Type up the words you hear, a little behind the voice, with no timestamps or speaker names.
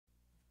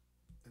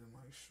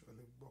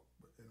ìṣọ̀lẹ̀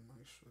gbọ́pẹ́ ẹni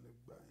máa ìṣọ̀lẹ̀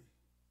gbàyìn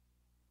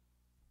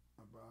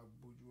bàbá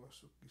gbójú wá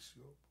sókè sí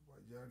ọ bàbá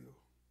járe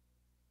ọ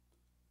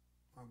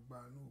máa gba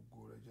inú ògo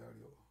rẹ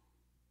járe ọ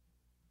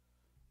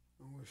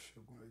àwọn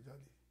ìṣẹ́gun rẹ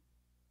jáde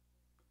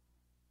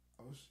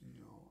a ó sì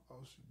yàn a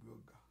ó sì gbé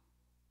ọ̀gá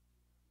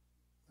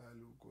láì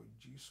lórúkọ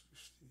Jésù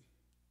Kristi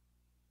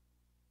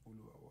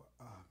Olúwa wa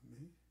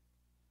àmín.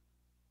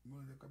 Mo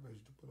ní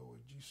kábíyèsí dúpẹ́ lọ́wọ́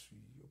Jésù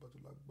yìí ọba tó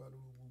lágbára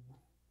lórí gbogbo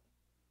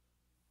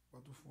ọba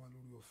tó fún wa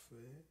lórí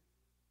ọ̀fẹ́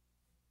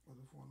ọba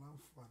tó fún wa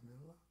láǹfààní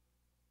ńlá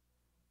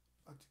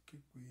láti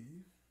képe yìí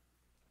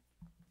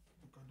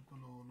ọba dúpẹ́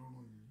lọ́wọ́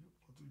Ọlọ́run yìí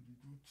ọba tó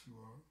dúdú tì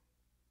wá.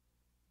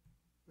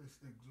 Let's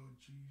exalt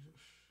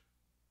Jesus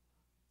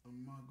and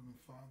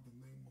magnify the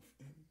name of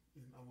Him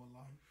in our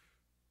life.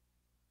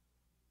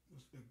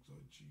 Let's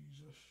exalt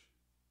Jesus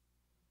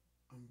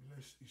and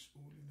bless His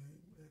holy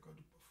name. Ẹ ká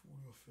dúpẹ́ fún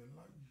orí ọ̀fẹ́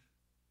ńlá yìí.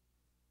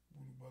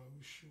 Olùgbàlà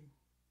oṣù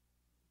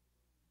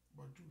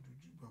wájú òdòdó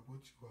ìgbàgbọ́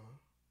ti wá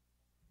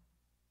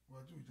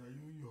wájú ìjà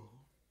yóò yọ.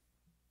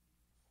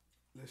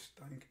 Let's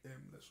thank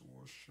Him, let's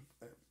worship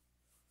Him.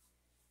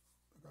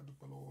 Ẹ ká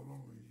dúpẹ́ lọ́wọ́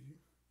Ọlọ́run yìí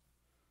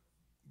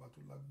ọba tó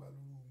lágbára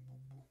lórí ohun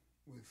gbogbo.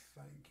 We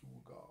thank you,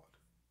 God.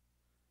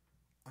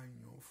 A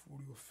yàn fún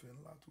orí ọ̀fẹ́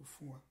ńlá tó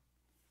fún wa.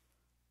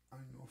 A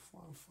yàn fún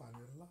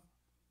àǹfààní ńlá.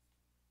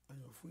 A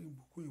yàn fún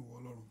ìbùkún ìwọ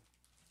Ọlọ́run.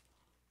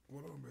 Ìwọ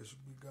Ọlọ́run bẹ̀rẹ̀ sí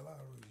gbéga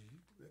láàárọ̀ yìí.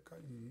 Ẹ ká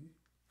yìn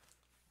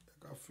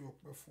ká fi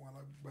ọpẹ́ fún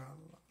alágbára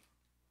ńlá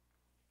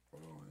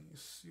Ọlọ́run yín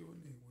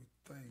Síónì. We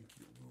thank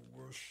you, we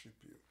worship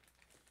you,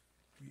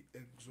 we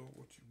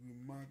exalt you, we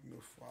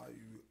magnify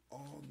you, we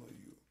honor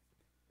you.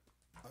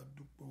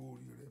 Adúpẹ́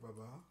orí rẹ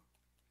bàbá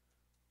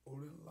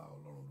orí ńlá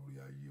Ọlọ́run lórí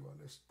ayé wa.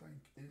 Let's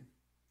thank Him.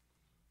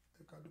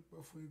 Ẹ ká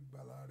dúpẹ́ fún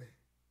ìgbàlà rẹ.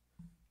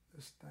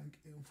 Let's thank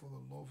Him for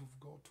the love of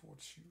God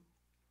towards you.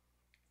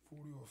 Fún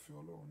orí ọ̀fẹ́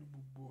Ọlọ́run ní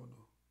gbogbo ọ̀nà.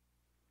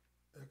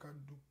 Ẹ ká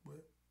dúpẹ́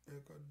ẹ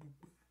ká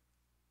dúpẹ́.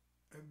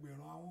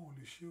 Ẹgbẹ̀rún àwọn ò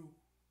lè ṣe o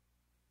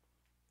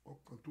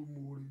ọkàn tó mú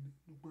orí ni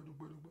dúpẹ́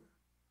dúpẹ́ dúpẹ́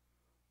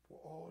for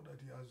all that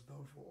He has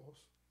done for us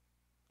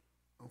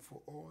and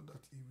for all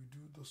that He will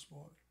do this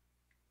morning.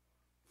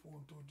 Fún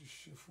ohun tó ti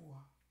ṣe fún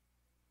wa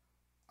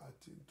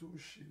àti tó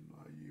ṣe inú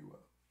ayé wa.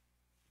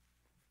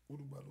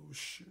 Olùgbàlà ó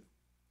ṣe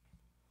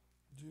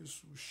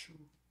Jésù ṣe.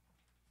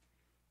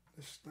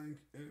 Let's thank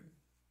Him.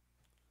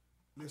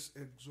 Let's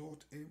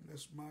exalt Him.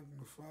 Let's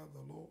magnify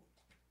the Lord.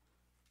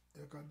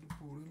 Ẹ ká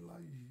dúpẹ́ orí ńlá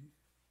yìí.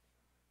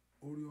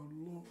 Orí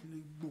Ọlọ́run ní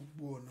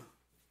gbogbo ọ̀nà.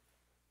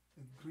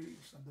 The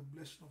grace and the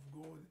blessing of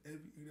God in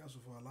every areas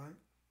of our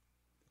life.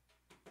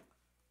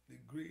 The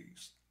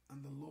grace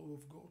and the love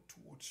of God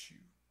towards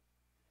you.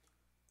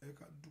 Ẹ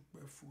ká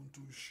dúpẹ́ fún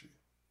tó ṣe.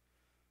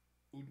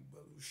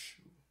 Olùgbàlà ó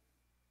ṣe.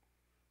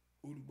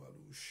 Olùgbàlà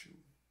ó ṣe.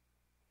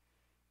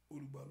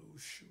 Olùgbàlà ó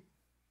ṣe.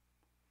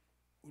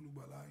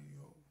 Olùgbàlà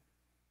yàn.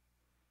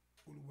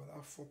 Olùgbàlà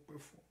fọpẹ́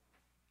fún.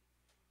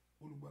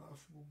 Olùgbàlà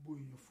fún gbogbo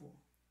èèyàn fún.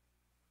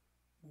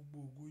 Gbogbo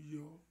ògo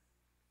yọ.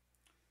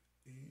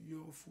 Èyí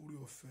yọ fún orí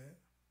ọ̀fẹ́.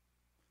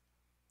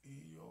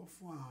 Èyí yọ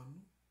fún àánú.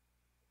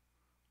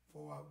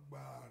 Fọwọ́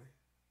agbára rẹ̀.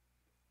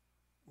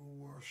 We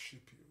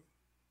worship you.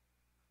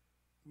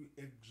 We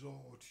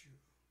exalt you.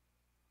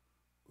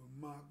 We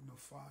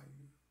magnify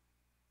you.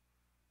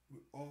 We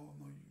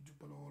honor you.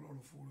 Dúpẹ́ lọ́wọ́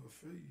Ọlọ́run fún orí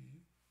ọ̀fẹ́ yìí.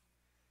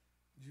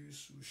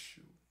 Jésù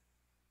ṣe o.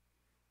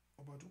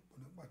 Ọba tó pọ̀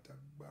nípa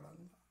agbára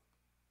ńlá.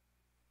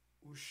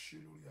 Ó ṣe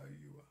lórí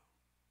ayé wa.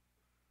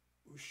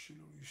 Ó ṣe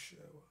lórí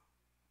iṣẹ́ wa.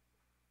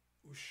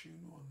 Ó ṣe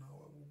inú ọ̀nà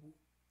wa gbogbo.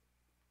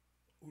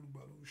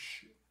 Olùgbàlà ó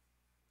ṣe.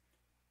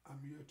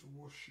 I'm here to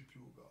worship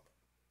you, God.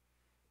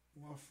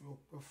 Wọ́n á fi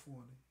ọpẹ́ fún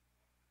ọ ni.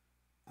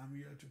 I'm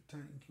here to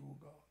thank you,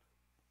 God.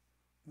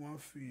 Wọ́n á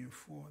fi ìyìn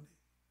fún ọ ni.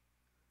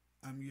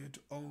 I'm here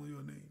to honor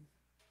your name.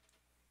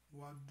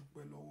 Wọ́n á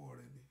dúpẹ́ lọ́wọ́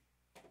rẹ ni.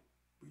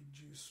 Pé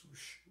Jésù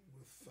ṣe.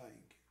 We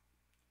thank you.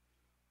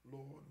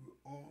 Lord, we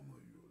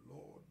honor you.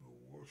 Lord, we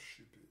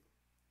worship you.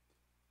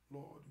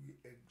 Lord, we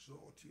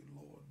exalt you.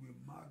 Lord, we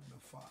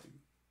magnify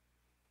you.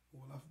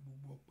 Wọ́n lá fi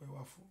gbogbo ọpẹ́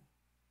wa fún.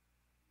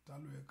 Ta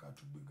ló yẹ ká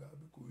tún gbéga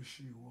bí kò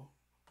ṣe ìwọ?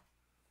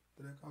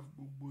 Tẹ́lẹ̀ ká fi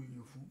gbogbo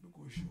èèyàn fún bí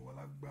kò ṣe ìwọ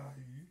lágbára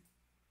yìí.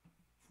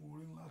 Fún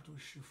orí ńlá tó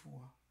ṣe fún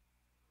wa.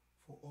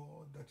 For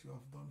all that you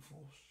have done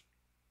for us.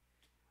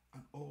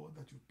 And all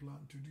that you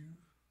plan to do.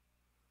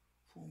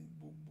 Fún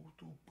gbogbo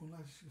tó kún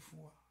láti ṣe fún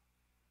wa.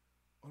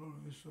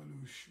 Ọlọ́run yóò sọ lè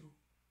ṣe.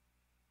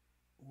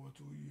 Ìwọ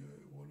tó yẹ,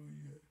 ìwọ ló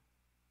yẹ.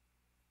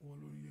 Ìwọ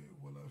ló yẹ,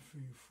 ìwọ la fi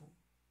fún.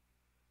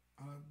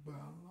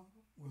 Alágbára ńlá,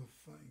 we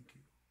thank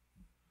you.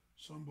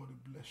 Somebody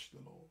bless the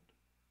Lord.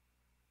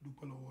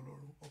 Dúpẹ́ lọ́wọ́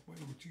Ọlọ́run. Ọpẹ́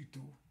yóò tí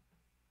tó.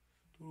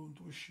 Tó lóhun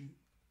tó ṣe.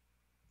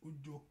 Ó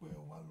ju ọpẹ́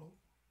wa lọ.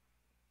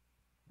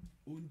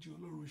 Oúnjẹ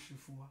Ọlọ́run ṣe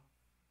fún wa.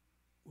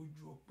 Ó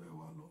ju ọpẹ́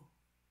wa lọ.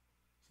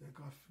 Ṣé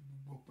ká fi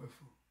gbogbo ọpẹ́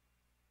fún.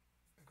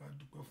 Ẹ ká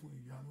dúpẹ́ fún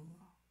ìyanu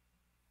ńlá.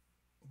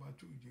 Ọba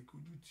tó jẹ́ kí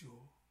ojú tì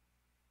ọ́.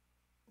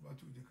 Ọba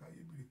tó jẹ́ ká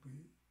yé bèrè pé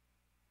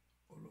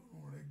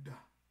Ọlọ́run rẹ dà.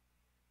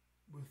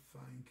 We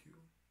thank you.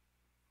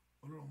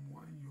 Ọlọ́run mo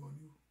wá yìn ọ́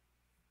ni o.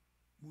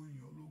 Mo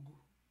yìn ọ́ lógo.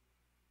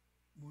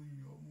 Mo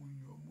yìn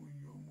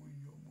ọ́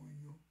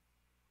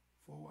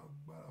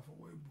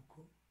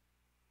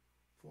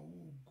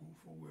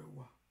fọwọ́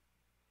ẹwà,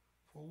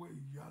 fọwọ́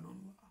ìyanu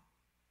ńlá.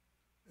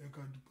 Ẹ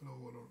ká dúpẹ́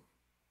lọ́wọ́ Ọlọ́run.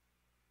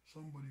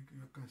 Somebody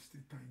can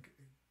still thank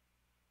him.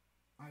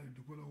 A lè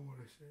dúpẹ́ lọ́wọ́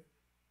rẹ̀ sẹ́.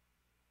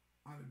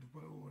 A lè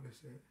dúpẹ́ lọ́wọ́ rẹ̀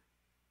sẹ́.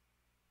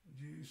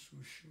 Jésù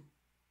ṣó.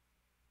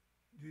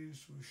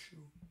 Jésù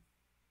ṣó.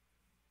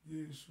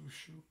 Jésù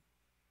ṣó.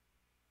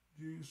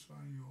 Jésù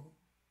ayọ̀.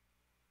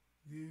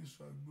 Jésù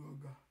agbé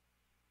ọ̀gá.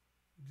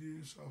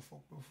 Jésù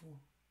afọpẹ́ fún ọ.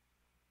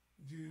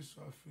 Jésù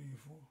àfihàn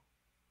fún ọ.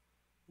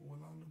 Òun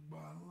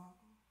lágbára ńlá.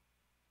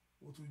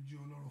 Ó tún jí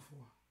Ọlọ́run fún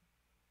wa.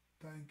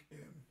 Thank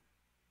him.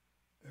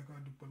 Ẹ ká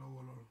dúpẹ́ lọ́wọ́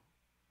Ọlọ́run.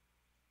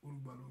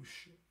 Olùgbà ló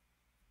ṣe.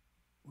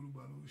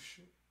 Olùgbà ló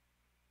ṣe.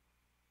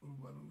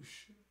 Olùgbà ló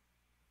ṣe.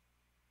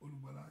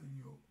 Olùgbà la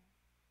yọ̀.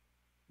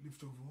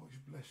 Lift your voice,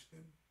 bless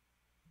him.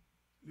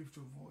 Lift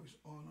your voice,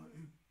 honor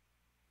him.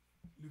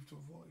 Lift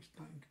your voice,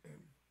 thank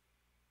him.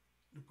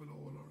 Dúpẹ́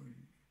lọ́wọ́ Ọlọ́run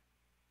yìí.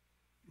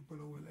 Dúpẹ́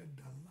lọ́wọ́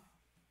Ẹlẹ́dàá ńlá.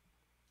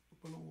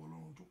 Dúpẹ́ lọ́wọ́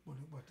Ọlọ́run tó pọ̀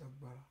nípa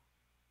tagbára.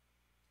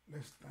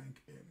 Let's thank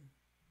him.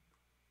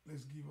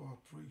 Let's give our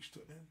praise to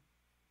him.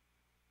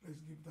 Let's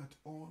give that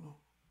honor.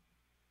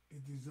 He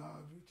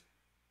deserves it.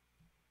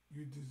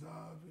 You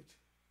deserve it.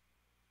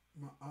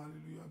 My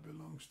hallelujah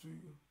belongs to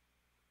you.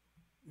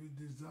 You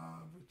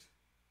deserve it.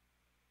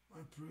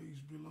 My praise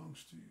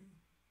belongs to you.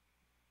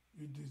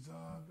 You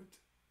deserve it.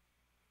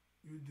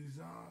 You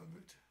deserve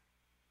it.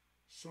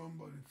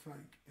 Somebody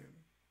thank him.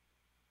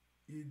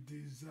 He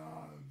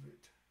deserves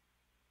it.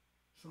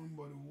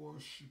 Somebody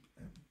worship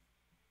him.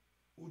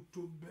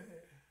 Otobe.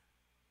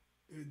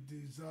 He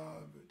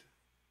deserves it.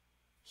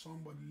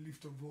 Somebody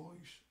lift a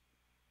voice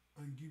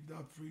and give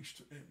that praise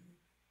to him.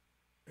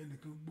 And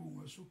it can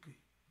boom us okay.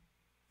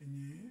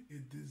 And he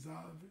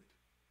deserves it.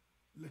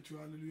 Let your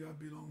hallelujah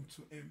belong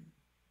to him.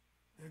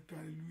 And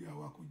hallelujah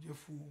wa ko je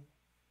fún o.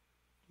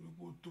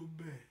 Torí tó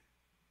bẹ́ẹ̀,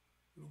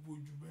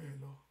 torí jù bẹ́ẹ̀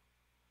lọ.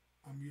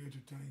 I'm here to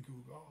thank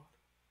you, God.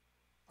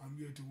 I'm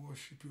here to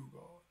worship you,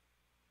 God.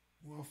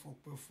 Mo wá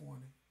fọpẹ́ fún ọ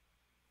ni.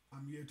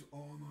 I'm here to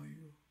honor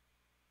you.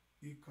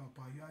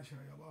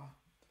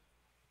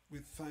 We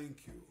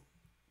thank you.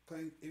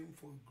 Thank him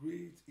for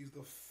great is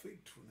the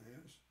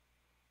faithfulness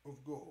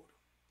of God.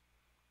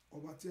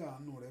 Ọba tí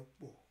àánú rẹ̀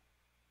pọ̀.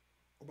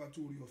 Ọba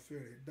tí orí ọ̀fẹ́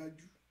rẹ̀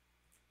dájú.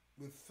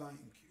 We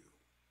thank you.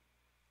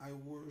 I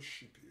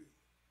worship you.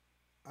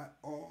 I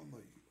honor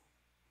you.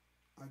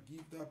 I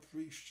give that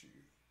praise to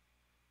you.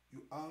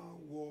 You are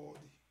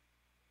worthy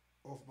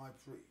of my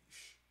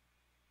praise.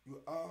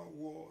 You are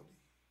worthy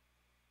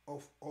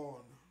of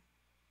honor.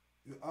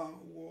 You are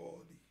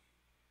worthy.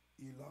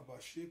 You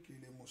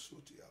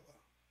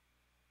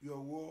are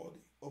worthy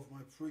of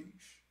my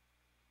praise.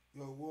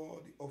 You are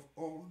worthy of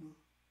honor.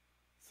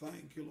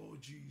 Thank you,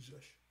 Lord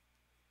Jesus.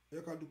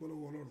 Ẹ ká dúpẹ́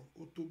lọ́wọ́ Ọlọ́run.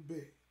 Ó tó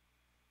bẹ́ẹ̀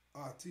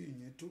àti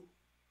ìyẹn tó.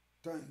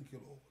 Thank you,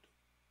 Lord.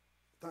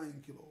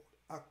 Thank you, Lord.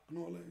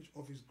 Acknowledge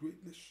of his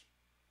greatness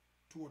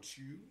towards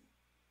you.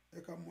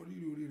 Ẹ ká mọ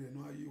rírì orí rẹ̀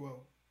náà ayé wa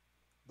o.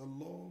 The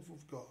love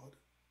of God,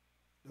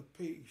 the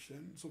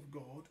patience of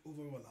God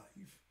over our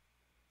life,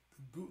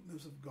 the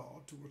goodness of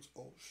God towards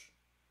us.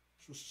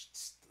 So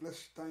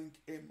let's thank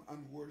him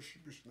and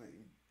worship his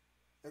name.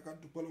 Ẹ ká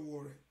dúpẹ́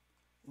lọ́wọ́ rẹ̀.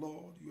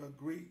 Lord, you are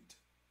great.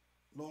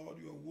 Lord,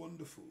 you are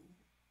wonderful.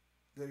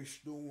 There is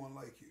no one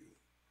like you.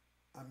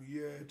 I'm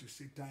here to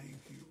say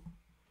thank you.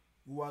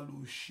 Mo wá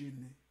lọ ṣe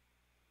ni.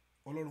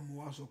 Ọlọ́run mo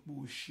wá sọ pé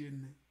o ṣe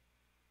ni.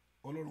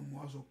 Ọlọ́run mo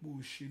wá sọ pé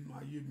o ṣe nu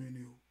ayé mi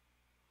ni o.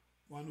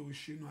 Wọ́n ní o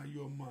ṣe nu ayé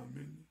ọmọ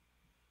mi ni.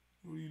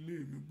 Lórí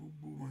ilé mi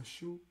gbogbo wọn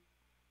ṣó.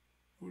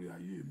 Lórí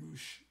ayé mi o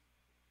ṣe.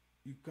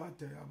 Ìka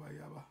tẹ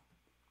yabayaba.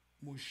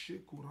 Mo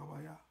ṣe kò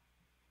rabaya.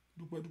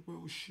 Dúpẹ́ dúpẹ́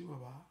o ṣe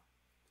bàbá.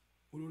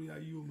 Olórí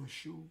ayé o mọ̀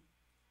ṣó.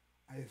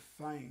 I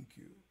thank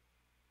you.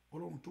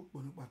 Ọlọ́run tó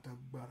pọ̀ nípa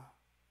tagbára.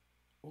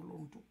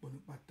 Ọlọ́run tó pọ̀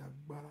nípa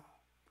tagbára.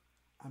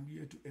 I'm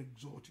here to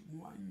exalt you.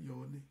 Mo wá yìn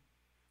ọ́ ni.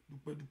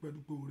 Dúpẹ́ dúpẹ́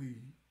dúpẹ́ oore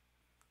yìí.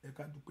 Ẹ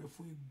ká dúpẹ́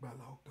fún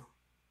ìgbàlà ọkàn.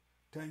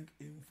 Thank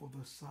him for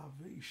the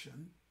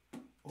salvation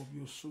of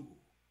your soul.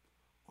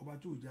 Ọba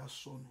tí ò já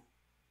sọnù.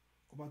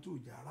 Ọba tí ò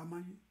já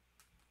arámáyé.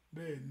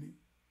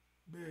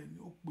 Bẹ́ẹ̀ ni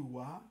ó pè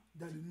wá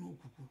jáde nínú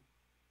òkùnkùn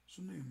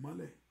sínú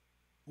ìmọ́lẹ̀.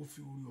 Ó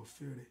fi oore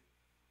ọ̀fẹ́ rẹ̀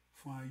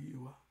fún ayé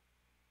wa.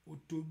 Ó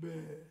tó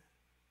bẹ́ẹ̀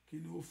kí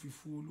ni ó fi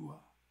fún Olúwa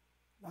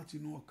láti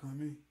inú ọkàn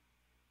mi.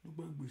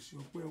 Dúpẹ́ gbèsè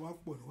ọpẹ́ wa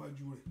pọ̀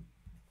níwájú rẹ̀.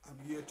 I'm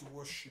here to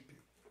worship you.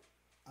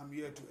 I'm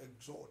here to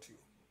exalt you.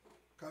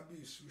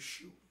 Kábíyèsí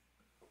ṣú.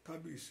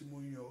 Kábíyèsí mo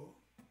yàn ọ́.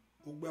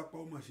 Ó gbé apá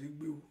ọmọ ṣe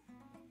gbé o.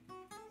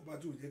 Ọba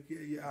tí ò jẹ́ kí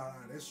ẹyẹ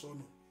ara rẹ̀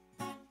sọnù.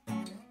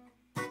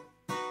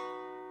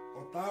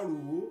 Ọ̀tá rò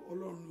ó,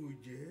 Ọlọ́run ni ò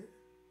jẹ́.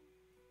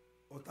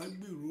 Ọ̀tá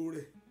gbèrò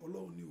rẹ̀,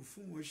 Ọlọ́run ni ò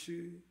fún wọn ṣe.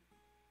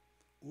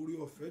 Oore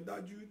ọ̀fẹ́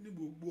dájú ní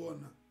gbogbo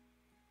ọ̀nà.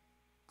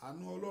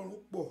 Àánú Ọlọ́run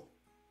pọ̀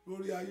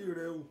lórí ayé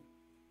rẹ o.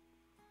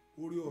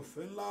 Oore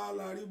ọ̀fẹ́ ńlá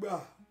la rí gbà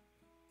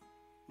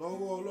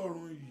lọ́wọ́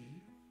Ọlọ́run yìí.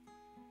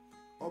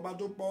 Ọba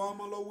tó pa wá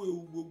mọ́ lọ́wọ́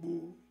ewu gbogbo.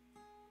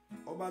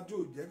 Ọba tí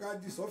ò jẹ́ ká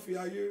jí sọ́fì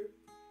ayé.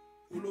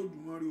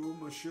 Olódùmarè ó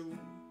mọ̀ ṣeun.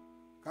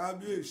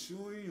 Kábíyèsí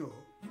ń yàn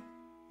ọ́.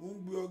 Ó ń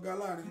gbé ọ̀gá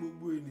láàrin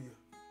gbogbo ènìyàn.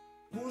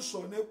 kún sọ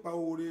nípa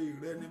oore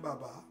rẹ ní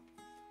bàbá,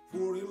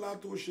 fún oore ńlá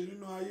tó ṣe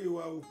nínú ayé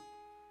wa o,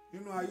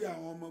 nínú ayé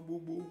àwọn ọmọ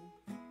gbogbo,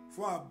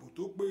 fún ààbò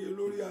tó péye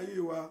lórí ayé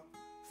wa,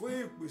 fún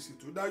ìpèsè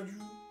tó dájú,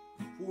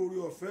 fún oore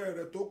ọ̀fẹ́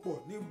rẹ tó pọ̀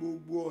ní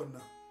gbogbo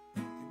ọ̀nà.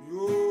 Èmi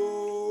yóò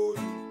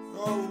yọ̀ o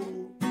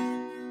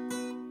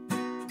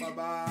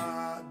bàbá,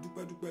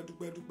 dúpẹ́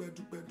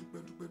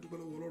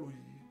lọ́wọ́ Ọlọ́run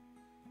yìí.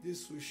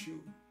 Jésù ṣé o,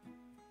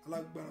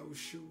 alágbára o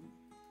ṣé o,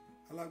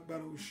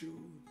 alágbára o ṣé o,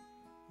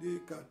 ní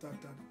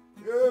kàtàtà.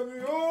 Èmi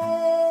yóò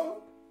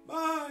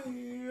máa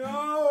yìn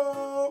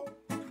ọ́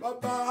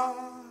bàbá,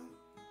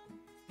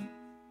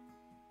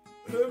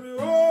 èmi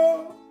yóò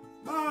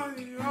máa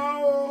yìn ọ́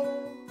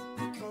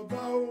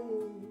bàbá o,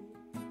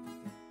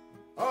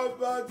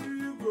 ọba tí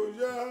kò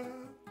yẹ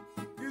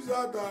kí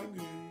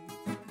Sátánì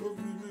tó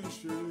fi mí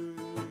ṣe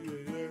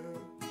yẹ̀yẹ́.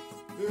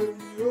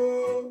 Èmi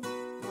yóò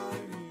máa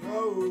yìn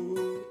ọ́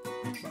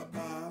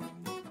bàbá,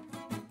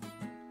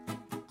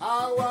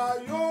 àwa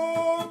yóò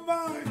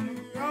máa yìn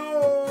ọ́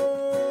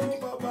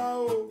bàbá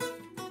o,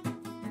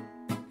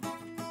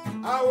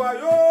 àwa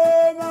yóò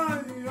máa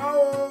yìn ọ́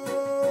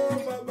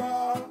bàbá,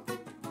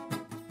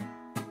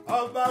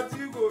 ọba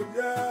tí kò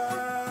jẹ́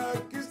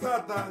kí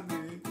Sátánì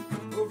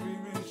ó fi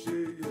mí ṣe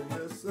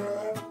yẹ̀yẹ́ sẹ́.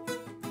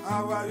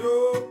 Àwa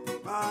yóò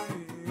máa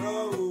yìn ọ́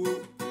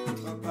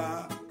bàbá,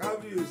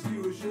 kábíyèsí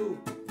o ṣé o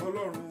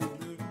Ọlọ́run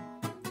mi.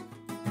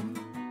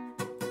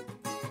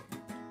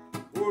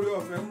 Oore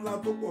ọ̀fẹ́ ńlá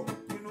tó pọ̀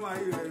nínú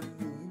ayé rẹ̀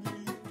mò ń wí.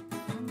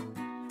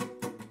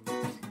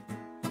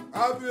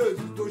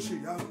 Kábíyèsí tó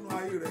ṣèyanu nínú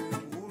ayé rẹ̀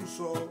mò ń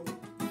sọ.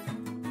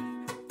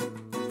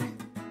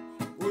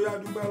 Ó yá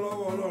dúpẹ́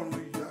lọ́wọ́ Ọlọ́run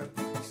ìyá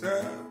ìṣẹ́.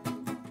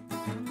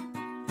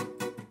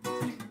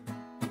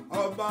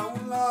 Ọba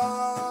ńlá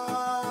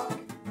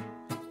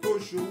tó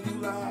ṣòun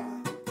ńlá,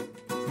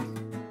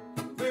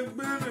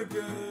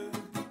 gbẹ̀ngbẹ̀rẹ̀kẹ̀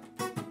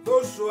tó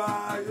sọ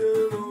ayé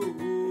rò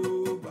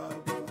ó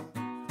bàbá,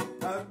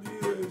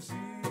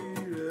 kábíyèsí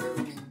rẹ̀ ò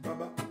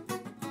bàbá,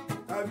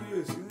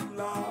 kábíyèsí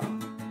ńlá,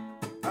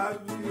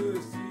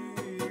 kábíyèsí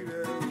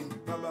rẹ̀ ò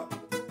bàbá.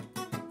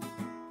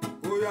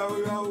 Ó yá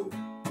o,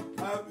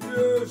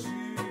 kábíyèsí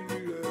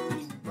rẹ̀ ò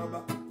bàbá,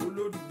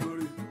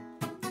 Olódùmarè,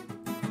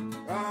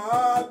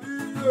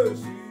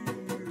 kábíyèsí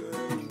rẹ̀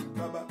ò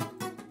bàbá,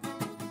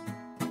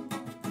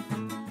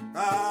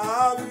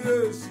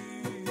 kábíyèsí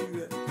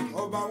rẹ̀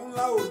ọba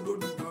ńlá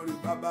Olódùmarè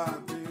bàbá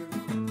mi,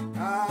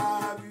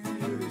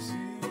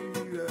 kábíyèsí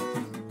rẹ̀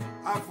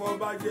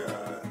afọbajẹ,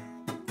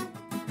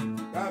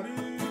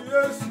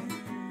 kábíyèsí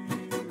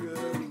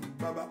rẹ̀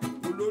bàbá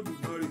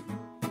Olódùmarè,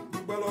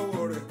 dúpẹ́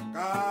lọ́wọ́ rẹ̀,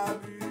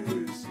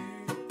 kábíyèsí,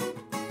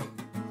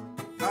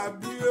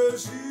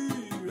 kábíyèsí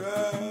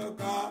rẹ̀,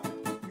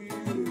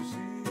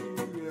 kábíyèsí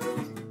rẹ̀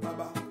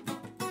bàbá.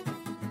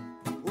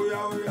 Ó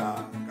yá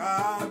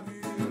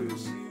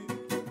kábíyèsí,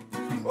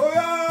 ó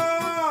yá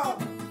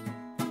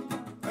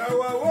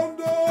ẹwà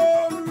wọ́ndó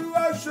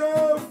Olúwa ṣe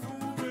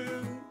fún mi,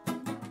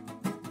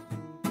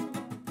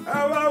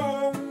 ẹwà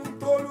ohun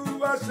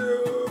t'Olúwa ṣe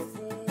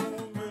fún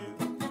mi,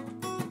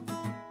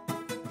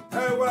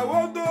 ẹwà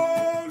wọ́ndó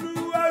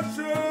Olúwa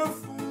ṣe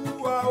fún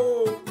wa o,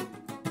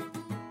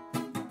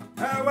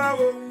 ẹwà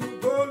ohun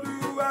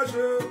t'Olúwa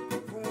ṣe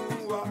fún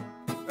wa.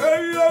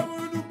 Èyí ló mú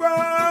dúpẹ́,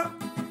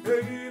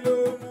 èyí ló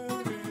mú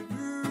mi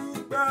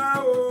dúpẹ́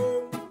o,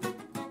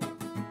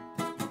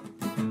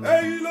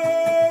 èyí ló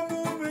mú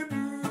mi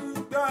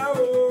dúpẹ́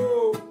o,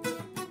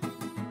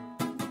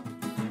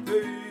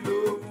 èyí ló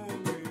mú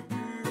mi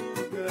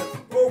dúpẹ́.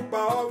 Ó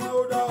pa ọmọ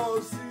ó dá ọ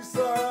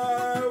sísá,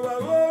 ẹwà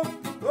ó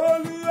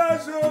Olúwa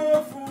ṣe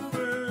fún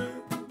mi,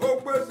 ó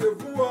pèsè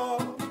fún ọ,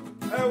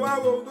 ẹwà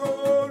ó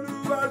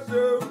Olúwa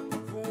ṣe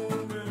fún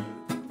mi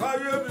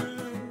fáyé mi,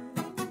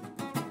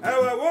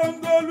 ẹwà ó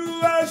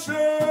Olúwa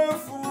ṣe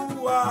fún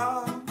wa,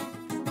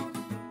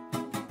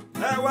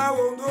 ẹwà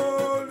ó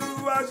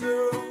Olúwa ṣe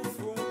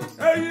fún.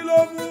 Èyí ló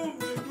mú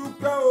mi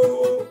dúpẹ́ o,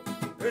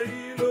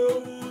 èyí ló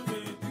mú mi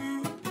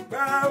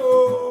dúpẹ́ o,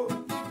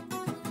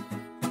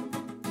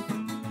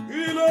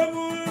 èyí ló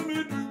mú mi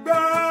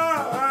dúpẹ́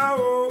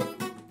o,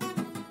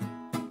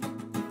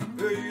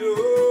 èyí ló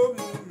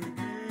mú mi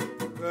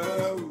dúpẹ́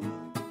o.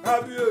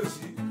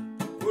 Kábíyèsí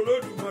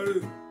Olódùmarè,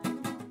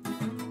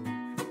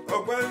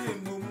 ọpẹ́ yìí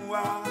mo mú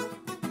wá,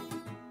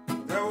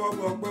 tẹ́wọ́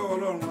gbọpẹ́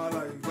Ọlọ́run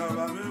alààyè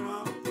bàbá mímọ́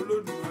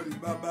Olódùmarè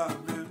bàbá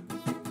mi.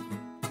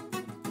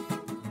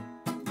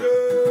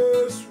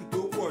 Jésù tó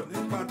pọ̀ ní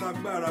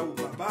pátágbára ò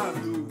bàbá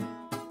mi o,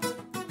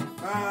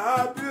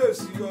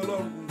 kábíyèsí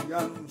Ọlọ́run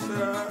ìyanu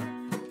sẹ́,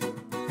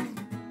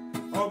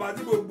 ọba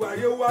tí gbogbo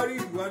ayé wárí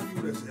ìwájú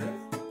rẹ̀ sẹ́,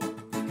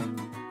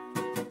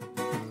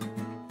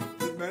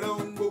 ìbẹ̀rẹ̀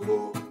ohun gbogbo,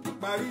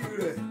 ìparí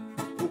rẹ̀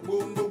gbogbo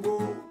ohun gbogbo.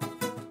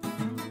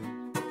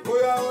 Ó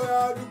yá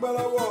dúpẹ́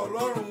lọ́wọ́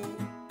Ọlọ́run,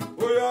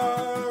 ó yá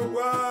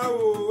wá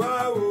o,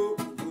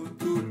 ohun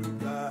tó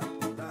lùgbà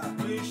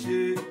tàbí ṣe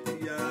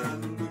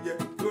ìyanu ló jẹ́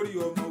lórí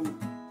ọmọ o,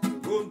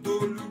 ohun tó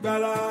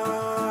lùgbàlà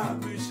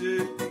mi ṣe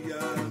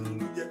ìyanu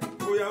ló jẹ́.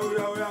 Ó yá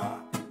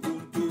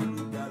ohun tó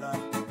lùgbàlà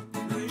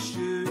mi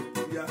ṣe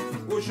ìyanu.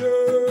 Ó ṣe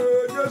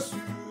Jésù,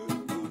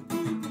 ohun tó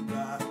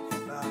lùgbàlà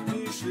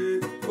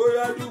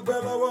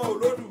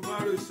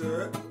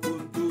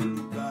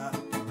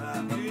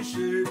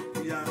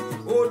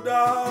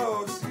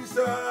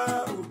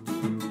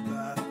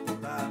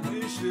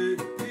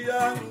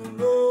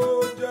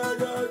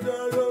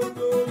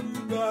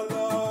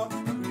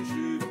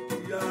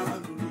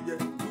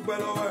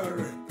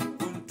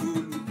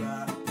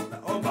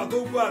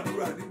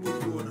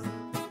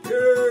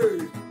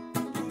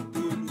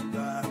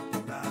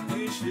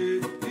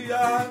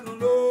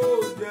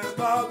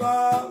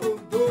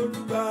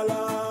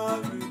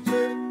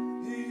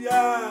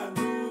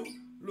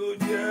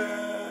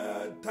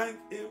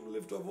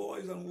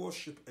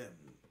worship him.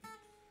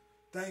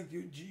 Thank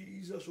you,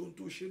 Jesus. I'm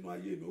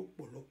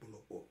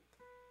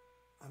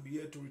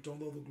here to return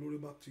all the glory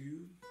back to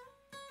you.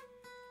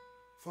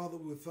 Father,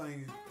 we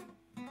thank you.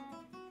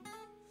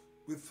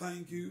 We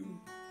thank you.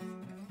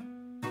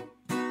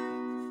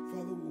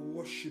 Father, we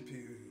worship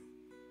you.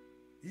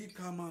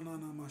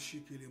 Ikamanana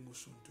mashikile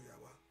musuntu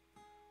yawa.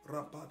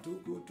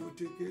 Rapatuko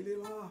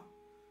totekeleva.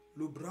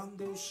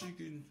 Lubrando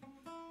sikin.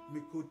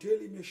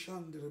 Mikoteli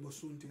meshandere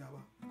musuntu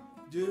yawa.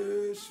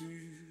 Jésus.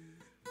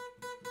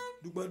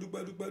 Dugba.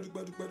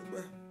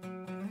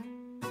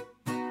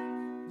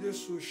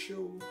 Jésù ṣé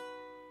o.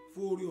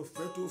 Fún orí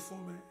ọ̀fẹ́ tó fún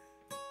mi.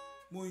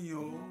 Mo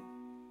yàn ọ́.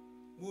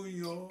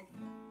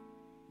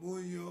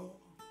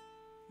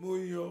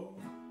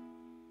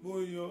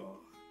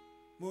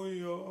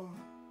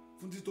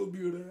 Fún títóbi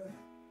rẹ̀.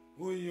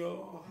 Mo yàn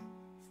ọ́.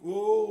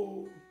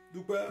 Oh,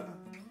 dúpẹ́.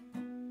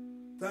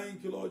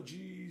 Thank you, Lord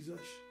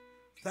Jesus.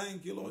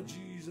 Thank you, Lord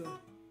Jesus.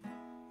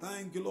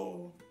 Thank you,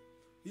 Lord.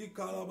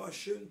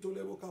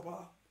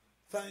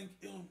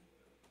 Thank him.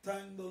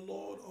 Thank the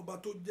Lord. Ọba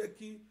tó jẹ́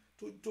kí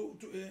tó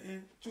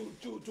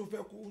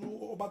fẹ́ kú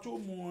ọba tó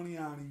mú orin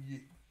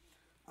àrìnyè.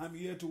 I'm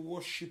here to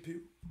worship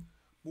you.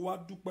 Mo wá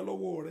dúpẹ́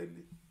lọ́wọ́ rẹ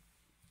ni.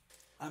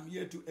 I'm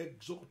here to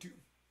exalt you.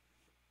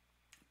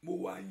 Mo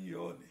wá yìn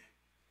ọ́ ni.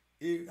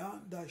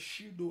 Eranda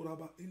shido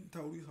raba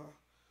intauriha.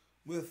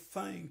 We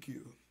thank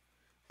you.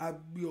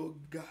 Agbe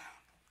ọ̀gá.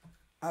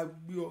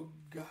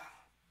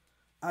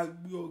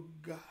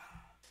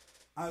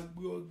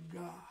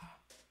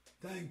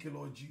 Thank you,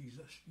 Lord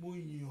Jesus. Mo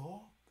yìn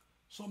ọ́.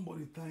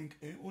 Somebody thank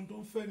him. Ohun tó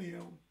ń fẹ́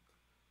nìyẹn o.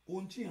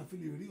 Ohun tí yàn fi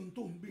lè rí ohun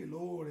tó ń bè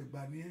lọ́wọ́ rẹ̀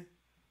gbà nìyẹn.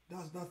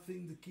 That's that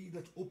thing, the key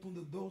that opened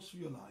the doors for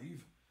your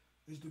life,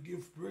 is to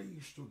give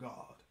praise to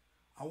God.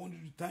 I want you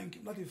to thank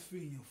him. Not a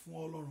thing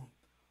for Ọlọ́run.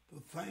 To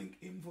thank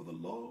him for the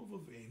love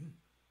of him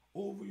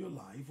over your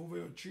life, over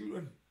your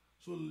children.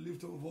 So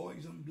lift your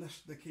voice and bless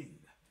the King.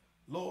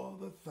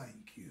 Lord, I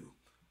thank you.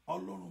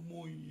 Ọlọ́run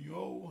mo yìn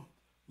ọ́.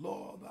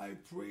 Lord, I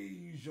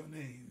praise your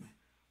name.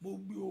 Mo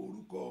gbé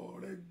orúkọ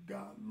rẹ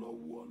ga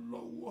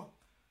lọ́wọ́.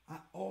 I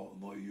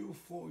honor you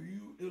for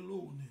you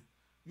alone.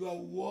 You are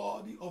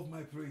worthy of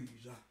my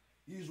praise.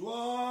 He's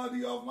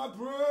worthy of my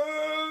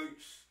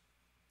praise.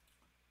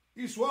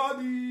 He's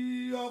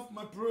worthy of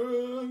my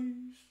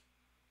praise.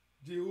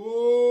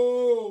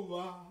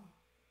 Jehovah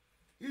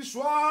is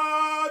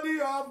worthy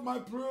of my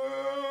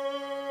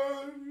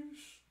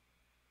praise.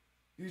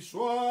 He's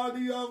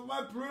worthy of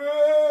my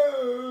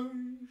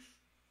praise.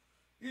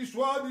 He's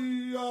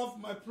worthy of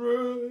my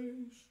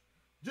praise.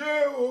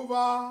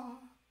 Jehovah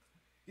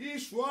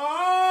is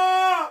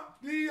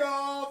worthy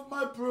of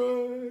my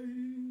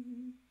praise.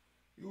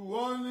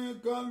 Ìwọ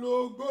nìkan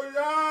lógo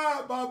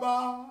yá bàbá.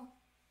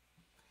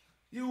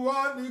 Ìwọ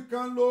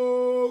nìkan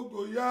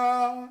lógo yá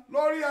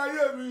lórí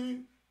ayé mi.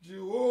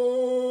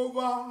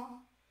 Jehovah.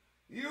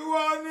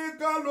 Ìwọ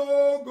nìkan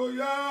lógo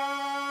yá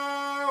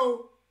o.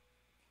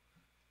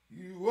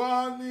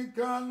 Ìwọ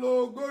nìkan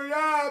lógo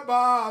yá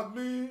bá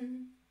mi.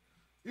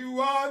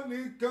 Ìwọ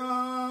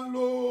nìkan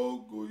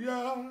lógo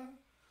yá.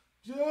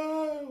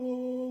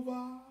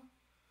 Jehovah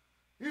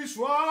is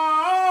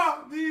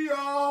worthy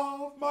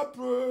of my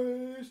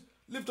praise.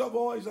 Lift your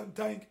voice and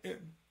thank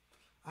him.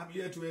 I'm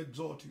here to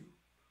exalt you.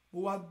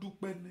 Mo wá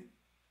dúpẹ́ ni.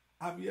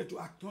 I'm here to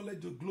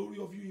acknowledge the glory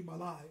of you in my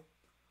life.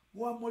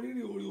 Mo wá mọ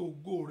rírì orí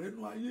ògo rẹ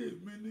nínú ayé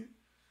mi ní.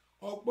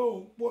 Ọpẹ́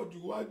òun pọ̀ jù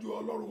wájú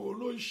Ọlọ́run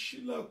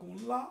olóṣìlẹ̀kùn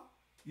ńlá.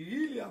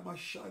 Ìrírí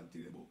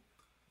àmàṣàntìrẹ́bọ̀.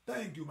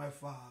 Thank you, my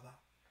Father.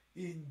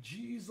 In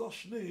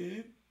Jesus'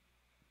 name,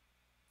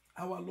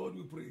 our Lord,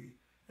 we pray.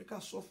 Ẹ ká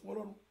sọ fún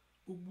Ọlọ́run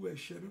gbogbo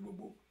ẹ̀ṣẹ̀ mi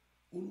gbogbo.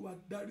 Olúwa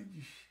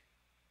dáríjì.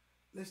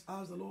 Let's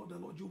ask the Lord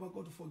Jehovah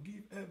God to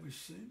forgive every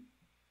sin.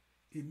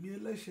 Èmi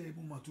ẹlẹ́ṣẹ̀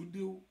mo mà tún dé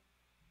o.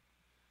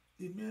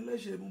 Èmi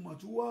ẹlẹ́ṣẹ̀ mo mà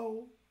tún wá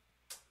o.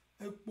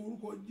 Ẹ pe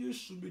orúkọ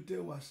Jésù mi tẹ́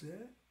wá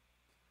sẹ́.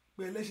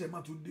 Pé ẹlẹ́ṣẹ̀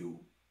má tún dé o.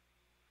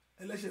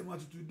 Ẹlẹ́ṣẹ̀ má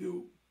tún dé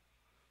o.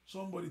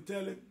 Somebody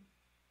tell him.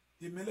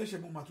 Èmi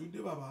ẹlẹ́ṣẹ̀ mo mà tún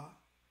dé bàbá.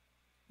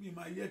 Mi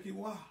máa yẹ kí n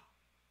wá.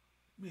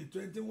 Mi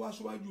ìtọ́ ẹni tí ń wá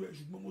síwájú ẹ̀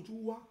ṣùgbọ́n mo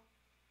tún wá.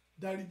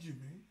 Dáríjì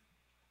mi.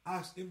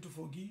 Ask him to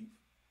forgive.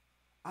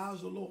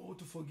 Ask the Lord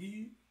to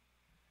forgive.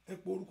 Ẹ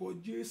pe orúkọ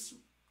Jésù.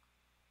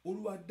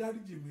 Olúwa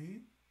dáríjì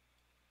mi.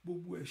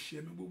 Gbogbo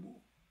ẹ̀ṣẹ̀ mi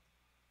gbogbo.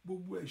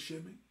 Gbogbo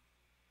ẹ̀ṣẹ̀ mi.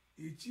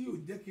 Èyí tí yóò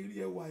jẹ́ kí n rí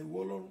ẹwà ìwọ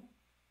Ọlọ́run.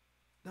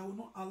 That will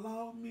not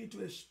allow me to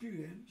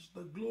experience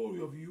the glory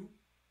of you.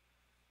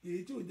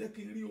 Èyí tí yóò jẹ́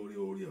kí n rí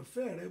oore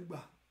ọ̀fẹ́ rẹ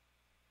gbà.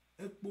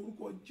 Ẹ pe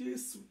orúkọ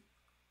Jésù.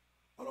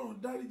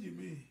 Ọlọ́run dáríjì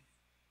mi.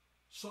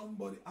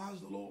 Somebody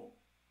ask the Lord.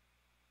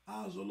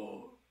 Ask the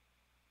Lord.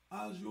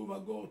 Ask Jehovah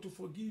God to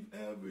forgive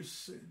every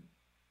sin.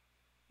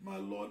 My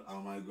Lord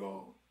and my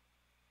God,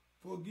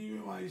 forgive me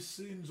my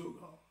sins, O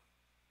God.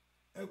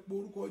 Ẹ pe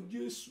orúkọ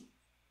Jésù.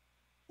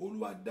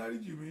 Olúwa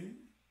dáríjì mi.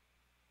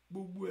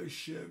 Gbogbo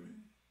ẹ̀ṣẹ̀ mi.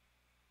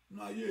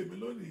 Nínú ayé mi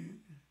lónìí.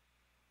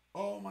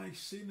 All my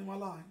sin in my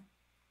life.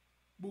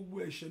 Gbogbo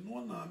ẹ̀ṣẹ̀ ní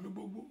ọ̀nà mi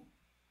gbogbo.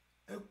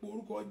 Ẹ pe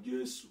orúkọ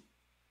Jésù.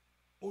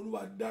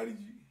 Olúwa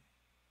dáríjì.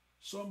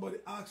 Somebody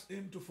ask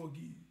him to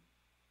forgive.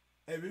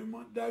 ẹ̀mí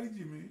mọ́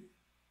dáríjì mi,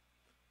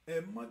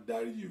 ẹ̀mí mọ́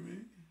dáríjì mi.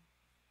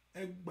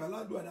 Ẹ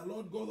gbàládùn the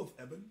Lord God of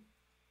heaven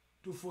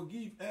to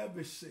forgive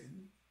every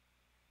sin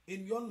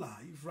in your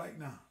life right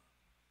now.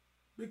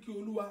 Pé kí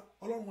Olúwa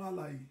Ọlọ́run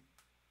alààyè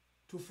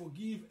to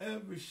forgive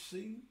every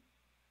sin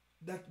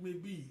that may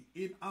be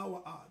in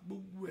our heart.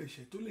 Gbogbo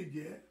ẹ̀ṣẹ̀ tó lè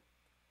jẹ́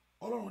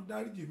Ọlọ́run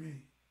dáríjì mi.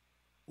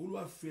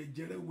 Olúwa fi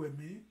ẹ̀jẹ̀ rẹ̀ wẹ̀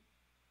mí,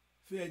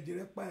 fi ẹ̀jẹ̀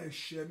rẹ̀ pa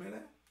ẹ̀ṣẹ̀ mi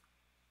rẹ́.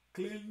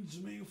 Cleanse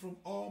me from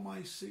all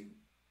my sin.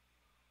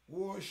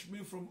 Wash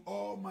me from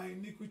all my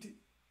iniquity,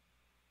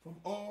 from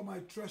all my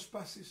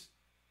trespasses,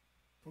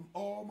 from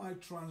all my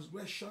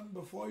transgression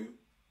before you.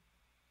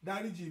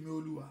 Dáríjì mi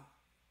Olúwa,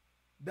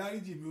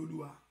 dáríjì mi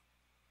Olúwa.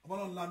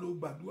 Ọlọ́run ńlá ló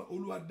gbàdúrà,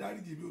 Olúwa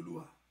dáríjì mi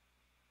Olúwa.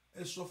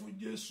 Ẹ sọ fún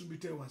Jésù bí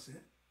tẹ́ wá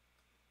sẹ́.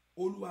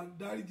 Olúwa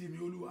dáríjì mi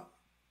Olúwa,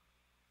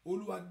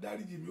 Olúwa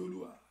dáríjì mi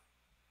Olúwa.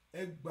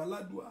 Ẹ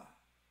gbàládùà,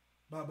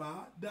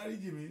 bàbá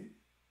dáríjì mi,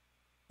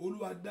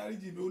 Olúwa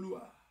dáríjì mi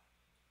Olúwa.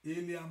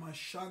 Èlé àmà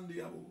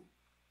ṣáńdíyàwó.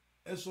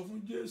 Ẹ sọ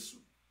fún Jésù,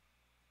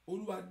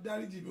 Olúwa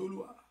dáríjì mi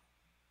Olúwa.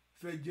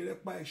 Fi ẹ̀jẹ̀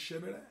rẹ̀ pa ẹ̀ṣẹ̀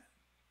mi rẹ́,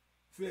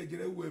 fi ẹ̀jẹ̀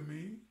rẹ̀ wẹ̀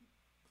mí.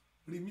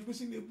 Rì mí bí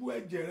sínú ebú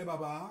ẹ̀jẹ̀ rẹ̀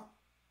bàbá.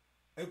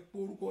 Ẹ po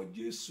orúkọ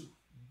Jésù.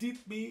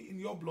 Dip me in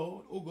your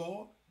blood, O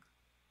God.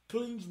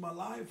 Cleanse my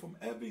life from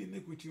every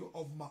iniquity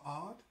of my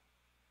heart.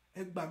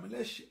 Ẹ gbà mí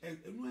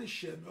ẹnu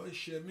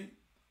ẹ̀ṣẹ̀ mi.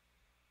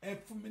 Ẹ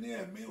fún mi ní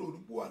ẹ̀mí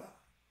ìrònúpìwàdà.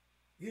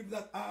 Give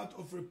that heart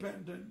of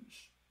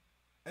repentance.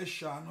 Ẹ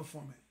ṣàánú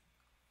fún mi.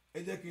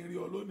 Ẹ jẹ́ kí n rí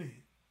ọ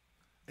lónìí.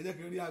 Ẹ jẹ́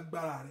kí n rí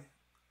agbára rẹ̀.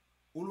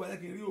 Olúwa jẹ́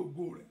kí n rí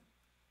ògo rẹ̀.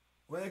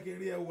 Olúwa jẹ́ kí n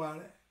rí ẹwà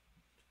rẹ̀.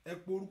 Ẹ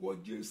po orúkọ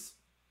Jésù.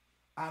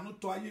 Àánú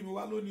tọ̀ ayé mi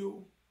wá lónìí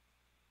o.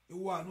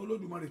 Ìwọ àánú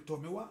Olódùmarè tọ̀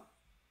mí wá.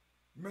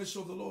 Mercy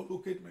of the Lord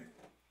locate me.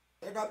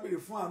 Ẹ ká béèrè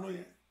fún àánú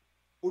yẹn.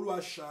 Olúwa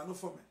ṣàánú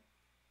fún mi.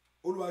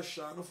 Olúwa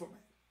ṣàánú fún mi.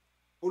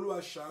 Olúwa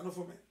ṣàánú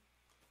fún mi.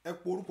 Ẹ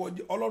po orúkọ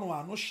Jésù. Ọlọ́run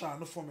àánú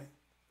ṣàánú fún mi.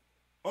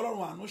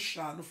 Ọlọ́run àánú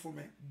ṣàánú fún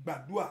mi.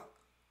 Gbàdúà.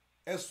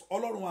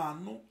 Ọlọ́run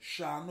àánú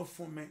ṣàánú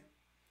fún mi.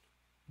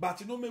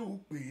 Bàtínúmẹ́wù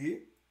pé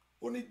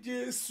ó ní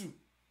Jésù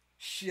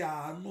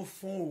ṣàánú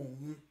fún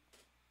òun.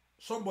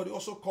 Somebody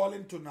also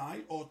calling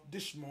tonight or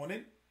this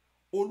morning.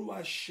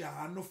 Olúwa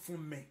ṣàánú fún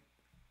mi.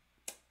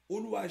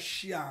 Olúwa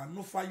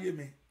ṣàánú fáyé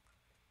mi.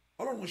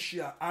 Ọlọ́run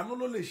ṣàánú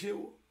ló lè ṣe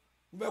o.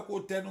 Mo fẹ́ kó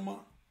tẹnu mọ́.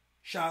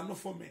 Ṣàánú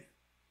fún mi.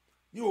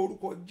 Ní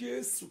orúkọ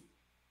Jésù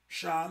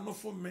ṣàánú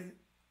fún mi.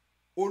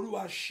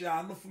 Olúwa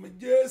ṣàánú fún mi.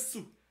 Jésù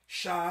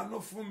ṣàánú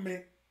fún mi.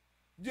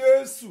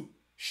 Jésù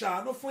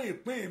ṣàánú fún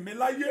ìpín mi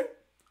láyé.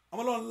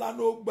 Àwọn Ọlọ́run ńlá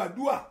ló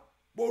gbàdúà.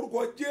 Orúkọ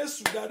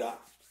Jésù dáadáa.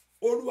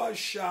 Olúwa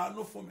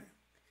ṣàánú fún mi.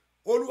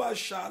 Olúwa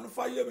ṣàánú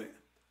fáyé mi.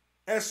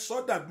 Ẹ sọ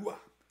dàdúà.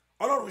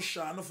 Ọlọ́run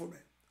ṣàánú fún mi.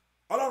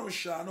 Ọlọ́run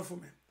ṣàánú fún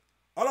mi.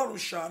 Ọlọ́run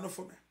ṣàánú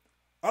fún mi.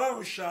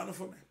 Ọlọ́run ṣàánú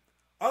fún mi.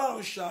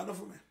 Ọlọ́run ṣàánú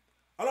fún mi.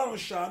 Ọlọ́run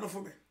ṣàánú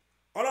fún mi.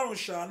 Ọlọ́run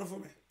ṣàánú fún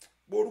mi.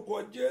 Orúkọ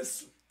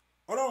Jésù.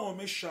 Ọlọ́run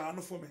mi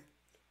ṣàánú fún mi.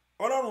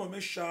 Ọlọ́run mi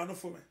ṣàánú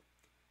fún mi.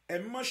 Ẹ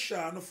má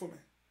ṣàánú fún mi.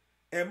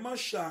 Ẹ má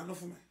ṣàánú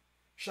fún mi.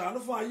 Ṣàánú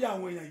fún ayé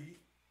àwọn èèyàn yìí.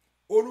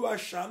 Olúwa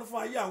ṣàánú fún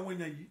ayé àwọn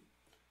èèyàn yìí.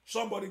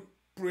 Somebody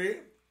pray.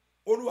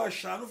 Olúwa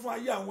ṣàánú fún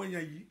ayé àwọn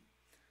èèyàn yìí.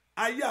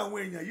 Ayé àwọn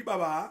èèyàn yìí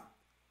bàbá.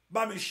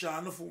 Bá mi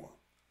ṣàánú fún wọn.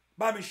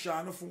 Bá mi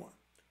ṣàánú fún wọn.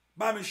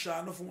 Bá mi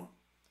ṣàánú fún wọn.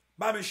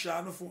 Bá mi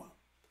ṣàánú fún wọn.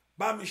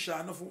 Bá mi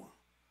ṣàánú fún wọn.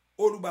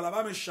 Olùgbàlà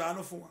bá mi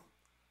ṣàánú fún wọn.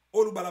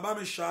 Olùgbàlà bá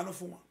mi ṣàánú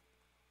fún wọn.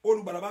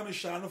 Olùgbàlà bá mi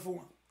ṣàánú fún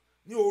wọn.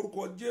 Ní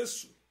orúkọ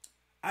Jésù.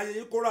 Ayé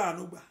yìí kó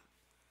ráàánú gbà.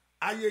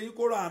 Ayé yìí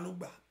kó ráàánú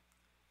gbà.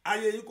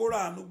 Ayé yìí kó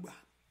ráàánú gbà.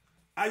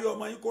 Ayé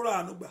ọmọ yìí kó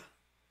ráàánú gbà.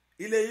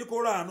 Ilé yìí kó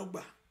ráàánú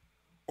gbà.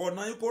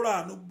 Ọ̀nà yìí kó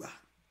ráàánú gbà.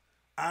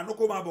 Àánú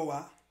kó máa bọ̀ wá.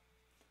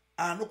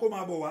 Àánú kó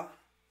máa bọ̀ wá.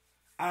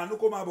 Àánú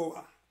kó máa bọ̀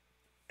wá.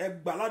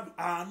 Ẹgbàládùn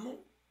àánú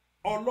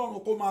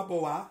Ọlọ́run kó máa bọ̀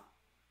wá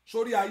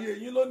sórí ayé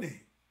yín lónìí.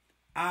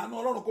 Àánú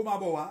Ọlọ́run kó máa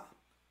bọ̀ wá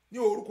ní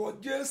orúkọ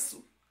Jésù.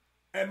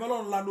 Ẹ̀mí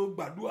Ọlọ́run lanu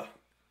gbàdúrà.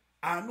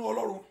 Àánú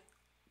Ọlọ́run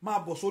máa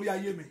bọ̀ sórí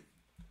ayé mi.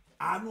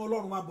 Àánú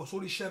Ọlọ́run máa bọ̀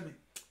sórí iṣẹ́ mi.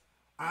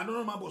 Àánú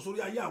Ọlọ́run máa bọ̀ sórí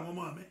ayé àwọn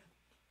ọmọ mi.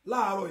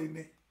 Láàárọ̀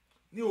ìní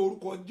ní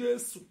orúkọ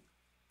Jésù.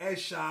 Ẹ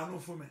ṣàánú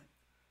fún mi.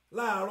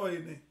 Láàárọ̀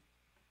ìní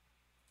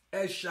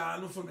ẹ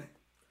ṣàánú fún mi.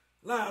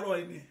 Láàárọ̀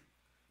ìní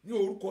ní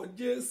orúkọ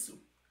Jésù.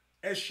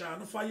 Ẹ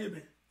ṣàánú fáyé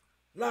mi.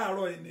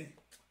 Láàárọ̀ ìní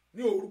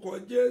ní orúkọ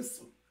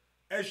Jésù.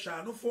 Ẹ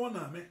ṣàánú fún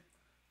ọ̀nà mi.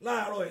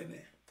 Láàárọ̀ ìní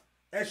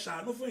ẹ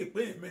ṣàánú fún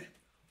ìpín mi.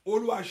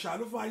 Olúwa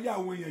ṣàánú fún ayé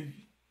àwọn èèyàn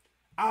yìí.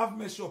 Have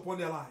mercy upon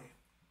their life.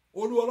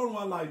 Olúwa Ọlọ́run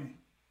alààyè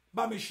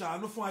bá mi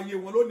ṣàánú fún ayé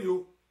wọn lónìí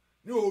o.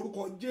 Ní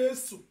orúkọ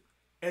Jésù.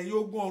 Ẹ̀yin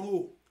ogun ọ̀run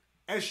o.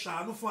 Ẹ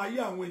ṣàánú fún ayé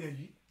àwọn èèyàn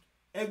yìí.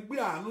 Ẹ gbé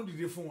àánú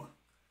dìde fún wọn.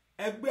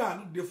 Ẹ gbé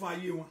àánú dìde fún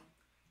ayé wọn.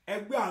 Ẹ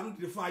gbé àánú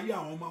dìde fún ayé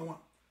àwọn ọmọ wọn.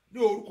 Ní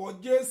orúkọ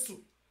Jésù.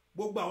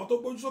 Gbogbo àwọn tó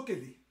gbójú sókè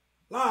lé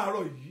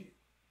láàárọ̀ yìí.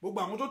 Gbogbo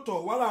àwọn tó tọ̀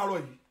wá láàárọ̀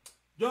yìí.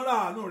 Jọ̀ọ́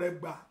àánú rẹ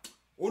gbà.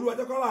 Olúwa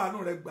jẹ́ kó àánú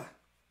rẹ gbà.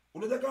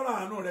 Olúwa jẹ́ kó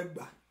àánú rẹ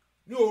gbà.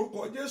 Ní orúkọ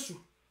Jésù.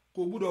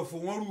 Kò gbúdọ̀ fò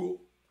wọ́n rú o.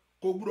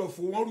 Kò gbúdọ̀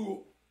fò wọ́n rú o.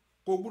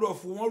 Kò gbúdọ̀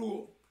fò wọ́n rú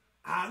o.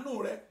 Àánú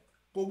rẹ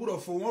kò gbúdọ̀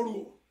fò wọ́n rú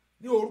o.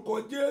 Ní orúkọ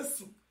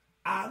Jésù.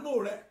 Àánú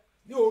rẹ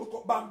ní orúkọ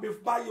bámbé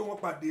báyé wọn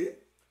pàdé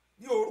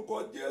ní orúkọ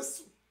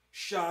Jésù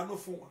ṣàánú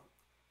fún wọn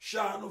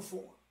ṣàánú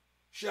fún wọn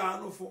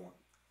ṣàánú fún wọn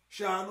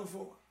ṣàánú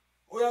fún wọn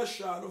ó yá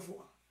ṣàánú fún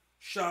wọn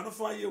ṣàánú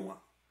fún ayé wọn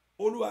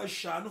Olúwa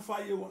ṣàánú fún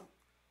ayé wọn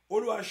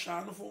Olúwa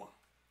ṣàánú fún wọn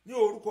ní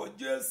orúkọ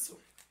Jésù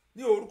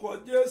ní orúkọ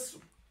Jésù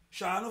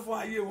ṣàánú fún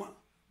ayé wọn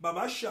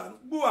bàbá ṣàánú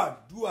gbọ́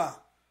àdúà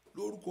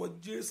lórúkọ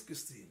Jésù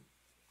Kristi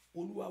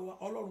Olúwa wa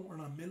Ọlọ́run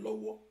ràn mí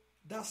lọ́wọ́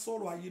dá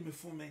sọ̀rọ̀ ayé mi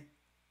fún mi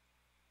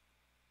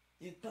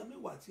nǹkan mi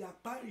wà tí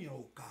apá èèyàn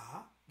ò ká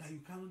that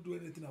you can't do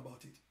anything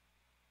about it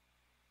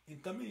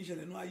nǹkan mi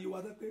ìṣẹ̀lẹ̀ nínú ayé wa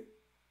dẹ́ pé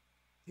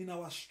in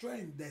our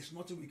strength there is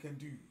nothing we can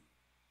do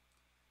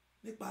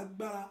nípa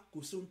agbára kò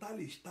sí ohun tá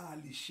a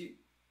lè ṣe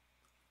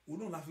òun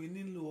náà la fi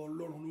nílò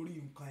Ọlọ́run lórí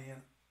nǹkan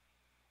yẹn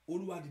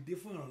Olúwa dìde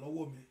fún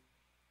ìrànlọ́wọ́ mi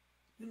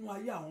nínú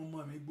ayé àwọn ọmọ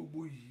mi gbogbo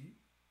yìí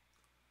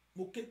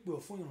mo ké pè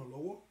ọ́ fún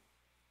ìrànlọ́wọ́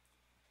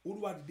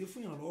Olúwa dìde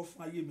fún ìrànlọ́wọ́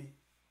fún ayé mi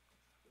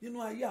nínú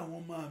ayé àwọn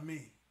ọmọ mi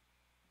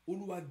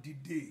Olúwa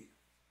dìde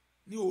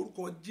ní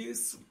orúkọ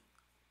Jésù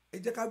ẹ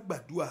jẹ́ ká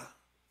gbàdúrà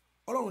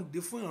Ọlọ́run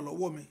dìde fún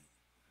ìrànlọ́wọ́ mi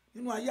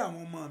nínú ayé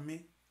àwọn ọmọ mi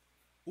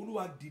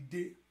Olúwa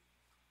dìde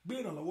gbé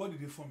ìrànlọ́wọ́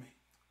dìde fún mi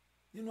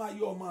nínú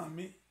ayé ọmọ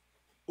mi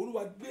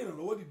Olúwa gbé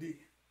ìrànlọ́wọ́ dìde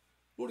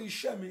lórí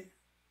iṣẹ́ mi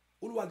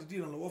Olúwa dìde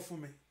ìrànlọ́wọ́ fún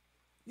mi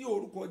ní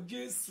orúkọ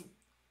Jésù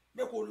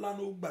bẹ́ẹ̀ kó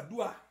lanu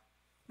gbàdúrà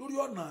lórí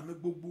ọ̀nà mi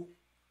gbogbo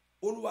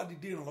Olúwa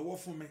dìde ìrànlọ́wọ́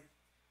fún mi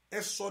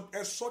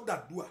ẹ sọ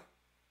dàdúà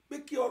pé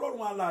kí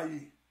Ọlọ́run alààyè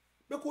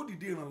pé kó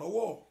dìde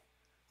ìrànlọ́wọ́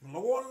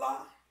ńlá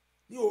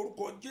ní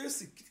orúkọ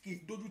Jésù kì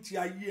í dojú ti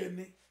ayé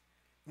ẹni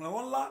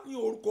ìrànlọ́wọ́ ńlá ní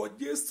orúkọ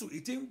Jésù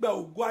ìtí ń gba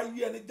ògo ayé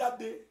ẹni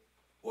jáde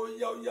ó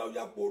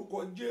yá pé orúkọ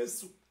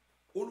Jésù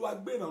Olúwa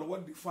gbé ìrànlọ́wọ́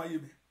dìde fáyé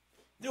mi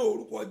ní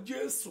orúkọ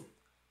Jésù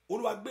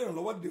Olúwa gbé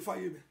ìrànlọ́wọ́ dìde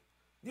fáyé mi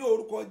ní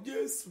orúkọ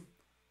Jésù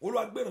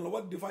Olúwa gbé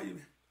ìrànlọ́wọ́ dìde fáyé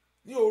mi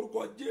ní orúkọ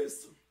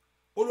Jésù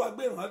Olúwa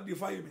gbé ìrànlọ́wọ́ dìde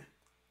fáyé mi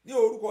ní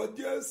orúkọ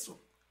Jésù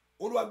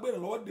Olúwa gbé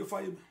ìrànlọ́wọ́ dìde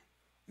fáyé mi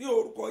ní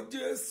orúkọ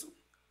Jésù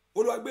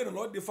Olúwa gbé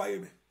ìrànlọ́wọ́ dìde fáyé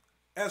mi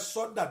ẹ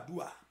sọ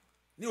dàdúà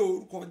ní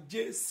orúkọ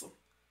Jésù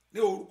ní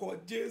orúkọ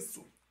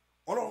Jésù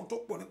Ọlọ́run tó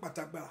pọ̀ ní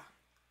pàtàgbára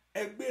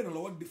ẹ gbé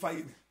ìrànlọ́wọ́ dìde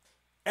fáyé mi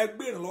ẹ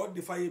gbé ìrànlọ́wọ́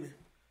dìde fáyé mi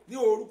ní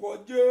orúkọ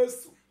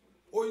Jésù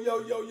ó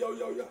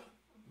yá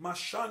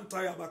mashanta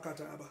yaba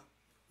katayaba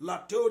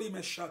lateori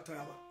meshata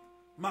yaba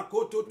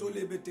makoto to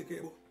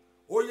lebetekebo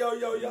ó yá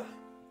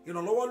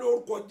ìrànlọ́wọ́ ní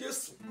orúkọ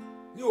Jésù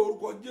ní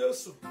orúkọ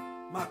Jésù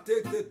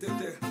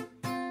matetetete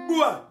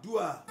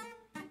gbúàdúà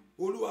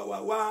Olúwa wa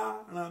wá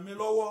ràn mí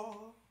lọ́wọ́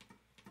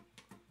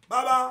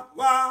bàbá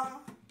wá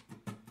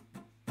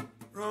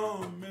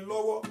ràn mí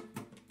lọ́wọ́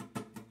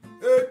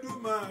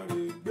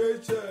Èdùmàrè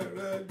gbéṣẹ́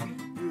rẹ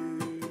dìde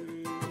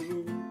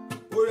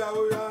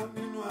ó yá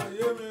nínú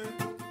ayé mi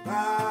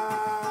wá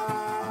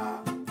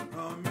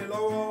ràn mí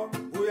lọ́wọ́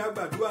ó yá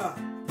gbàdúrà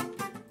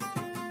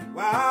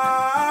wá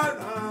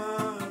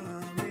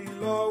ràn mí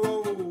lọ́wọ́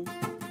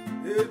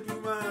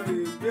Èdùmàrè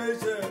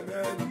gbéṣẹ́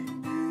rẹ dìde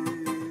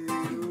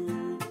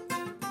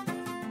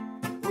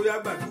ó yá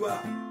gbàdúrà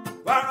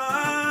wá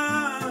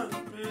ràn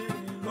mí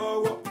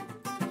lọ́wọ́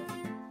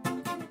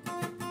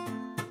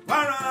wá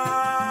ràn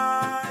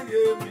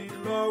ayé mi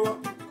lọ́wọ́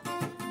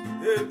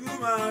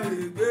Èdùmàrè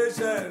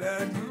gbéṣẹ́ rẹ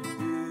dìde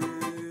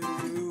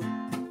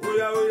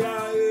ó yá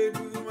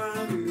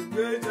Èdùmàrè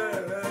gbéṣẹ́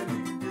rẹ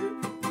dìde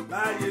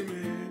láyé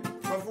mi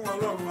sọ fún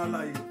Ọlọ́run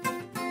alààyè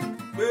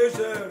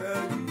gbéṣẹ́ rẹ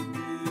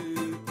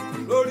dìde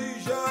lórí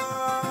iṣẹ́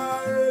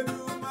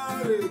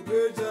Èdùmàrè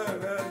gbéṣẹ́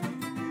rẹ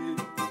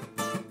dìde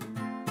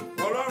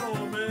Ọlọ́run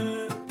mi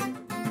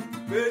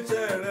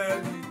gbéṣẹ́ rẹ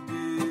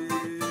dìde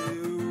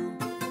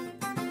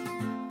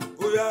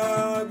ó yá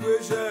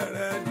gbéṣẹ́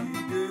rẹ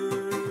dìde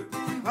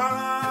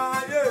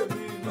ayé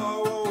mi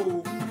lọ́wọ́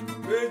o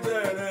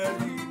gbéṣẹ́ rẹ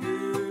dìde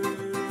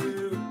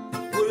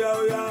ó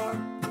yá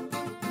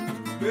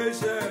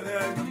gbéṣẹ́ rẹ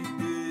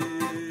dìde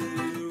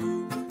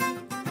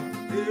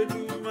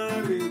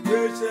Èdùmàrè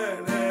gbéṣẹ́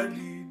rẹ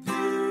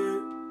dìde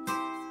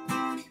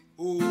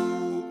o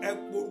ẹ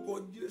porúkọ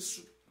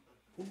Jésù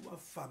Olúwa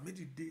fà mí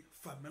dìde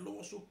fà mí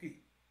lọ́wọ́ sókè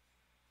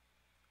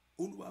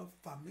Olúwa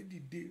fà mí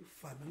dìde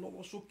fà mí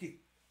lọ́wọ́ sókè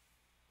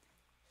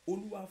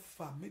Olúwa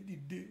fà mí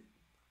dìde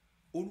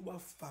Olúwa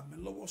fà mí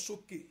lọ́wọ́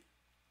sókè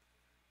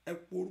ẹ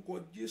porúkọ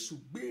Jésù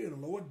gbé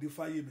ìrànlọ́wọ́ dìde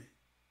fáyé mi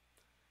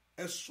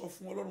ẹ sọ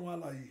fún Ọlọ́run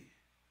alààyè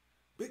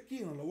pé kí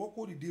ìrànlọ́wọ́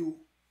kó dìde o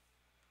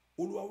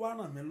Olúwa wá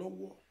ràn mí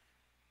lọ́wọ́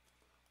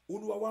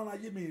Olúwa wá ràn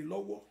ayé mi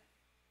lọ́wọ́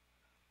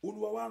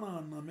Olúwa wá ràn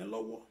ọ̀nà mi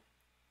lọ́wọ́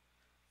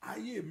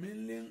ayé mi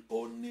ó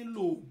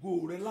nílò ògo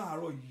rẹ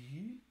láàárọ̀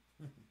yìí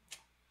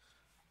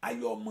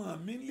ayé ọmọ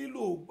mi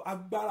nílò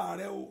agbára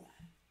rẹ o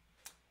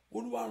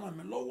Olúwa ràn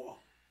mí lọ́wọ́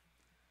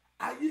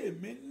ayé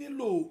mi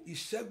nílò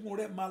ìṣẹ́gun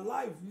rẹ my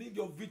life need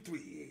your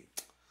victory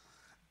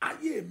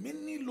ayé mi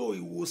nílò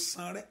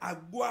ìwòsàn rẹ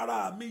àgọ́ ara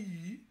mi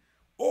yìí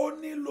ó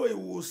nílò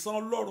ìwòsàn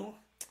Ọlọ́run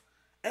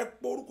ẹ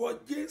porúkọ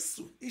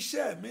Jésù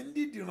iṣẹ́ mi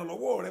nídìí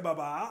ìrànlọ́wọ́ rẹ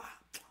bàbá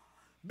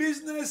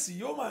bísínẹ́sì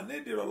yóò máa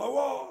nídìí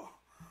ìrànlọ́wọ́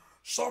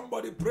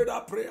somebody pray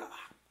that prayer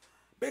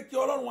pé kí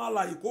Ọlọ́run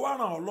alààyè kó wá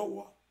ràn ọ́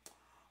lọ́wọ́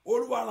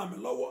olúwa ràn mí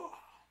lọ́wọ́,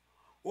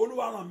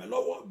 olúwa ràn mí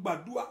lọ́wọ́,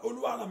 gbàdúrà,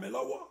 olúwa ràn mí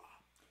lọ́wọ́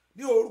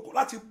ní orúkọ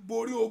láti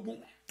borí ogun,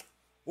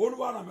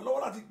 olúwa ràn mí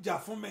lọ́wọ́ láti jà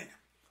fún mi.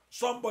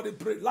 Somebody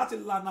pray láti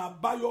lànà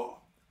àbáyọ,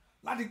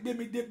 láti gbé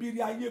mi débi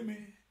rí ayé mi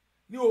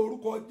ní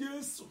orúkọ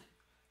Jésù,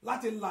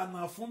 láti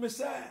lànà fún mi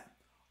sẹ́.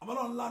 Ọmọ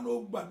Ọlọ́run lánà ó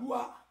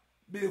gbàdúrà,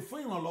 béèrè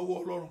fún ìrànlọ́wọ́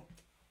Ọlọ́run.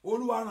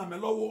 Olúwa ràn mí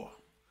lọ́wọ́,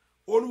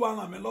 olúwa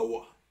ràn mí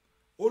lọ́wọ́,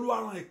 olúwa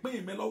ràn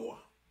ìpín mi lọ́wọ́,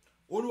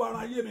 olúwa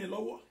ràn ayé mi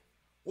lọ́wọ́.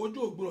 Ojú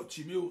ògbúrọ̀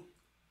tì mí o,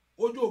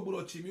 ojú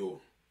ògbúrọ̀ tì mí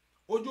o,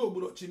 ojú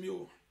ògbúrọ̀ tì mí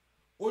o,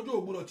 ojú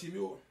ògbúrọ̀ tì mí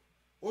o,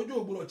 ojú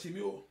ògbúrọ̀ tì mí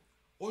o,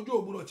 ojú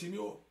ògbúrọ̀ tì mí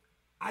o,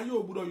 ayé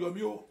ògbúrọ̀ yọ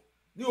mí o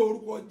ní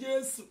orúkọ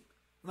Jésù.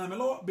 Ràn mí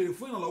lọ́wọ́, béèrè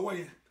fún ìrànlọ́wọ́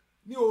yẹn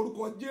ní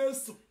orúkọ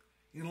Jésù.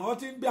 Ìrànlọ́wọ́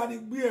tí ń gbé ani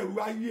gbé ẹ̀rù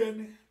ayé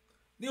ẹni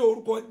ní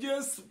orúkọ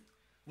Jésù.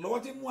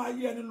 Ìrànlọ́wọ́ tí ń mú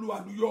ayé ẹni lu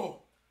àlùyọ.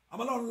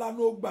 Ọmọ Ọlọ́run lánà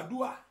ó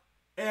gbàdúrà,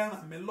 ẹ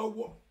ràn mí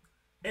lọ́wọ́,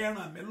 ẹ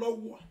ràn mí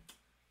lọ́wọ́,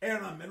 ẹ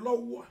ràn mí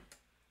lọ́wọ́,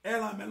 ẹ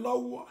ràn mí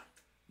lọ́wọ́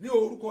ní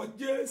orúkọ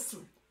Jésù.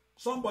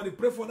 Somebody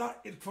pray for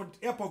that, for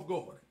the help of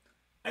God.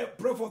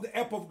 Pray for the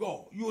help of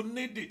God. You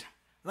need it.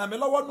 Ràn mí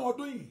lọ́wọ́ ní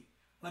ọdún yìí,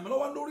 ràn mí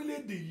lọ́wọ́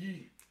lórílẹ̀‐èdè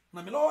yìí,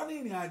 ràn mí lọ́wọ́ ní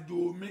ìrìn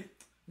àjò mi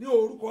ní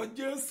orúkọ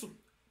Jésù.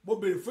 Mo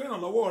béèrè fún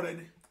ìrànlọ́wọ́ rẹ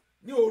ni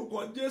ní orúkọ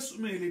Jésù.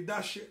 Mi lè dá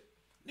ṣe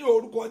ní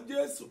orúkọ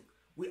Jésù.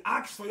 We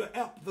ask for your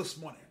help this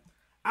morning.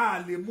 A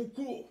lè mú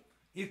kúrò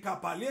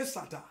ìkàpàlẹ́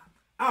sàtà,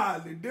 a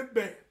lè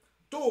débẹ̀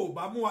tó o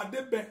bá mú wa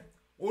débẹ̀.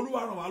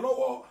 Olúwa ràn wá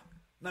lọ́wọ́,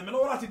 ràn mí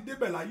lọ́wọ́ láti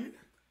débẹ̀ láyé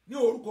ní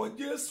orúkọ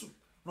Jésù.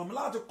 Ràn mí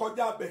láti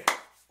kọjá bẹ̀.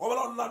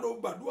 Ọlọ́run ńlá ló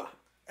gbàdúrà,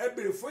 ẹ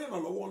béèrè fún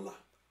ìrànlọ́wọ́ ńlá.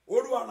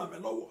 Olúwa ràn mí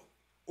lọ́wọ́,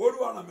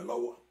 olúwa ràn mí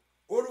lọ́wọ́,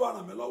 olúwa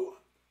ràn mí lọ́wọ́,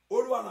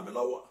 olúwa ràn mí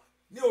lọ́wọ́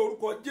ní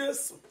orúkọ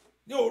Jésù,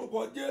 ní orúkọ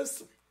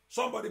Jésù.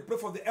 Somebody pray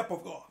for the help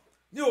of God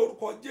ní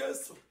orúkọ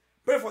Jésù.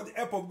 Pray for the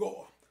help of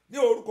God ní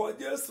orúkọ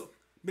Jésù.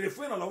 Béèrè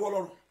fún ìrànlọ́wọ́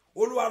Ọlọ́run.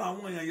 Olúwa ràn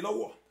àwọn èèyàn yìí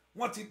lọ́wọ́.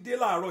 Wọ́n ti dé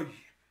láàárọ̀ yìí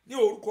ní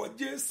orúkọ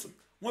Jésù.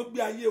 Wọ́n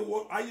gbé ayé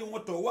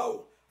wọn tọ̀ wá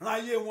o. Ràn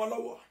ayé wọn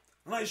lọ́wọ́,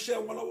 ràn iṣẹ́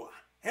wọn lọ́wọ́.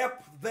 Help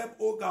them,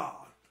 O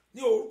God,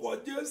 ní orúkọ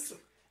Jésù.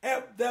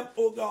 Help them,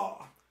 O God,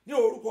 ní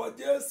orúkọ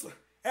Jésù.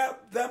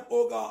 Help them,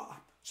 O God.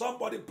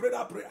 Somebody pray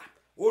that prayer.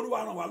 Olúwa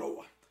ràn wá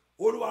lọ́wọ́,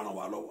 olúwa ràn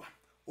wá lọ́wọ́,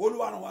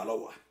 olúwa ràn wá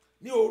lọ́wọ́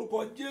ní orúkọ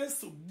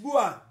Jésù. Gbọ́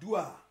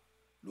àdúà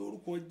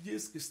lórúkọ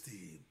Jésù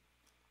Kristi.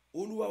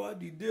 Olúwa wa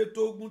dìde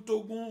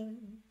tógúntógún,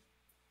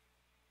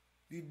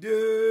 dìde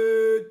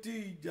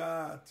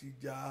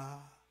tìjàtìjà,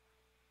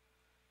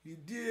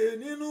 dìde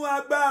nínú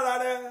agbára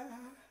rẹ,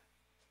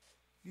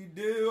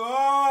 dìde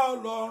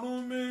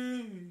Ọlọ́run mi,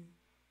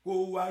 kó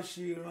wá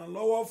ṣe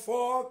ìrànlọ́wọ́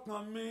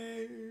fọ́kàn mi.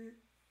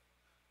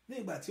 Ní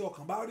ìgbà tí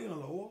ọkàn bá rí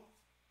ìrànlọ́wọ́,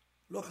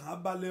 lọ́kàn á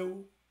balẹ̀ o.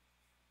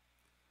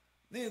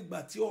 Ní ìgbà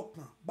tí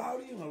ọkàn bá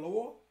rí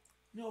ìrànlọ́wọ́,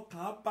 ní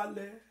ọkàn á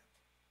balẹ̀.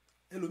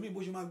 Ẹlòmíì bó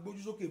ṣe máa gbójú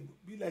sókè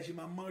bí ilẹ̀ ṣe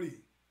máa mọ́ rè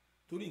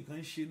torí nǹkan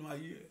ń ṣe inú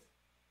ayé ẹ̀.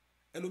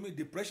 Ẹlòmíì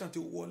depression ti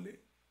wọlé,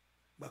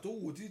 ìgbà tó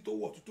wò títí tó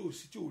wọ̀ tó tó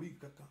sí tí ò rí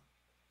nǹkan kan.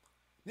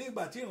 Ní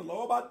ìgbà tí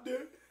ìrànlọ́wọ́ bá dé,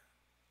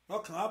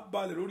 lọ́kàn á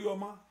balẹ̀ lórí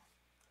ọmọ,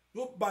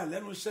 yóò balẹ̀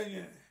lẹ́nu iṣẹ́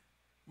yẹn.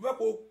 Mo fẹ́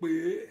kó pè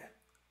é,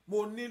 mo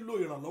nílò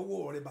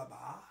ìrànlọ́wọ́ rẹ bàbá,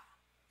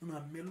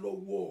 ràn mí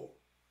lọ́wọ́.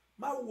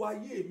 Má wo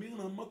ayé mi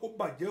ràn mọ́ kó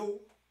bàjẹ́ o,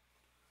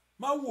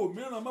 má wo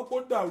mi ràn mọ́ kó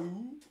dàrú.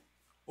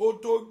 Ó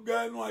tó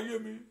gẹ́ inú ayé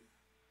mi,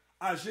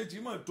 àṣetì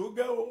mọ̀ tó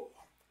gẹ́ o,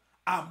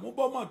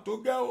 àmúbọ́ mọ̀ tó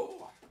gẹ́ o.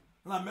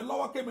 Ràn mí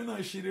lọ́wọ́ kémi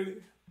náà ṣe rere,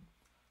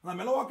 ràn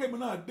mí lọ́wọ́ kémi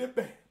náà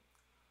débẹ̀,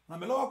 ràn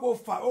mí lọ́wọ́ kó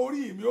fa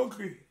orí mi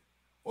òkè.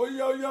 Ó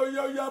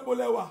yá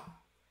bólẹ́wà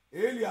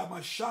èlì àmọ̀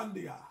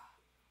ṣáǹdìyà.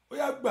 Ó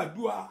yá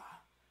gbàdúrà,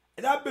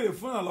 ẹ̀dá béèrè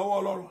fún ìrànlọ́wọ́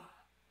Ọlọ́run.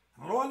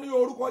 Ìrànlọ́wọ́ ní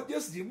orúkọ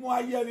Jésù tí mú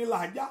ayé ẹni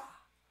làájá,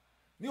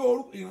 ní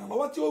orúkọ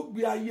ìrànlọ́wọ́ tí ó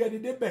gbé ayé ẹni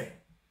débẹ̀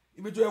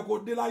ibi tó yẹ kó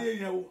dé láyé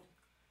yẹn o.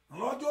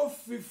 Ìrànlọ́wọ́ tí ó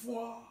fi fún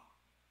ọ,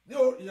 ní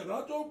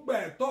ìrànlọ́wọ́ tó gbà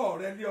ẹ̀tọ́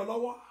rẹ lé ọ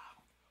lọ́wọ́.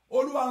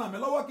 Olúwa ràn mí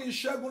lọ́wọ́ kí n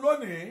ṣẹ́gun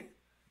lónìí,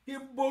 kí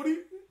n borí.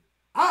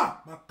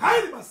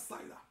 Màkàìlì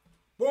màsáìlà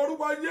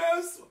orúkọ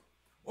Jésù.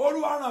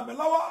 Olúwa ràn mí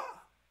lọ́wọ́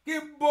kí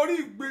n borí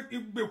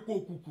ìgbèkùn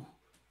òkùnkùn.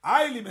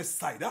 Àìlì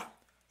mẹsàìdá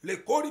lè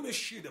kórì mi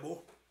ṣì dẹ̀bọ̀.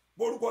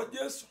 Orúkọ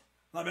Jésù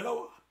ràn mí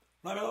lọ́wọ́,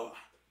 ràn mí lọ́wọ́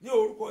ní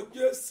orúkọ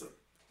Jésù.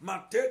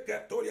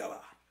 Màtẹ́kẹ̀ tó yàrá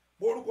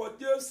orúkọ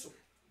Jésù.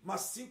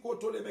 Màsíkò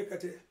tó lè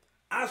mẹ́kẹ̀tẹ̀.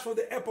 Ask for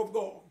the help of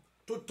God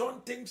to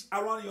turn things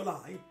around your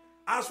life.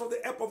 Ask for the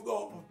help of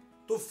God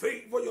to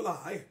favor your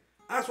life.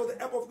 Ask for the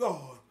help of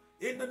God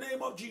in the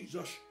name of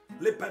Jesus.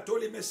 Le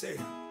patoli mese.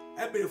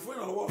 Ẹ bèrè fún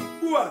ìrànlọ́wọ́.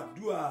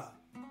 Dúà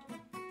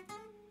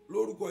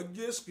lórúkọ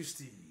Jésù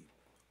Kristi.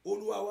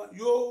 Olúwa wa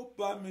yóò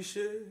bá mi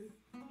ṣe,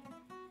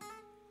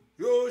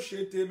 yóò ṣe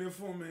tèmi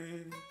fún mi,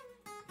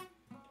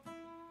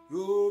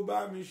 yóò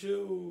bá mi ṣe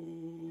o,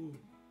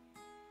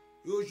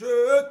 yóò ṣe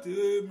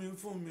tèmi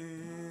fún mi.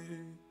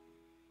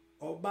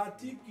 Ọba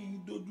tí kì í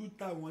dojú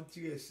táwọn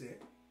tí ẹsẹ̀,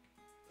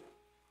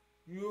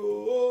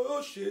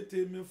 yóò ṣe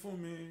tèmi fún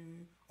mi.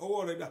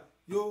 Ọwọ́ rẹ̀ dà,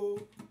 yóò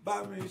bá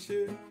mi ṣe,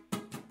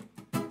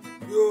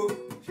 yóò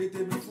ṣe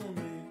tèmi fún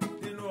mi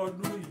nínú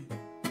ọdún yìí.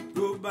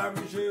 Yóò bá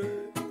mi ṣe,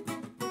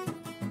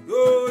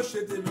 yóò ṣe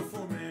tèmi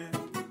fún mi.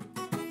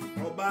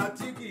 ọba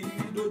tí kì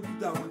í dojú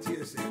tàwọn tí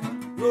ẹ̀ṣẹ̀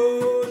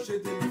yóò ṣe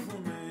tèmi fún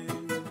mi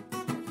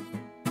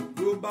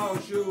yóò bá ọ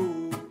ṣe o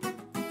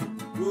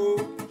yóò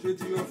ṣe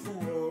tiyọ fún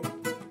ọ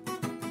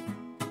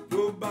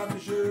yóò bá mi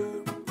ṣe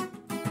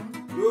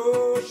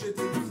yóò ṣe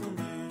tèmi fún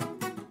mi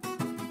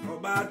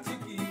ọba tí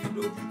kì í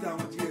dojú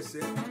tàwọn tí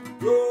ẹ̀ṣẹ̀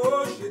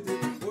yóò ṣe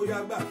tèmi ó yá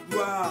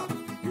gbàdúrà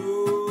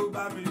yóò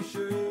bá mi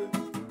ṣe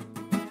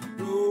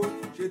yóò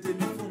ṣe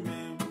tèmi fún mi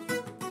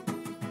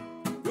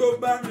yóò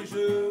bá mi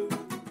ṣe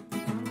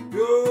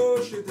yóò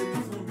ṣe tèmi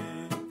fún mi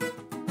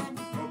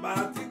ọba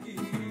tí kì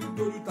í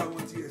dojú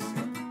tàwọn tí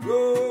ẹ̀ṣẹ̀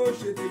yóò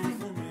ṣe tèmi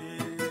fún mi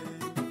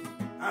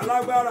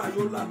alágbára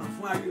yóò lànà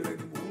fún ayé rẹ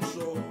ni mò ń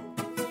sọ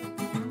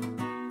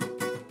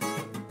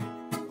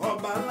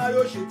ọba ńlá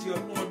yóò ṣe ti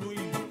ọdún ọdún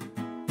yìí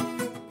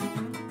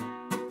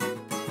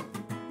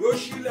yóò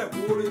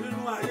ṣílẹ̀kùn oore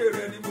nínú ayé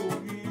rẹ ni mò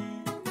ń wí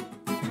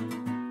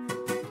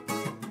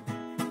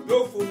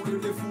yóò fohùn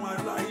rere fún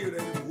ayé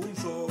rẹ ni mò ń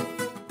sọ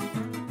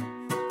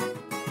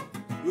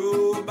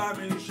yóò bá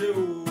mi ṣe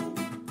o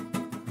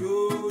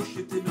yóò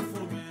ṣe tèmi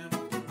fún mi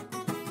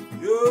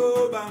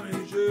yóò bá mi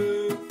ṣe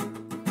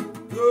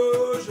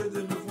yóò ṣe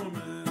tèmi fún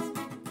mi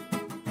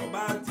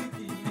ọba tí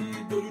kì í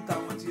dojú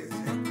tàwọn tí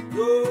ẹ̀ṣẹ̀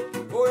yóò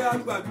ó yá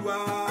gbàdúrà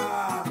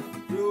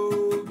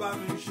yóò bá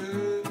mi ṣe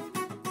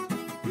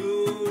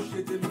yóò ṣe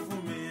tèmi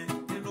fún mi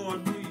nínú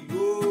ọdún yìí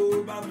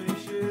yóò bá mi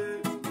ṣe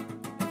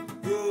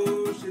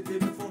yóò ṣe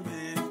tèmi fún mi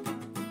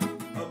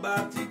ọba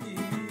tí kì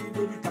í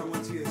dojú tàwọn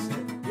tí ẹ̀ṣẹ̀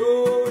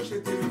yóò ṣe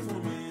tèmi fún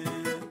mi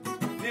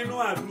nínú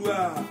àdúrà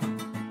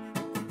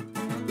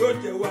yóò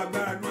jẹ́wọ́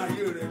agbára nínú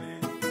ayé rẹ ni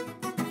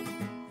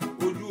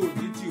ojú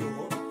òní tì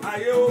ọ́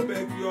ayé ó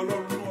bẹ̀ kí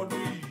ọlọ́run ní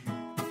ọdún yìí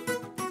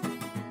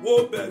ó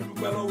bẹ̀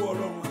dúpẹ́ lọ́wọ́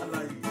ọlọ́run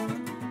alààyè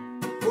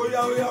óyá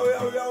óyá óyá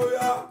óyá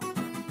óyá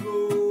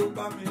yóò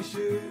bá mi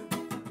ṣe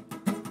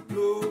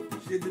yóò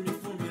ṣe tèmi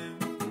fún mi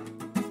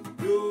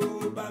yóò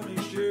bá mi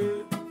ṣe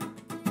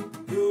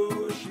yóò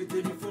ṣe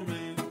tèmi fún mi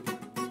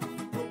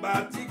ọba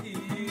tí kì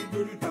í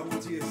dojú tàwọn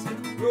tí ẹ̀ṣẹ̀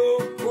yóò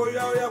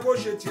óyá óyá kó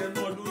ṣe tiẹ̀ ní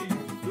ọdún yìí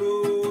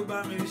yóò bá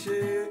mi ṣe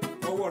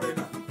ọwọ́ rẹ̀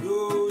náà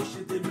yóò ṣe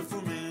tèmi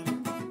fún mi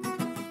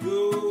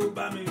yóò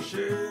bá mi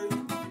ṣe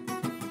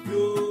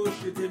yóò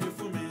ṣe tèmi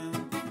fún mi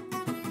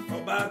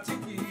ọba tí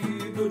kì í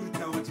dojú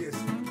tàwọn tí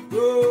ẹ̀ṣẹ̀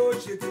yóò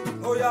ṣe tèmi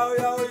óyá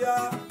óyá óyá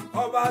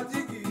ọba tí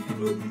kì í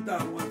dojú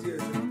tàwọn tí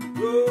ẹ̀ṣẹ̀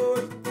yóò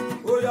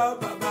óyá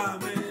bàbá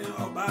mi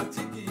ọba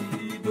tí kì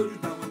í dojú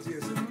tàwọn tí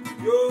ẹ̀ṣẹ̀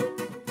yóò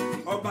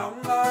ọba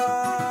ńlá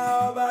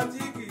ọba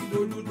tí kì í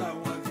dojú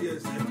tàwọn tí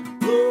ẹ̀ṣẹ̀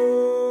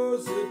yóò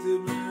ṣe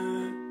tèmi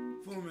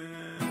fún mi.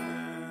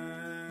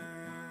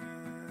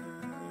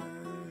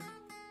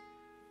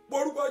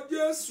 Orúkọ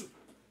Jésù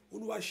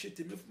Olúwa ṣe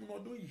tèmi fún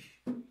ọdún yìí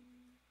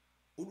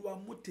Olúwa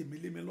mú tèmi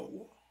lé mi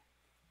lọ́wọ́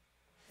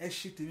ẹ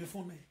ṣe tèmi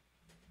fún mi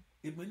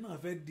èmi náà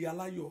fẹ́ di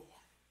aláyọ̀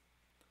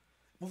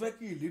mo fẹ́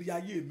kí ìlérí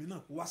ayé mi náà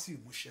kó wá sí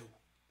ìmúṣẹ o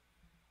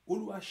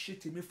Olúwa ṣe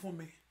tèmi fún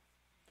mi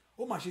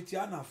ó mà ṣe ti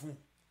àná fún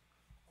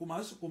kò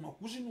mà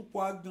kú sínú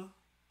pọ̀ agan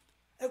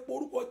ẹ pọ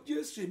orúkọ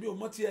Jésù èmi ò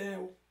mọ ti ẹ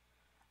o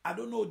I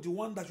don't know the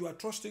one that you are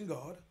trusting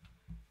God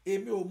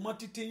èmi ò mọ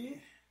títí yín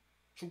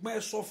ṣùgbọ́n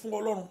ẹ sọ fún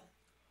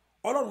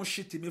Ọlọ́run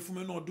ṣe tèmi fún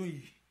mi ní ọdún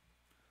yìí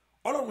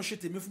Ọlọ́run ṣe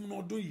tèmi fún mi ní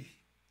ọdún yìí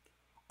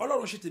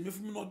Ọlọ́run ṣe tèmi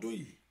fún mi ní ọdún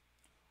yìí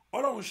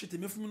Ọlọ́run ṣe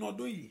tèmi fún mi ní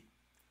ọdún yìí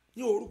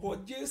ní orúkọ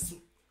Jésù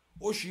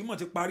oṣù yìí mọ̀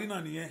ti parí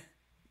náà nìyẹn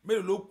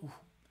mélòó ló kù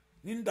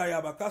ní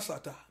ndàyàbà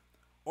kásàtà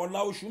ọ̀la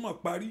oṣù mọ̀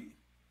parí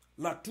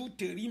làtú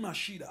tèrí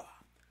màṣídà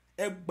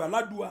ẹ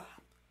gbàládùá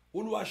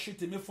Olúwa ṣe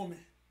tèmi fún mi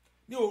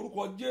ní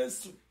orúkọ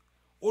Jésù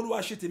Olúwa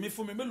ṣe tèmi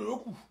fún mi mélòó ló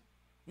kù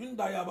ní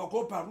ndàyàbà kó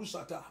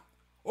parúsàtà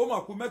ó mà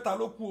kù mẹ́ta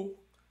ló kù o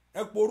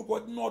ẹ pọ orúkọ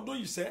nínú ọdún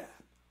yìí sẹ́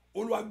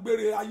Olúwa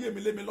gbére ayé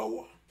mi lé mi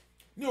lọ́wọ́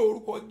ní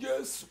orúkọ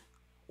Jésù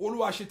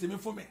Olúwa ṣe tèmi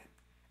fún mi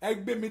ẹ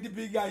gbé mi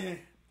débi gíga yẹn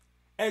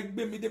ẹ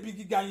gbé mi débi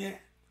gíga yẹn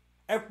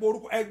ẹ pọ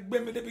orúkọ ẹ gbé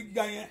mi débi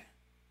gíga yẹn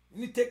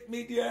ní take me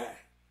there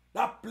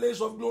that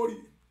place of glory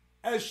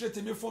ẹ ṣe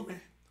tèmi fún mi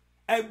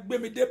ẹ gbé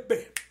mi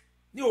débẹ̀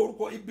ní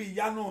orúkọ ibi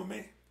ìyanu mi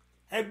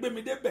ẹ gbé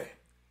mi débẹ̀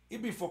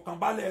ibi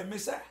ìfọ̀kànbalẹ̀ mi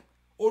sẹ́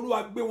Olúwa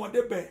gbé wọn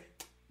débẹ̀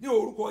ní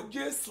orúkọ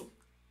Jésù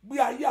gbé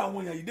ayé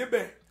àwọn èèyàn yìí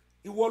débẹ̀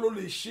ìwọ ló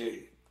lè ṣe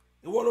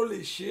ìwọ ló lè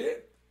ṣe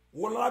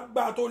ìwọ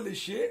lálágbára tó lè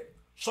ṣe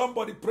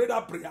somebody pray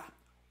that prayer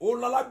òun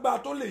lálágbára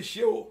tó lè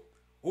ṣe o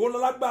òun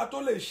lálágbára tó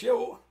lè ṣe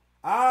o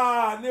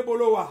níbo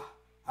ló wà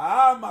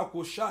màkò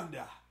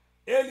ṣàǹdà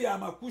eli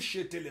àmàkù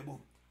ṣe tẹlẹmọ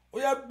ó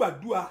yẹ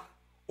gbàdúrà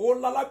òun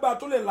lálágbára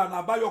tó lè lànà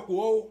àbáyọkọ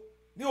o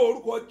ní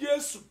orúkọ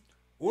Jésù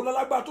òun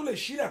lálágbára tó lè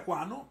ṣílẹ̀kùn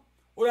àánú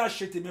ó yá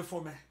ṣe tèmi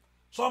fún mi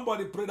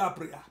somebody pray that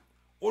prayer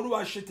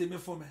Olúwa ṣe tèmi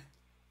fún mi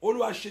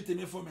Olúwa ṣe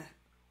tèmi fún mi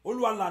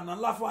Olúwa lànà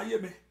ńlá fún ayé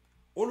mi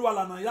Olúwa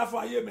lànà ńlá fún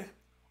ayé mi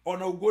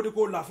ọ̀nà ògo ni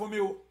kó là fún mi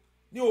o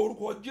ní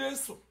orúkọ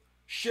Jésù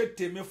ṣe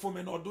tèmi fún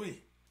mi ní ọdún yìí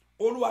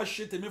Olúwa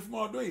ṣe tèmi fún mi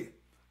ní ọdún yìí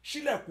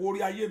ṣílẹ̀kùn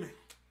orí ayé mi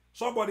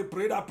somebody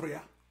pray that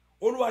prayer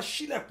Olúwa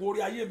ṣílẹ̀kùn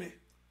orí ayé mi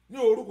ní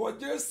orúkọ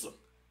Jésù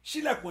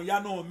ṣílẹ̀kùn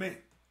ìyanu mi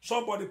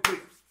somebody pray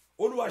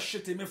Olúwa ṣe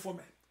tèmi fún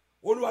mi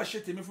Olúwa ṣe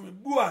tèmi fún mi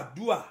gbọ́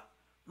àdúà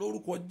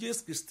lórúkọ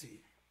Jésù Kristi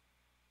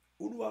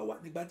olúwa wa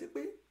nígbà tí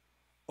pé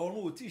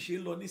ọ̀run ò tí ì ṣe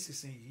lọ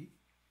nísinsìnyí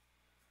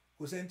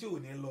kò sẹ́ni tí ò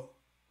ní lọ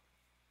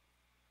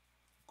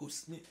kò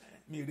sí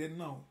mi rẹ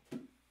náà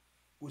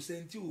kò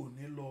sẹ́ni tí ò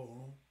ní lọ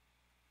ọ̀run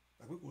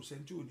tàbí kò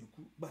sẹ́ni tí ò ní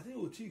kú gbà tí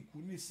ò tí ì kú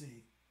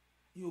nísìnyí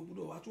yìí ò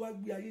gbọ́dọ̀ wá tó wá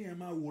gbé ayé yẹn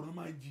máa wòran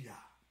máa jìyà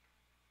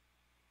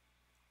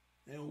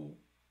ẹ o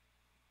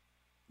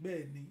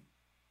bẹ́ẹ̀ ni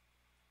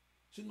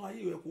sínú ayé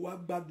yẹ kó wá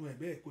gbádùn ẹ̀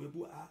bẹ́ẹ̀ kó yẹ kó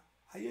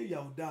ayé ìyà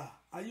ò dáa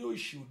ayé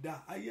òṣì ò dáa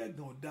ayé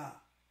ẹ̀gàn ò dáa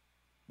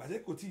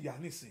gbàtẹ́ kò tí ì yá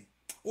nísìn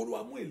olúwa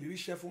mú ìlérí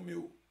ṣẹ fún mi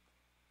o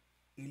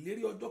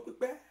ìlérí ọjọ́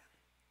pípẹ́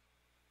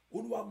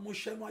olúwa mú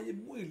ṣẹ́nu ayé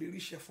mú ìlérí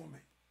ṣẹ fún mi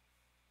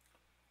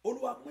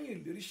olúwa mú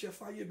ìlérí ṣẹ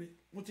fún ayé mi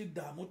mo ti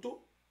dààmú tó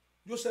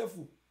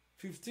Jósẹ́fù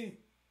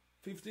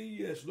 15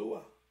 years ló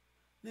wà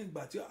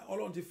nígbà tí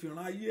ọlọ́run ti fìràn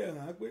ayé ẹ̀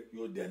hàn pé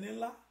yóò di ẹni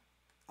ńlá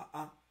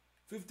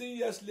 15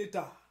 years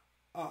later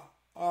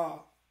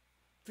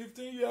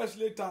 15 years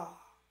later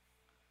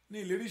ní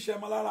ìlérí ṣẹ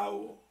mọ́ lára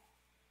o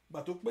gbà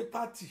tó pé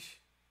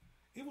 30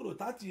 ibùdó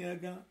 30 yẹn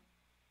gan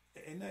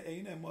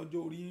ẹ̀yin náà mọ ọjọ́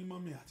orí yín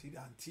mọ́mì àti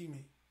àǹtí mi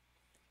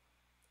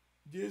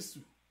Jésù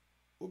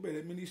ó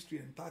bẹ̀rẹ̀ ministry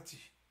ẹ̀ 30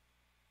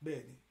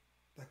 bẹ́ẹ̀ ni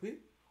tàbí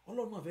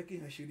ọlọ́run náà fẹ́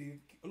kéèyàn ṣe rere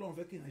ọlọ́run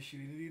fẹ́ kéèyàn ṣe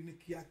rere ní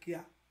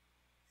kíákíá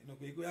ẹnu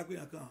pé kó yá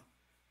kéèyàn kan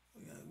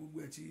gbogbo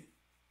ẹ̀ ti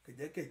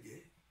kẹ̀jẹ́kẹ̀jẹ́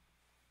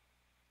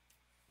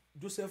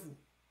Joseph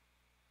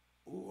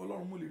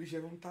ọlọ́run mú lè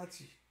ríṣẹ́ fún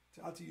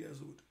 30 years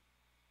old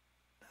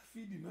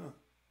Dáfídì náà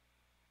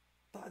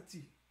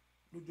 30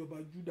 ló jọba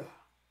Júdà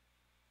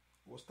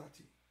was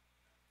 30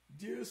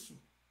 Jésù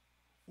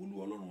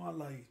olúwa ọlọ́run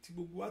alààyè tí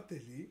gbogbo wa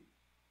tẹ̀lé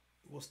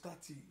was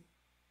 30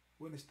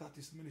 when he started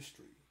his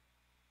ministry.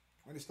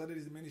 When he started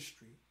his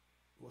ministry,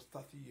 he was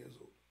 30 years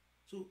old.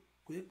 So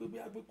kò yẹ pé bí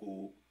agbé kó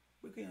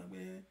pé kéèyàn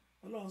gbé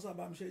ọlọ́run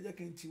sábà mi ṣe jẹ́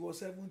kí n ti wọ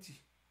 70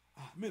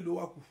 mélòó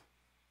wá kù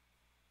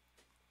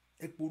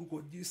ẹ pé orúkọ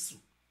Jésù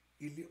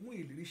mú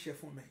ìlérí ṣẹ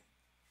fún mi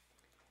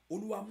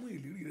olúwa mú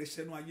ìlérí rẹ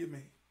ṣẹnu ayé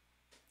mi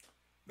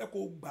bẹ́ẹ̀ kó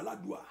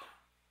gbàládùá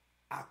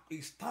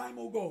it's time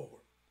o God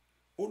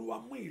olúwa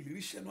mú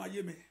ìlérí ṣẹnu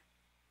ayé mi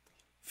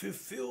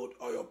fulfilled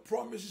all your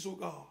promises o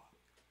God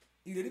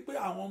ìlérí pé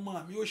àwọn ọmọ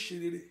mi ó ṣe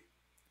rere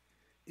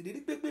ìlérí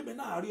pé gbèmí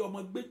náà rí ọmọ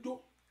gbẹjọ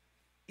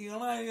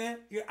ìran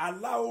yẹn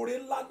àlá oore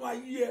ńlá nú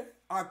ayé ẹ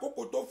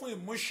àkókò tó fún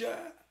ìmúṣẹ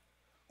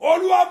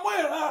olúwa mú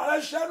ìran rẹ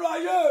ṣẹnu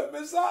ayé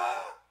mi sá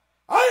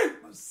ayé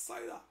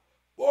mẹsáyà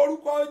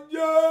orúkọ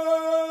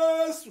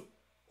Jésù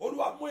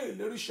olúwa mú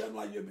ìlérí ṣẹnu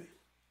ayé mi.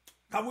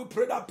 Can we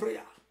pray that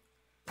prayer?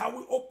 Can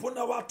we open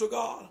our heart to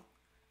God?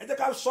 ẹ jẹ́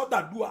ká sọ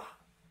dàdúà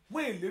mú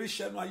ìlérí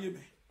ṣẹnu ayé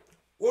mi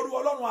olúwa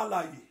ọlọ́run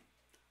alààyè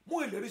mú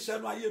ìlérí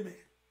ṣẹnu ayé mi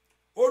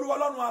olúwa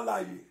ọlọ́run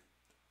alààyè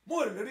mú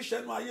ìlérí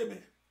ṣẹnu ayé mi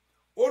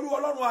olúwa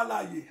ọlọ́run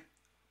alààyè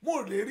mú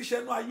ìlérí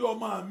ṣẹnu ayé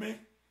ọmọ mi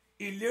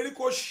ìlérí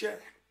kó ṣẹ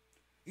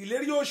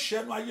ìlérí yóò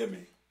ṣẹnu ayé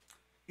mi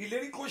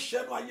ìlérí kó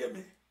ṣẹnu ayé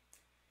mi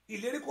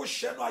ìlérí kó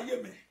ṣẹnu ayé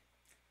mi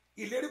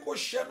ìlérí kó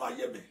ṣẹnu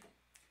ayé mi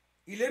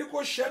ìlérí kó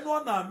ṣẹnu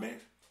ọ̀nà mi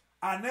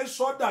àná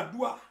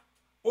sọ́dàdúà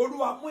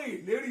olúwa mú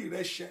ìlérí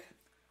rẹ ṣẹ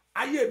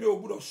ayé mi ò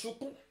gbúdọ̀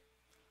sunkún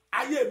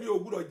ayé mi ò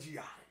gbúdọ̀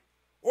jìyà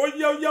ó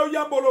yẹ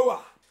mbolo wà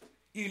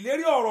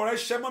ìlérí ọ̀rọ̀ rẹ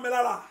ṣẹ mọ́ mi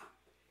lára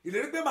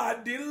ìlérí pé màá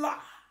di ńlá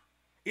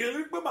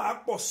ìlérí pé màá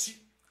pọ̀ sí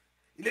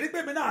ìlérí pé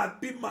mi náà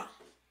bímọ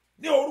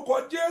ní orúkọ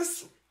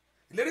Jésù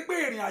ìlérí pé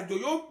ìrìn àjò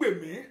yóò gbè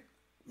mí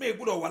mi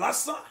gbúdọ̀ wà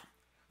lásán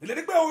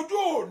ìlérí pé ojú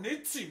ò ní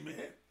tì mí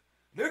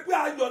ìlérí pé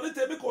ayọ̀ ní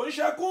tèmi kò ń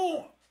ṣẹ́kùn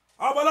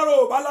ọmọlọ́rọ̀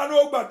ò bá lánàá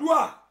ó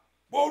gbàdúrà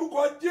bó orúkọ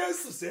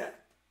Jésù sẹ́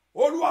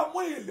olúwa mú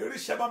ìlérí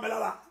ṣẹ mọ́ mi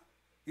lára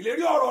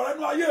ìlérí ọ̀rọ̀ rẹ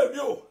nú ayé mi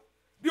o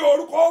bí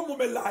orúkọ ó mú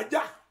mi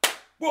làájá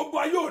gbogbo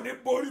ayé ò ní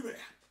borí mi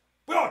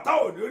pé ọ̀tá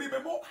ò ní rí mi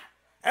mú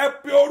ẹ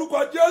pe orúkọ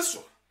Jésù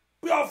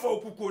pé ọ̀fọ̀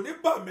òkùnkùn ní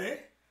bà mí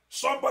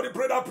somebody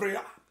pray that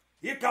prayer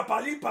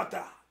ìkàpàlì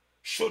pàtà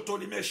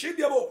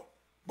ṣòtòlìmẹ̀ṣídìbò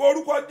bó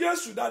orúkọ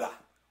Jésù dáadáa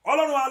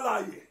ọlọ́run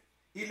alààyè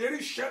ìlérí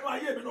ṣẹnu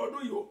ayé mi ní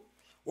ọdún yìí o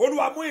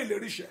olúwa mú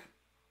ìlérí ṣẹ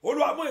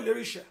olúwa mú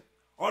ìlérí ṣẹ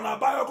ọ̀nà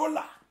àbáyọ kó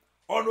là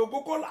ọ̀nà ògo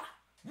kó là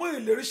mú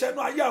ìlérí ṣẹnu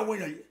ayé àwọn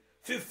èèyàn yìí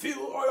fulfill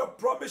all your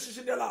promises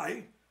in their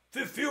life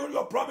fulfill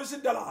your promises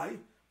in their life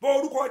bó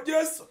orúkọ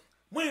Jésù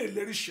mú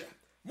ìlérí ṣẹ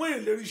mú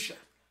ìlérí ṣẹ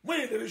mú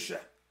ìlérí ṣẹ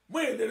mú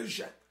ìlérí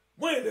ṣẹ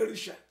mú ìlérí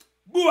ṣẹ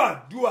gbọ́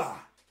àdúà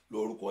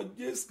lórúkọ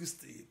Jésù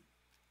Kristi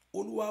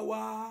olúwa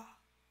wa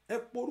ẹ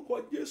pọ orúkọ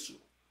Jésù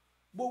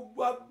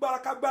gbogbo agbára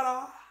kágbára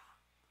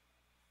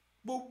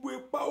gbogbo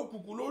ipá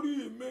òkùnkùn lórí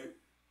mi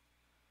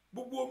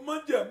gbogbo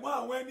májẹ̀mú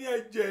àwọn ẹni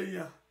ẹ̀jẹ̀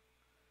èèyàn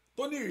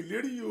tó ní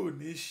ìlérí yìí ò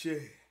ní ṣẹ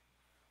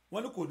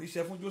wọ́n ní kò ní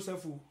ṣẹ fún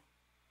Jósẹ́fù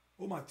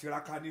ó mà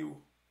tiraka ní o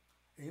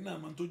èyí náà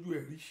máa ń tójú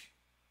ẹ̀ rí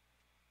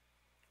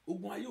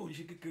ogun ayé ò ń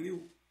ṣe kékeré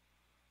o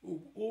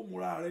ó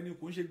múra rẹ ni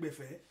kò ń ṣe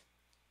gbẹ̀fẹ́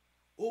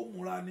ó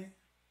múra ni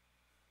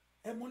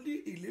ẹ mọ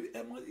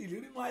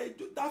ìlérí máa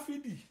ẹjọ́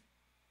Dáfídì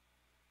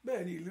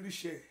bẹ́ẹ̀ ni ìlérí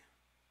ṣẹ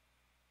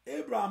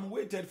Abraham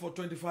waited for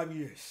 25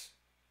 years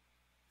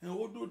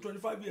ó dó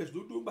 25 years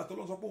ló dó ń gbà tó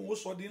lọ sọ pé òun ó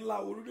sọ di ńlá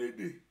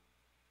orílẹ̀-èdè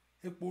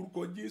ẹ pọ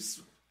orúkọ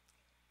Jésù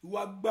ìwọ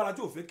agbára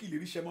tí ò fẹ́ kí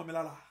ìlérí ṣẹ mọ́ mi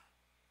lára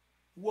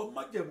ìwọ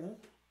májẹ̀mú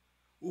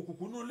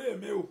òkùnkùn nínú ilé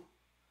mi o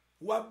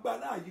ìwọ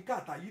agbára àyíká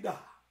àtàyídà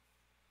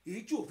èyí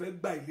tí ò fẹ́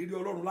gba ìlérí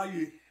Ọlọ́run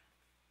láyé,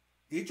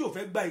 èyí tí ò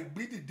fẹ́ gba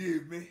ìgbédìde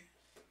mi,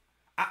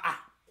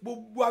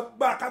 gbogbo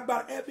agbára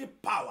kágbára, every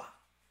power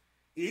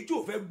èyí tí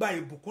ò fẹ́ gba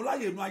ìbùkún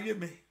láyé inú ayé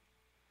mi,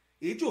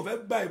 èyí tí ò fẹ́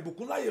gba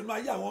ìbùkún láyé inú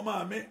ayé àwọn ọmọ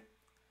mi,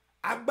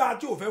 agbára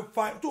tí ò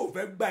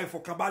fẹ́ gba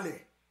ìfọ̀kànbalẹ̀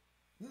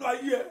nínú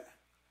ayé,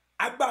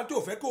 agbára tí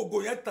ò fẹ́ kí ògo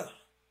yẹn tàn,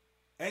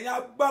 ẹ̀yin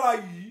agbára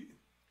yìí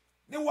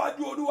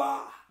níwájú Olúwa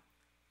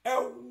ẹ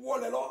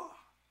wọlé lọ,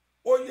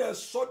 ó yẹ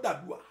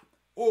sọ́dàdúà,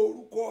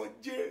 orúkọ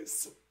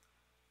Jésù,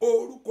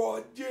 orúkọ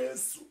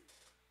Jésù,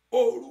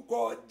 orúkọ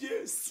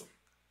Jésù,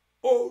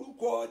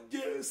 orúkọ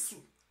Jésù,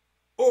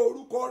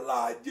 orúkọ ńlá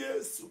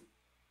Jésù,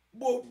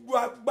 gbogbo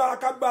agbára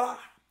kágbára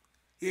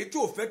èyí tí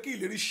ò fẹ́ kí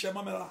ìlérí ṣẹ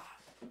mọ́ mi lára,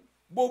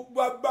 gbogbo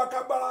agbára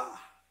kágbára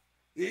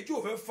èyí tí ò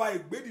fẹ́ fa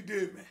ìgbédìde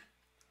mi,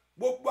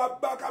 gbogbo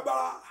agbára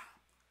kágbára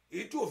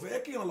èyí tí ò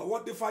fẹ́ kí ìrànlọ́wọ́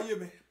dé fáyé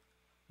mi,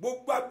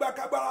 gbogbo agbára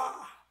kágbára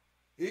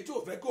èyí tí ò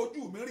fẹ́ kí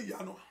ojú mi rí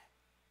ìyanu,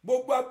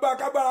 gbogbo agbára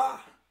kágbára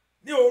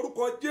ní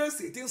orúkọ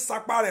Jésù tí ń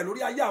sapá rẹ̀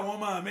lórí ayé àwọn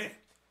ọmọ mi.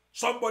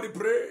 Somebody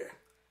pray.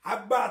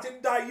 Agbára tí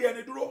ń dá ayé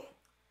ẹni dúró,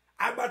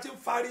 agbára tí ń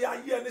fari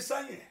ayé ẹni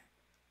sẹ́yìn,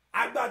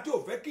 agbára tí ò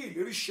fẹ́ kí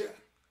ìlérí ṣẹ,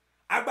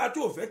 agbára tí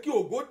ò fẹ́ kí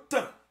ògo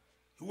tàn,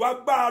 ìwà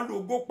agbára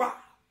lògo pa,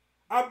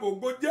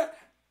 abògo jẹ́,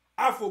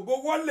 afògo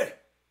wọlẹ̀,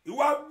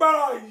 ìwà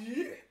agbára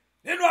yìí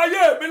nínú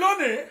ayé mi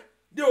lónìí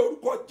ní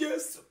orúkọ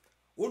Jésù.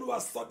 Olúwa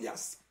sọ di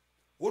asán,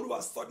 Olúwa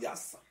sọ di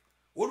asán,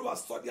 Olúwa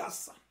sọ di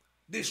asán.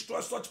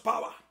 Destroy such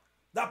power,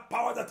 that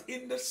power that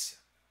hinders,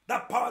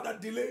 that power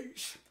that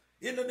delays,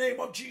 in the name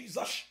of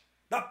Jesus.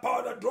 That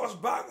power that draws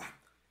back,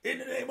 in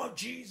the name of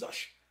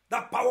Jesus.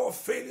 That power of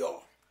failure,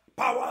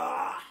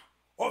 power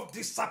of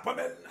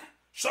disappointment.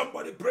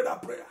 Somebody pray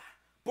that prayer.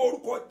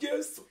 Porúkọ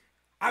Jésù,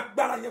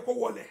 agbára yẹn kó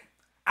wọlẹ̀,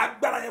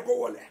 agbára yẹn kó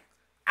wọlẹ̀,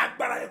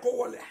 agbára yẹn kó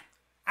wọlẹ̀,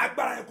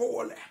 agbára yẹn kó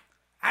wọlẹ̀,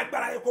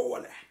 agbára yẹn kó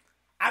wọlẹ̀,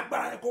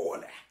 agbára yẹn kó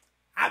wọlẹ̀,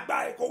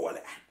 agbára yẹn kó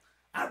wọlẹ̀,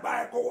 agbára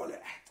yẹn kó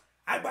wọlẹ̀,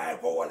 agbára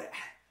yẹn kó wọlẹ̀,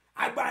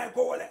 agbára yẹn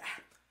kó wọlẹ̀,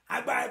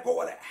 agbára yẹn kó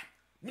wọlẹ̀.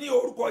 Ní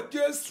orúkọ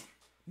Jésù,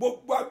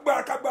 gbogbo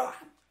agbára kágbára,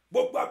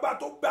 gbogbo agbára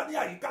tó gbá ní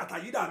àyíká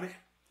àtàyídà mi,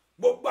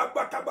 gbogbo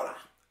agbára kágbára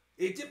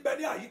èyí tí ń bẹ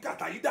ní àyíká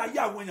àtàyídà ayé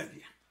àwọn èèyàn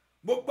yìí,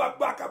 gbogbo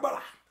agbára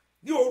kágbára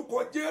ní orúkọ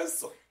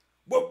Jésù,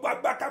 gbogbo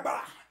agbára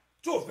kágbára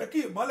tí ò fẹ́ kí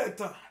ìmọ́lẹ̀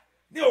tàn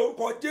ní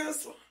orúkọ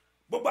Jésù,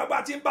 gbogbo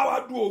agbára tí ń bá wa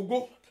du ògo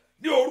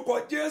ní orúkọ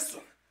Jésù,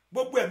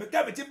 gbogbo ẹ̀mí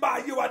kẹ́mi tí ń bá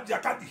ayé wa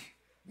jàkadì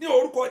ní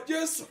orúkọ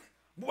Jésù,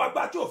 gbogbo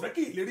agbára tí ò fẹ́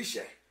kí ìlérí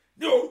ṣẹ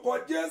ní orúkọ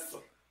Jésù,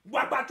 gbogbo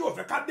agbára tí ò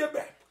fẹ́ ká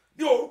débẹ̀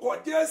ní orúkọ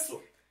Jésù,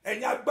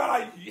 ẹ̀yin agbára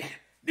yìí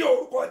ní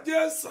orúkọ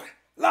Jésù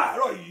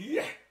láàárọ̀ yìí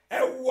ẹ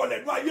wọlẹ̀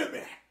nínú ayé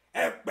mi,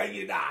 ẹ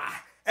pẹ̀yìn dà,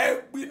 ẹ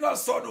gbiná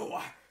sọnù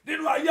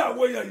nínú ayé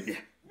àwọn èèyàn yìí.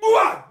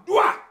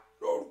 Dúà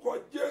lórúkọ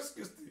Jésù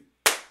Kristi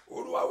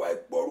Olúwa wa, ẹ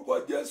pé orúkọ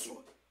Jésù.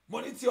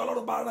 Mo ní tí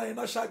Ọlọ́run bá rán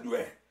iná ṣáájú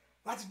ẹ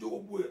láti jó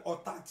gbogbo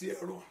ọ̀tá tí ẹ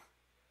rún,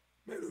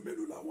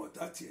 mélòó làwọn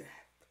ọ̀tá tí ẹ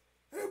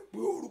pé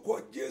orúkọ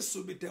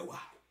Jésù mi tẹ wá.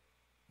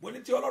 Mo ní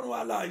tí Ọlọ́run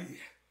alààyè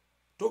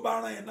tó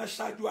bá rán iná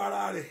ṣáájú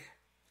ara rẹ̀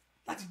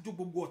láti jó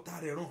gbogbo ọ̀tá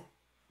rẹ̀ rún,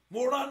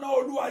 mo rán iná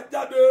Olúwa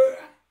jáde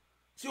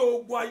tí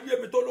ogun ayé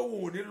mi tó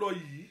lóhùn òní lọ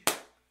yìí.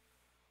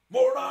 Mo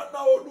rán iná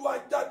Olúwa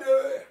jáde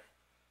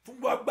fún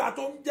gbogbo agbára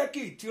tó ń jẹ́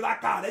kí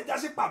ìtiraka rẹ̀ já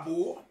sí pàbó.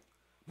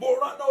 Mo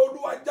rán iná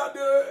Olúwa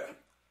jáde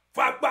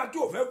fún agbára tí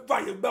ò fẹ́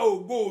fàyè gba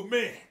ògo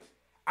mi,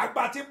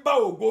 agbára tí ń bá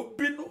ògo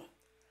bínú,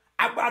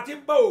 agbára tí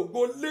ń bá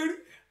ògo lérí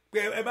pé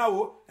ẹ máa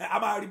wo a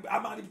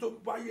máa rí tó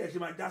bá yẹ ẹ ṣe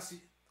máa já sí,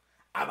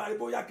 a máa rí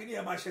bóyá kíní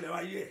ẹ máa ṣẹlẹ̀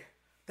wáyé ẹ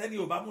tẹ́ni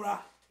ò bá múra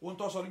ohun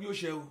tó sọ ní yóò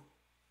ṣe o.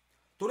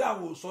 Torí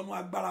àwọn ò sọnù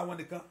agbára wọn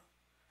nìkan,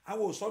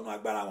 àwọn ò sọnù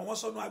agbára wọn, wọ́n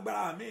sọnù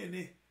agbára míì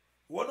ni.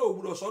 Ìwọ náà ò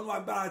gbọdọ̀ sọnù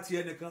agbára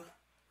tiẹ̀ nìkan,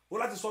 o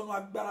láti sọnù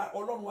agbára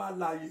Ọlọ́run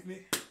alààyè ni.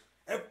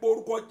 Ẹ pé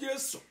orúkọ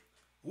Jésù,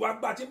 ìwọ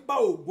agbára tí ń bá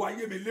ògo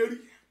ayé mi lérí,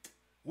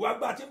 ìwọ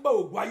agbára tí ń bá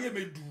ògo ayé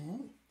mi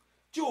dùú,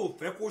 tí ò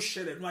fẹ́ kó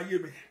ṣẹlẹ̀ nínú ayé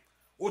mi,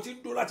 o ti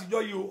ń dó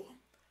látijọ́ yìí o.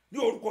 Ní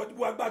orúkọ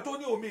ìwọ agbára tó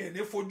ní omi ẹ̀ ní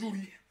fojú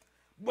rí,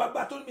 ìwọ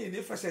agbára tó ní mi ẹ̀ ní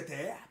fẹsẹ̀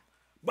tẹ̀,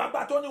 ìwọ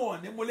agbára tó ní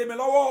wọn ní mo lé mi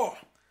lọ́wọ́,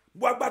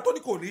 ìwọ agbára tó ní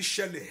kò ní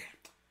ṣẹlẹ̀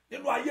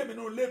nínú ayé mi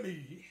nínú ilé mi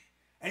yìí,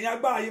 ẹ̀yin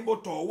agbára yìí mo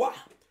tọ̀ wá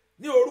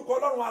ní orúkọ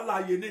Ọlọ́run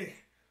alààyè ni.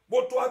 Mo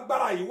tọ̀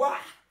agbára yìí wá,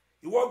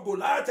 ìwọ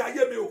Gòláyátì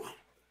ayé mi o,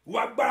 ìwọ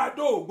agbára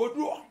dó ògo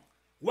dúró,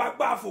 ìwọ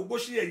agbára fògo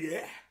sí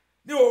ẹ̀yẹ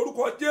ní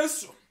orúkọ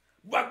Jésù,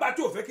 ìwọ agbára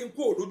tí ò fẹ́ kí n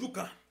kú òdojú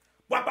kan,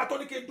 ìwọ agbára tó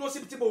ní kí n dúró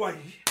síbi tí mo wà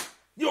yìí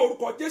ní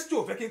orúkọ Jésù tí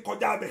ò fẹ́ kí n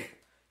kọjá bẹ̀,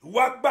 ìwọ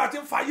agbára tí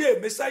ń fayé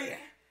mi sẹ́yìn,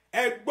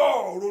 ẹ gbọ́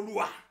ọ̀rọ̀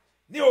Olúwa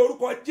ní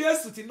orúkọ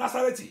Jésù ti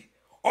Násárẹ́tì,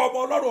 ọmọ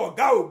Ọlọ́run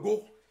ọ̀gá ògo,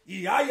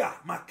 ìyáyà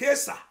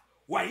màkẹ́sà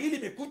wàyílì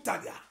mi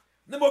kútàgà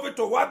ní mo fi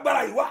tọ̀ wá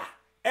agbára yìí wá.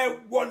 Ẹ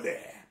wọlẹ̀,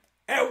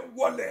 ẹ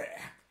wọlẹ̀,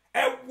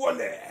 ẹ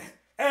wọlẹ̀,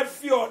 ẹ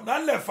fi ọ̀nà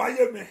lẹ̀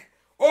fáyé mi.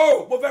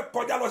 Ó mo fẹ́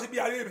kọjá lọ síbi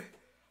ayé mi,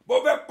 mo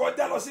fẹ́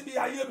kọjá lọ síbi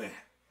ayé mi,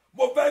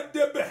 mo fẹ́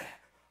débẹ̀,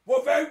 mo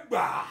fẹ́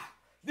gbà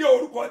ní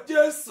orúkọ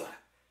Jésù.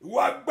 Ìwọ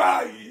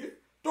agbára yìí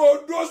tó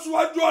dúró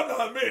síwájú ọ̀nà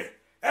mi,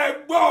 ẹ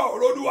gbọ́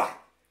ọ̀rọ̀ Olúwa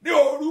ní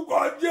orúkọ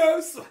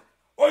Jésù.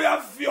 Ó yá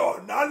fi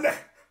ọ̀nà lẹ̀,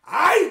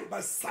 àì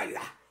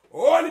Màsáyà,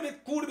 ó ní mi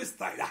kúrò mi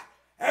sáyà,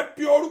 ẹ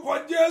pe orúkọ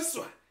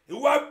Jésù.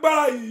 Ìwọ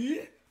agbára yìí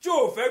tí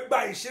ò fẹ́ gba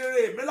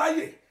ìṣeré mi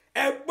láyè,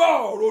 ẹ gbọ́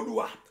ọ̀rọ̀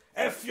Olúwa.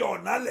 Ẹ fi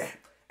ọ̀nà lẹ̀,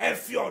 ẹ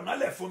fi ọ̀nà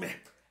lẹ̀ fún mi,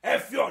 ẹ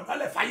fi ọ̀nà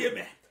lẹ̀ fáyé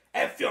mi,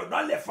 ẹ fi ọ̀nà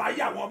lẹ̀ fáyé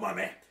àwọn ọmọ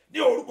mi ní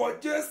orúkọ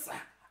Jésù.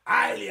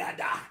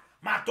 Àìlèàdà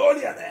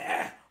màtórí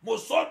rẹ̀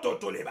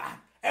mùsọ̀tòtòlèbà,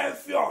 ẹ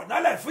fi ọ̀nà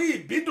lẹ̀ fún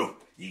ìbídùn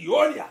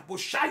ìyóòlìà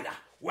bùṣáìdà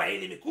wàyí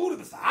mi kúrò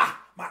bìsà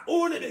mà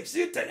ó ní mi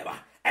sí tẹ̀lébà,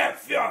 ẹ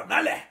fi ọ̀nà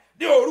lẹ̀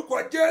ní orúkọ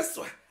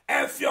Jésù,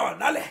 ẹ fi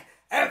ọ̀nà lẹ̀,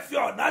 ẹ fi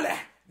ọ̀nà lẹ̀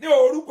ní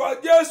orúkọ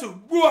Jésù.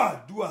 Gbọ́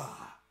àdúrà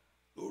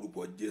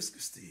lórúkọ Jésù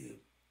Kristi.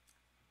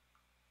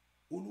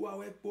 Olúwa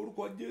wẹ́ pé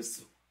orúkọ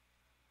Jésù.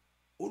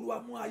 Olúwa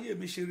mú ayé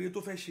mi ṣe rere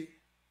tó fẹ́ ṣe.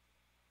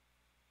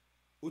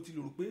 Ó ti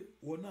lè rò pé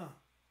wọn náà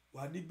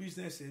wà ní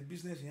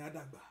bísínẹ́sì yẹn á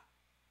dàgbà.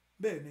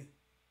 Bẹ́ẹ̀ ni,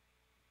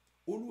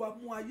 Olúwa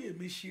mú ayé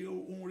mi ṣe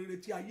ohun rere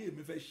tí ayé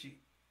mi fẹ́ ṣe.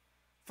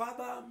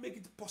 Father, make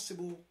it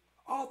possible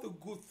all the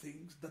good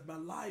things that my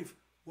life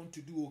want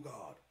to do, oh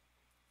God.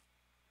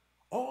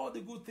 All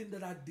the good things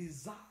that I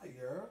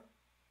desire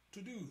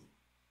to do.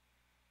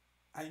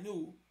 I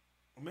know,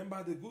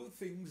 remember, the good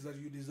things that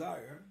you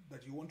desire,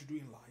 that you want to do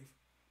in life,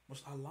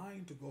 must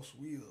align to God's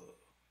will.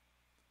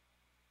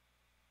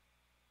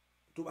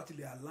 To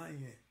actually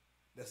align it,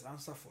 there's an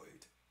answer for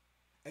it.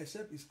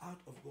 Except it's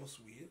out of God's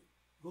will,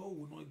 God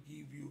will not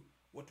give you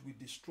what will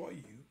destroy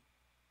you.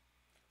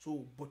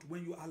 So, but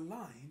when you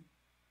align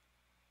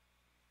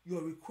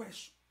your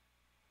request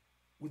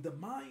with the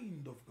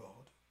mind of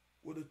God,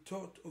 with the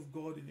thought of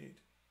God in it,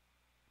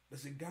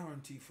 there's a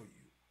guarantee for you.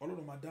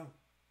 Ọlọ́run máa dáhùn.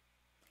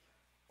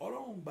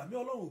 Ọlọ́run gbà mí,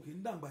 Ọlọ́run kì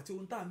í dáhùn gbà tí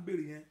ohun tá à ń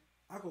béèrè yẹn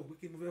á kọ̀ pé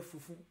kí n fẹ́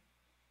funfun.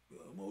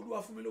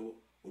 Olúwa fún mi lówó,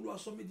 Olúwa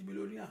sọ mí di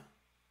mílíọ̀nìà.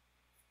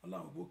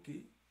 Ọlọ́run gbókè,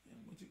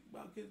 mo ti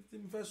gbà kí tí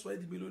mo fẹ́ sọ ẹ́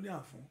di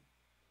mílíọ̀nìà fún.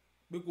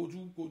 Pé kò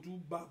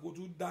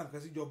tún dá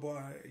nǹkan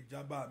síjọba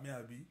ìjábá mi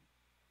àbí.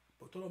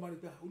 Bọ̀tọ́ lọ́ọ́ máa rí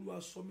pé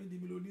Olúwa sọ mí di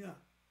mílíọ̀nìà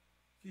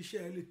kí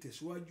iṣẹ́ ẹ lè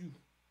tẹ̀síwájú,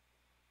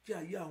 kí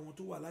ayé àwọn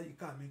tó wà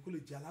láyìíká mi kó lè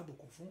jẹ́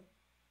alábùkún fún,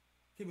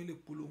 kí mi lè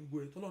polongo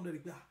ẹ̀. Tọ́lọ́run dẹ̀ rí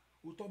pé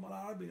òótọ́ ọmọ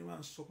arábìnrin máa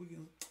ń sọ pé kí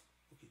n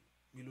ok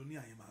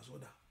mílíọ̀nìà yẹn máa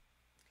sọ́dà.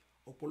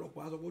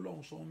 Ọ̀pọ̀lọpọ̀ aṣọ pé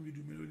Ọlọ́run sọ ń bí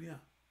du mílíọ̀nìà.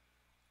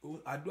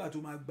 Àdúrà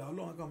tó máa gbà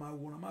Ọlọ́run kan máa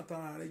wòran, má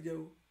tara rẹ jẹ́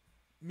o.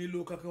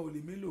 Mílò kankan ò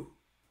lè mílò.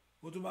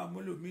 Mo tún máa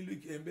mílò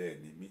ẹ̀ bẹ́ẹ̀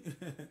ni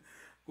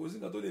kò sí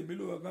nǹkan tó lè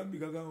mílò kankan bí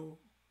kankan o.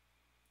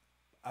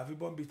 Àfi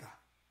bọ́ǹbìtà.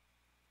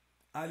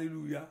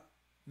 Hallelujah.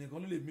 Nìkan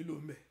ló lè mílò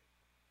ń bẹ̀.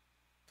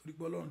 Torí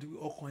pé Ọlọ́run ti wí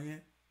ọkàn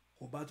yẹn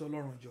kò bá tọ́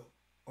Ọlọ́run jọ.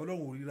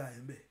 Ọlọ́run ò ríra ẹ̀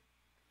ń bẹ̀.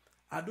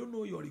 I don't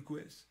know your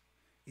request.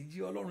 Ìjì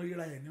Ọlọ́run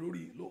ríra ẹ̀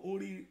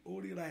ó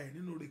ríra ẹ̀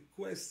nínú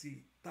request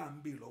tá à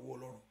ń bè lọ́wọ́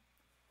Ọlọ́run.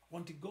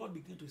 Until God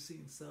begin to see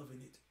himself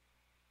in it.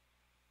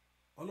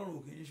 Ọlọ́run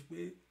ò kì í ṣe pé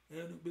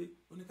ẹni pé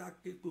oníká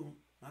ké pé òun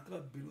máa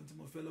kọ́ bèrè ohun tí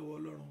mo fẹ́ lọ́wọ́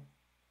Ọlọ́run.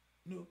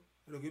 No,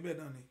 ẹ̀rọ kí bẹ́ẹ̀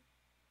náà ni.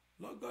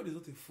 Lord God is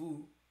not a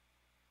fool.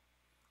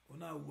 Òun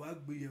náà wò á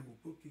gbé yẹ̀wò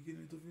pé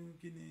kíni tó fi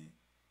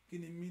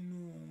kíni mínú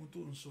ohun tó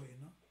ń sọ yìí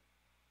náà.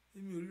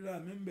 Èmi ò ríra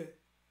mi ń bẹ̀.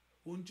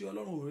 Ohun tí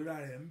Ọlọ́run ò ríra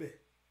rẹ̀ ń bẹ̀.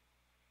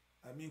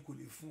 Àmì kò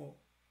lè fún ọ.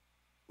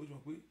 Ó jọ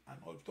pé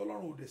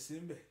tọ́lọ́run ò dẹ̀ sí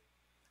ń bẹ̀.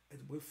 Ẹ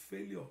ti pé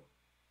failure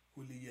kò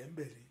lè yẹ ń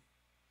bẹ̀ ni.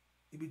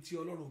 Ibi tí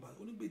Ọlọ́run bá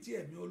onígbé tí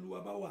ẹ̀mí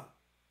Olúwa bá wà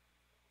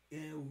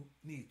ẹ o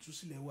ní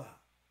ìtúsílẹ̀ wà.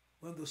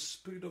 When the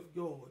Spirit of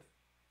God,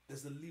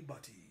 there's the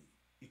liberty.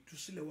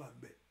 Ìtúsílẹ̀ wà ń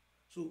bẹ̀.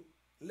 So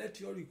let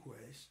your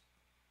request,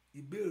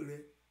 ìbéèrè rẹ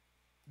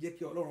jẹ́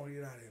kí Ọlọ́run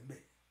ríra rẹ̀ ń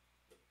bẹ̀.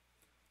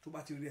 Tó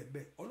bá ti rí ẹ̀ ń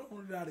bẹ̀,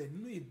 Ọlọ́run ríra rẹ̀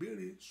nínú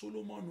ìbéèrè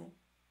Sólómọ́nù.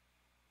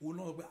 Òun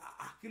náà pé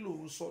kí ló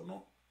ń sọ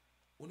náà?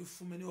 Ó ní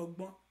fún mi ní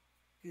ọgbọ́n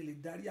kí n lè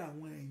darí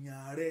àwọn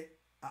èèyàn rẹ̀.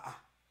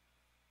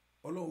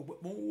 Ọlọ́run pé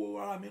mo ń wo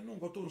ara mi nínú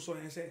nǹkan tó ń sọ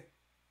yẹn sẹ́.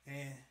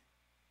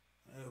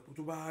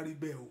 Tó bá rí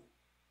bẹ́ẹ̀ o,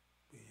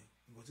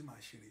 nǹkan tí màá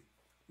ṣe rè.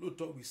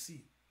 Lóòótọ́ we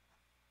see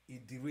he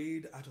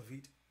derailed out of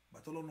it.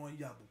 Bàtọ́ lọ́nà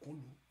ya àbùkún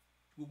lù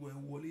gbogbo ẹ̀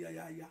wọlé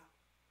yáyáyá.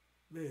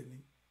 Bẹ́ẹ̀ ni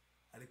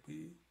a rí pé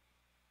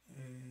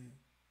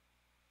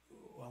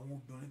àwọn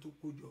obìnrin tó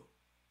kójọ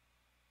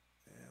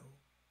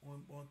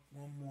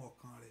wọ́n mú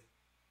ọkàn rẹ̀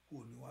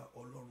kúrò níwá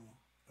Ọlọ́run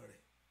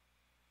rẹ̀.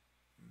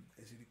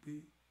 Ẹ sì rí pé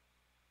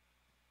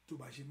tó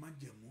bá ṣe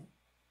májẹ̀mú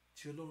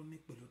tí Ọlọ́run ní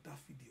pẹ̀lú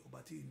Dáfídì ọba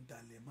tí ń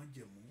dalẹ̀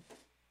májẹ̀mú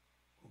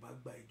kò bá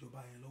gba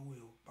ìjọba yẹn lọ́wọ́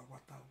ẹ̀ o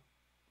pápátá o,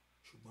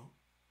 ṣùgbọ́n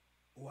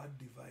ó wá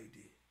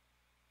divide ẹ̀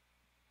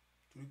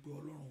torí pé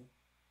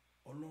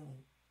Ọlọ́run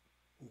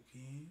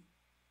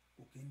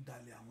kò kí ń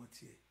dalẹ̀ àwọn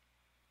tiẹ̀.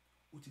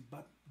 Ó ti bá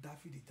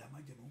Dáfídì dá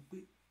májẹ̀mú pé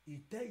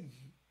ìtẹ́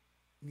yìí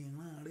ni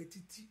ìran rẹ̀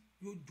títí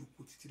yóò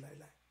jókòó títí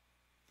láéláé.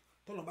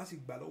 Tọ́lọ́run bá sì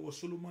gbà lọ́wọ́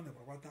Sólómọ́nì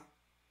pápátá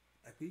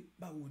àpé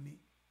báwo ni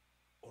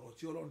ọ̀rọ̀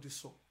tí Ọlọ́run ti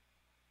sọ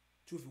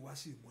tí ó fi wá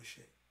sí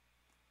ìmúṣẹ.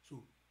 So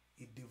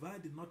he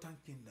divided the northern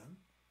kingdom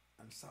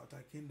and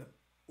southern kingdom.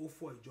 Ó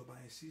fọ́ ìjọba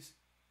yẹn sí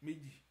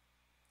méjì,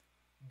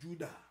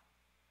 Judah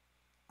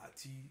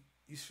àti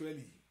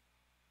Israeli.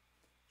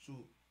 So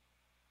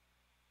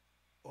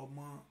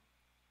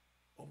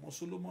ọmọ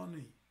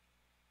Sólómọ́nì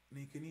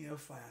ní kíní yẹn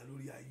fàyà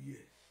lórí ayé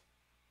ẹ̀.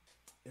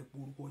 Ẹ pe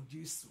orúkọ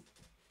Jésù,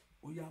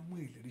 ó yá mú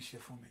ìlérí ṣẹ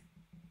fún mi.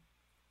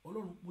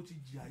 Ọlọ́run mo ti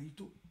jìyà yìí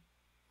tó,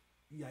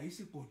 ìyà yìí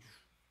sì pọ̀ jù.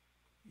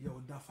 ìyà ò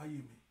dá fáyé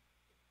mi.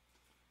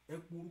 Ẹ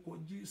pe orúkọ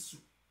Jésù.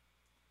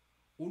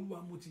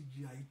 Olúwa mo ti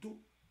jìyà yìí tó,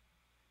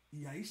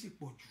 ìyà yìí sì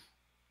pọ̀ jù,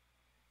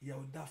 ìyà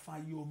ò dá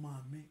fáyé ọmọ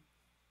mi.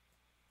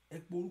 Ẹ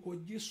pe orúkọ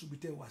Jésù bí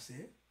tẹ́ wà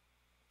sẹ́.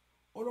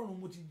 Ọlọ́run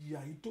mo ti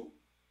jìyà yìí tó,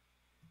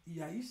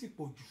 ìyà yìí sì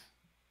pọ̀ jù,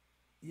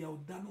 ìyà ò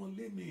dáná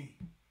lé mi.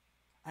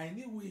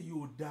 Àìníwèé yìí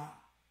ò dá.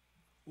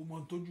 O mọ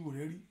tójú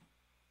rẹ rí.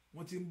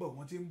 Wọ́n ti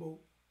ń bọ̀.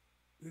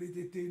 Eré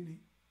tètè ni.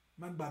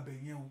 Má gbàbẹ̀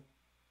yẹn o.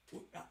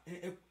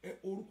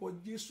 Orúkọ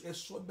Jésù ẹ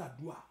sọ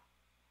dàdúà.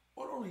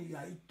 Ọlọ́run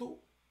ìyà yìí tó,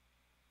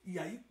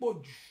 ìyà yìí pọ̀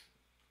jù,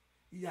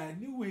 ìyà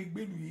àìníwèé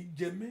ìgbélu yìí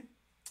jẹ mí,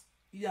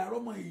 ìyà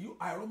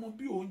àìrọ́mọ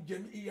bí òun jẹ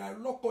mí, ìyà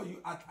lọ́kọ̀ yìí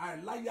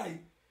àìláyà yìí,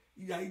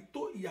 ìyà yìí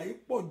tó, ìyà yìí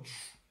pọ̀ jù.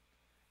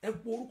 Ẹ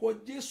pe orúkọ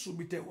Jésù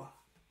bí tẹ́ wà.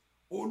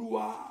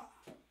 Olúwa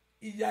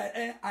ìyà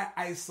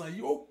àìsàn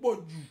yìí ó pọ̀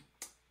jù,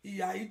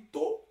 ìyà yìí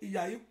tó,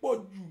 ìyà yìí pọ̀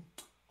jù.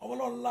 Ọmọ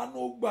Ọlọ́run lánà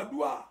ó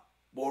gbàdúrà.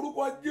 Pe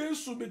orúkọ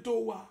Jésù bí tó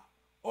wà.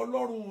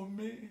 Ọlọ́run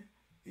mi,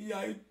 ìyà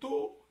yìí tó,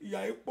 ìyà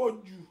yìí pọ̀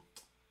jù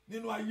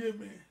nínú ayé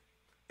mi.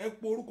 Ẹ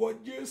pe orúkọ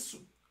Jésù.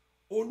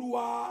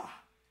 Olúwa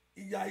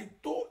ìyà yìí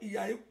tó,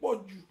 ìyà yìí pọ̀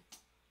jù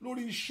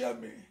lórí iṣẹ́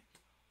mi.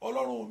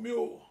 Ọlọ́run mi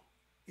o,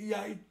 ìyà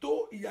yìí tó,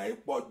 ìyà yìí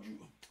pọ̀ jù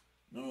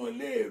nínú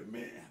ilé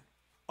mi.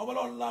 Ọmọ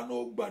Ọlọ́run lánà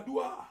ó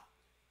gbàdúrà.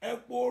 Ẹ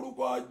pe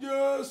orúkọ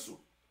Jésù.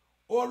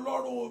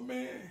 Ọlọ́run mi,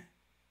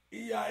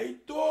 ìyà yìí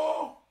tó,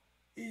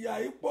 ìyà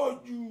yìí pọ̀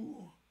jù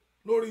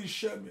lórí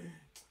iṣẹ́ mi.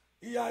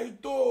 Ìyà yìí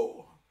tó,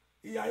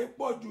 ìyà yìí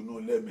pọ̀ jù nínú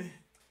ilé mi.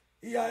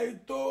 Ìyà yìí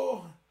tó,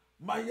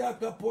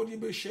 mayaka podi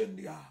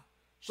beshendia.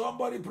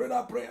 Somebody pray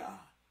that prayer.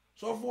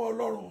 Sọ fún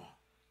Ọlọ́run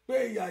pé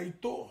ìyà yìí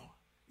tó,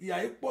 ìyà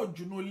yìí pọ̀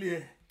jù nínú ilé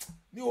ẹ.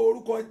 Ní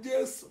orúkọ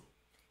Jésù.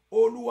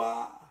 Olúwa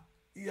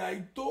ìyà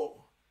yìí tó,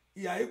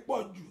 ìyà yìí pọ̀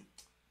jù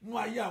nínú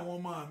ayé àwọn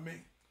ọmọ mi.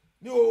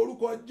 Ní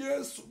orúkọ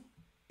Jésù.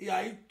 Ìyà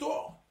yìí tó.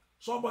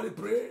 Somebody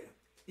pray.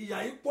 Ìyà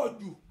yìí pọ̀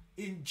jù.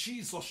 In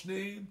Jesus'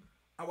 name,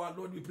 our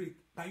Lord, we pray.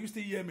 Can you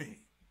still hear me?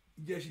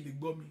 Ìjẹ́ ṣì lè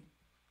gbọ́ mi.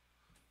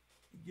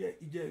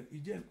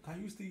 Ìjẹ́,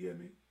 can you still hear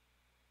me?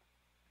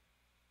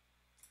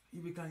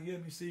 If you can hear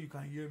me, say you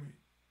can hear me.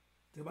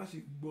 Tẹ́ bá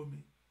ṣì gbọ́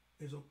mi,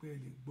 ẹ sọ pé ẹ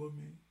lè gbọ́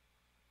mi.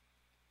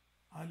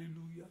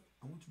 Hallelujah.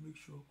 I want to make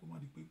sure kó má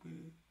di pé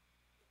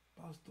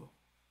pastor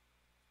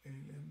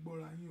ẹ̀yin lẹ ń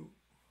gbọ́ra yín o.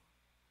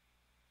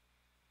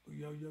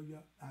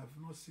 Oya. I have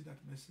not seen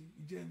that message.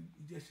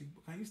 Ìjẹ́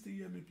ṣì, can you still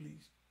hear me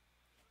please?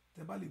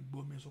 Tẹ́ bá lè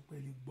gbọ́ mi, ẹ sọ pé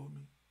ẹ lè gbọ́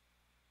mi.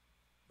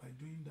 By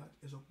doing that,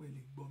 ẹ sọ pé ẹ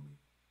lè gbọ́ mi.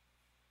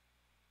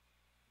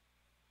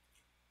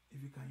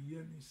 If you can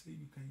hear me, say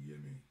you can hear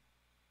me.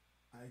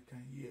 I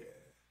can hear.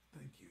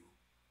 Thank you.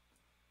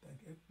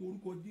 Thank you. Ẹ pe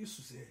orúkọ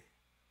Jésù sẹ́.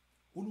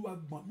 Olúwa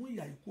gbọ̀n mú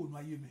ìyà ikú ònú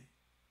ayé mi.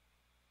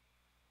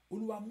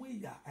 Olúwa mú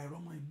ìyà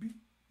àìrọ́mọ ìbí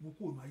mú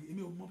kú ònú ayé.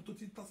 Èmi ò mọ tó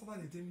ti ń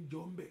Sátánì tí ń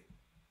jọ ń bẹ̀.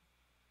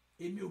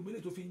 Èmi ò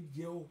mẹ́lẹ̀ tó fi ń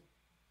jẹ ọ́.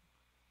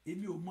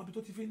 Èmi ò mọ bí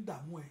tó ti fi ń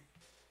dààmú ẹ.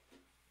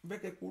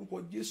 Bẹ́ẹ̀ pe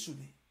orúkọ Jésù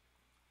ni.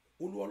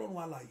 Olúwa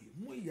Ọlọ́run alààyè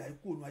mú ìyà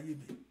ikú ònú ayé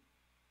mi.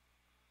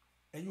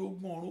 Ẹ̀yin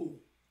ogun ọ̀run o,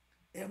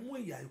 ẹ mú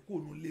ìyà ikú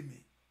ònú lé mi.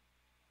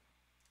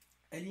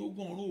 Ẹ̀yin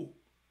ogun ọ̀run o,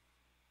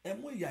 ẹ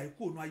mú ìyà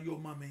ikú ònú ayé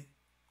ọmọ mi.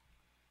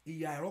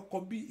 Ìyà àìrọ́kọ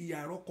bí ìyà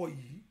àìrọ́kọ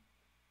yìí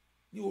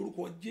ní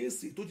orúkọ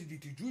Jésù tó ti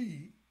dìtìjú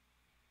yìí.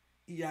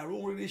 Ìyà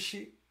àìrọ́run rere ṣe,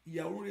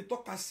 ìyà àìrọ́run rere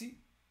tọ́ka sí.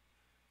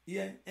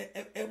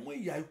 Ẹ mú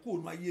ìyà ikú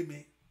ònú ayé mi.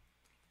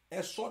 Ẹ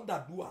sọ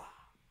dàdúà.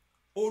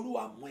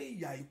 Olúwa mú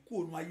ìyà ikú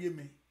ònú ayé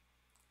mi.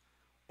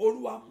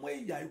 Olúwa mú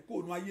ìyà ikú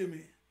ònú ayé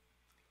mi.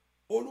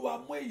 Olúwa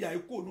mú ìyà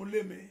ikú ònú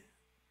lé mi.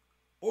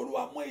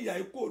 Olúwa mú ìyà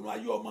ikú ònú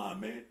ayé ọmọ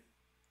mi.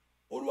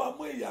 Olúwa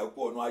mú ìyà ikú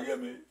ònú ayé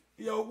mi.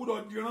 Ìyà ò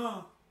gbọdọ̀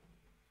dìran.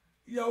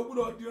 Ìyà ò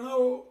gbọdọ̀ dìran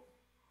o.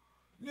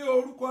 Ní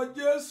orúkọ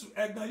Jésù,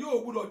 ẹ̀gàn yóò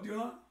gbọdọ̀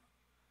dìran.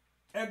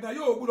 Ẹ̀gàn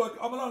yóò gbọdọ̀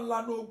ọmọ Ọlọ́run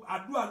lánàá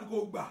àdúrà ni kò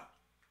gbà.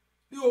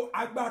 Ní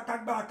agbára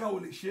kágbára kan ò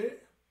lè ṣe.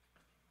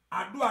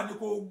 Àdúrà ni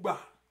kò gbà.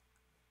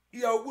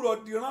 Ìyà ò gbọdọ̀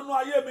dìran nú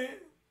ayé mi.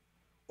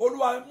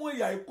 Olúwa mú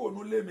ìyà ikú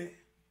ònú lé mi.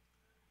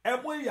 Ẹ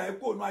mú ìyà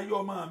ikú ònú ayé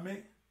ọmọ mi.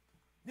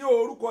 Ní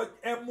orúkọ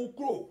ẹ mú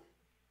kúrò.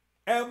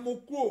 Ẹ mú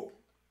kúrò.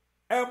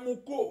 Ẹ mú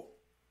kúrò.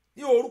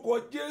 Ní orúkọ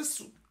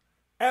Jésù.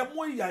 Ẹ mú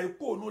ìyà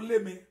ikú ònú lé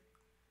mi.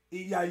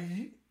 Ìyà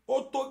yìí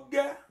ó tó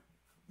gẹ́.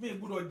 Mi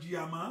gbọ́dọ̀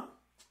jìyà mọ́.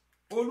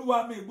 Olúwa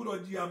mi gbọ́dọ̀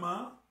jìyà mọ́.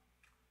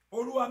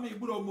 Olúwa mi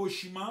gbọ́dọ̀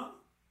mọ̀ṣì mọ́.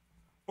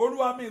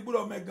 Olúwa mi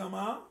gbọ́dọ̀ mẹ̀gàn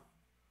mọ́.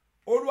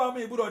 Olúwa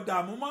mi gbọ́dọ̀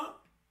dààmú mọ́.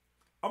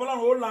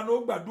 Ọlọ́run ó lànà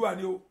ó gbàdúrà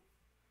ni o.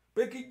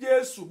 Pé kí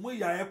Jésù mú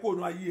ìyà yẹn kó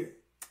ònú ayé ẹ.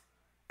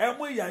 Ẹ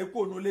mú ìyà yẹn kó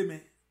ònú lé mi.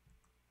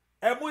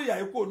 Ẹ mú ìyà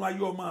yẹn kó ònú ayé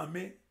ọmọ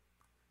mi.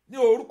 Ní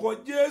orúkọ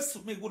Jésù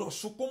mi gbọ́dọ̀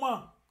sunkún mọ́.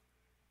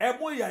 Ẹ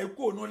mú ìyà yẹn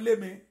kó ònú lé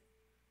mi.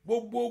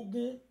 Gbogbo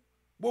ogun,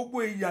 gbogbo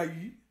ìyà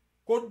yìí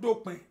kó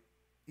dópin.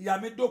 Ìyà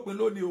mi dópin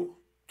lónìí o.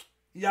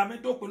 Ìyà mi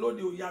dópin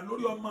lónìí o. Ìyà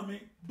lórí ọmọ mi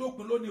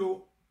dópin lónìí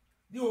o.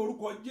 Ní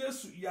orúkọ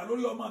Jésù, ìyà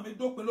lórí ọmọ mi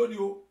dópin lónìí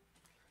o.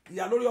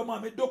 Ìyà lórí ọmọ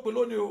mi dópin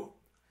lónìí o.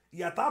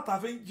 Ìyà táàtà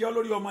fi ń jẹ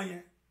lórí ọmọ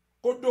yẹn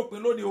kó dópin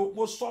lónìí o.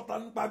 Mo sọ̀tà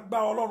nípa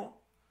agbára Ọlọ́run.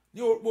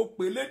 Mo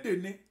pè lédè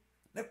ni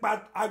nípa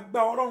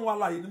agbára Ọlọ́run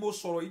alààyè ni mo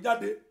sọ̀rọ̀ yìí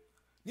jáde.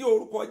 Ní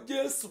orúkọ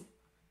Jésù,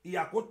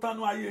 ìyà kó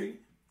tánú ayé yín,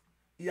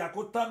 ìyà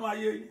kó tánú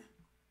ayé yín,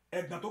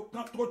 ẹ̀gàn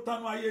tó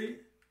tánú ayé yín,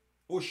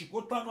 òṣì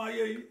kó tánú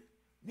ayé yín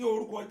ní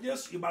orúkọ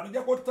Jésù.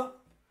 Ìbànújẹ́ kó tán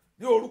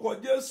ní orúkọ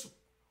Jésù.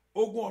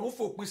 Ogun ọ̀run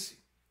fòpin sí,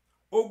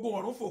 ogun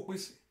ọ̀run fòpin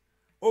sí,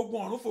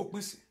 ogun ọ̀run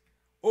fòpin sí,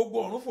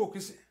 ogun ọ̀run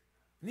fòpin sí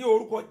ní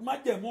orúkọ.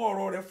 Májẹ̀mú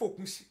ọ̀rọ̀ rẹ̀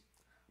fòpin sí,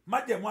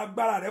 májẹ̀mú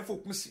agbára rẹ̀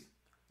fòpin sí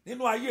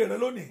nínú ayé rẹ̀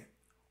lónìí.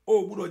 O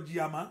ò gbúdọ̀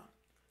jìyà mọ́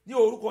ní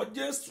orúkọ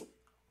Jésù.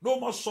 No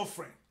more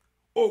suffering.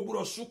 O ò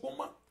gbúdọ̀ sunkún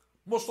mọ́.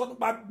 Mo sọ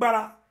nípa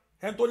agbára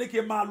ẹni tó ní kí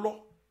n máa lọ.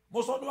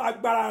 Mo sọ nípa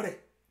agbára rẹ̀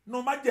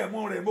nínú májẹ̀mú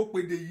rẹ̀. Mo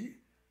pèdè yìí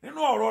nínú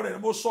ọ̀rọ̀ rẹ̀.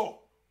 Mo sọ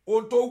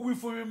ohun tó wí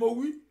fún mi, mo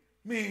wí,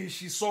 mi ì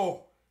sì sọ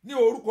ní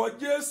orúkọ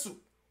Jésù.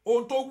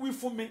 Ohun tó wí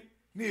fún mi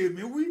ni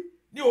èmi wí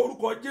ní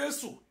orúkọ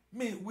Jésù.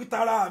 Mi ì wí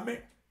tara mi.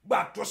 Gbà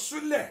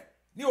ìtúsílẹ̀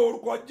ní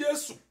orúkọ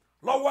Jésù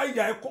lọ́wọ́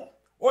ìyà ẹkún.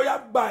 Ó yá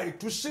gba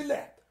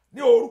ìtúsílẹ̀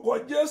ní orúkọ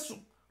Jésù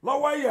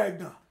lọ́wọ́ ìyà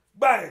ẹ̀gàn.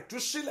 Gba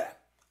ìtúsílẹ̀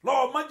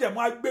lọ́wọ́ májẹ̀mú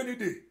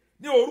agbénidè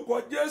ní orúkọ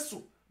Jésù.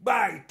 Gba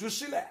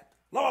ìtúsílẹ̀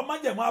lọ́wọ́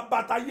májẹ̀mú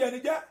abatayé ẹni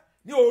jẹ́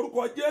ní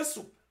orúkọ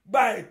Jésù.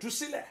 Gba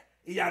ìtúsílẹ̀.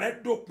 Ìyà rẹ̀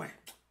dópin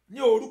ní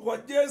orúkọ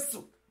Jésù.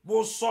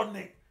 Mo sọ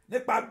ni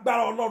nípa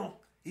agbára Ọlọ́run,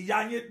 ìyà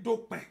yín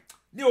dópin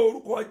ní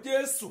orúkọ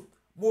Jésù.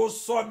 Mo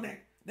sọ ni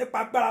nípa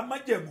agbára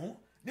májẹ̀mú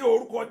ní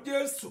orúkọ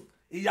Jésù.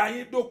 Ìyà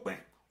yín dópin.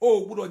 O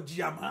ò gbúdọ̀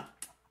jìyà mọ́.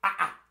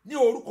 Ní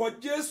orúkọ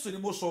Jésù ni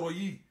mo sọ̀rọ̀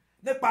yìí.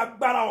 Nípa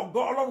agbára ọ̀gá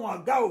Ọlọ́run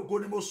àgá ògo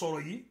ni mo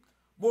sọ̀rọ̀ yìí.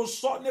 Mo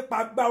sọ nípa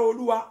agbára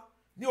Olúwa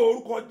ní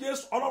orúkọ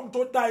Jésù. Ọlọ́run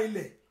tó dá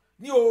ilẹ̀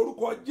ní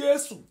orúkọ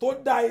Jésù tó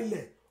dá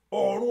ilẹ̀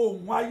ọ̀run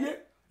òun ayé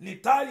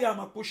nìtàrí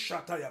àmàkú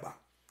ṣàtàyàbá.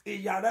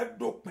 Ìyà rẹ̀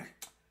dópin,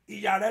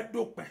 ìyà rẹ̀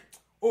dópin.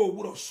 O ò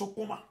gbúdọ̀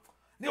sunkún mọ́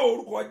ní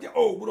orúkọ Jésù.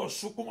 O ò gbúdọ̀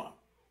sunkún mọ́.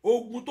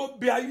 Ogun tó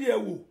bẹ ayé ẹ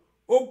wò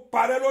ó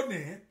parẹ́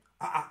lónìí.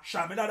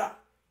 Ṣàmì dáadáa.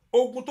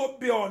 Ogun tó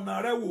bẹ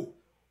ọ̀nà rẹ wò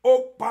ó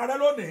parẹ́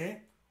lónìí.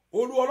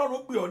 Olú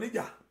Ọlọ́run gbé ọ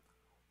níjà.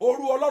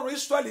 Olú Ọlọ́run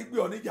Ísírẹ́lì gbé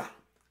ọ níjà.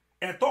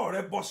 Ẹ̀tọ́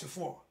rẹ bọ́ sí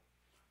fún ọ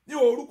ní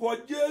orúkọ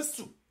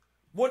Jésù.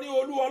 Mo ní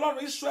Olú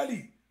Ọlọ́run Ísírẹ́lì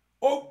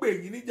ó gbé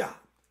yín níjà.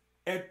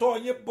 Ẹ̀tọ́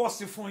yín bọ́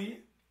sí fún yín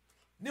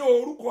ní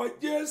orúkọ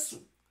Jésù.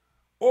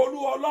 Olú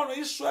Ọlọ́run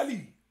Ísírẹ́lì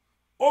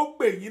ó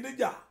gbé yín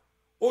níjà.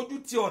 Ojú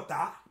ti ọ̀tá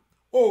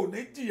ò ní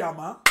jìyà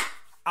mọ́.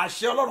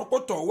 Àṣẹ Ọlọ́run kó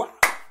tọ̀ wá,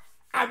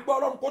 agbá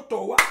Ọlọ́run kó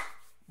tọ̀ wá.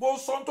 Mo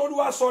sọ ohun tó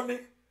Olúwa sọ ni.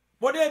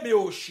 Mo ní èmi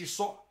ò sì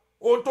sọ.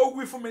 Ohun tó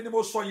wí fún mi ni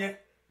mo sọ yẹn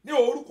ní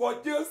orúkọ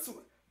Jésù.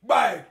 Gba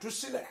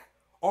ìtúsílẹ̀.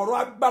 Ọ̀rọ̀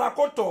agbára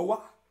kó tọ̀ wá,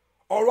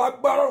 ọ̀rọ̀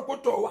agbára kó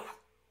tọ̀ wá.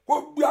 Kó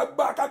gbé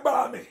agbára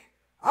kágbára mi.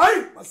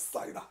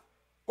 Màsáìrà.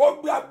 Kó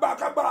gbé agbára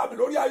kágbára mi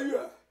lórí ayé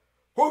ẹ.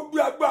 Kó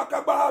gbé agbára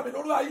kágbára mi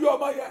lórí ayé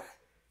ọmọ yẹn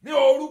ní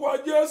orúkọ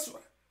Jésù.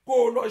 Kó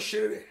lọ ṣe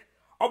rere.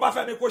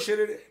 Ọbáfẹ́mi kó ṣe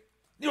rere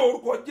ní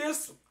orúkọ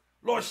Jésù.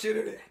 Lọ ṣe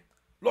rere,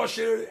 lọ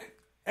ṣe rere.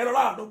 Ẹ lọ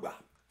ráàánú gbà,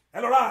 ẹ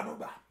lọ ráàánú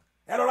gbà,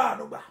 ẹ lọ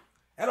ráàánú gbà,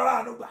 ẹ lọ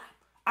ráàánú gbà.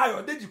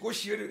 Ayọ̀dèjì kó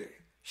ṣe rere,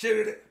 ṣe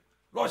rere,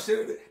 lọ ṣe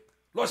rere,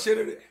 lọ ṣe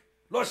rere,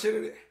 lọ ṣe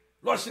rere,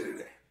 lọ ṣe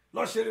rere,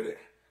 lọ ṣe rere,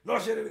 lọ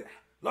ṣe rere,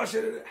 lọ ṣe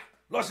rere,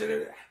 lọ ṣe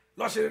rere,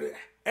 lọ ṣe rere.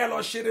 Ẹ lọ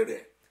ṣe rere,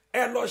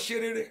 ẹ lọ ṣe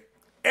rere,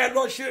 ẹ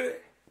lọ ṣe rere.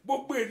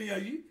 Gbogbo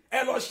ènìyàn yìí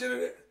ẹ lọ ṣe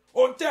rere.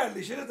 Ohun tẹ́ ẹ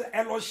lè ṣe tẹ́tẹ́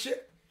ẹ lọ ṣe.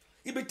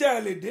 Ibi tẹ́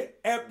ẹ lè dé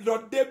ẹ lọ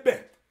débẹ̀,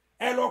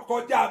 ẹ lọ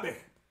kọjá bẹ̀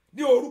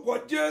ní orúkọ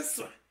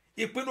Jésù.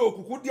 Ìpinnu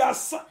òkùnkùn di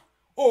asán.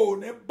 O ò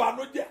ní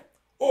banújẹ́,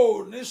 o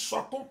ò ní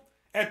sọkún.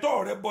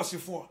 Ẹ̀tọ́ rẹ bọ́ sí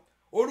fún ọ.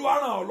 Olúwa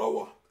ràn ọ́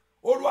lọ́wọ́.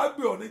 Olúwa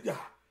gbé ọ níjà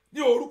ní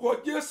orúkọ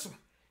Jésù.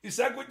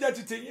 Ìṣẹ́gun jẹ́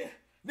titi yín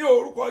ní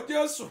orúkọ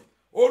Jésù.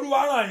 Olúwa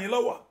ràn yín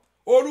lọ́wọ́.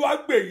 Olúwa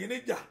gbé yín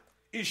níjà.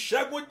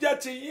 Ìṣẹ́gun jẹ́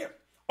ti yín.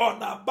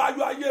 Ọ̀nà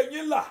àbáyọ ayé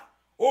yín là.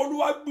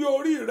 Olúwa gbé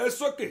orí rẹ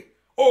sókè.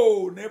 O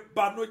ò ní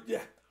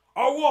banújẹ́.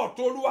 Ọwọ́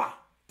ọ̀tún Olúwa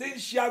tí ń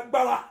ṣe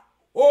agbára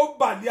ó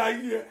bàlẹ̀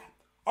ayé ẹ̀.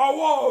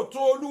 Ọwọ́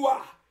ọ̀tún Olúwa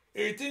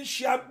èyí tí ń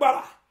ṣe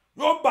agbára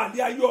yóò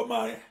bàlẹ̀ ayé ọmọ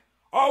rẹ̀.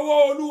 Ọwọ́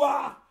Olúwa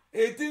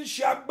èyí tí ń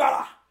ṣe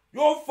agbára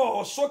yóò fọ̀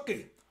ọ́ sókè.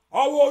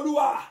 Ọwọ́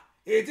Olúwa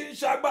èyí tí ń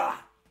ṣe agbára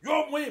yóò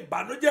mú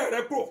ìbànújẹ́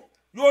rẹ kúrò,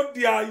 yóò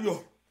di ayọ̀.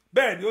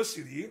 Bẹ́ẹ̀ ni ó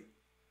sì rí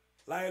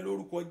láyé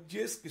lórúkọ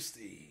Jésù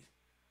Kristi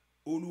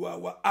Olúwa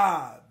wa.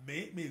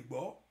 Àmín. Mi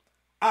gbọ́.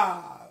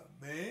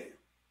 Àmín.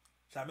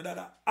 Sàmì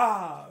dáadáa.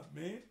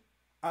 Àmín.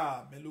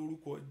 Àmín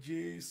lórúkọ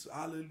Jésù.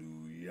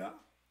 Hallelujah.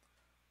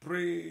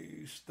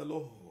 Praise the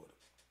Lord.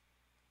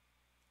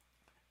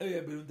 Ẹ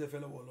yẹ bẹ̀rù ń tẹ́ fẹ́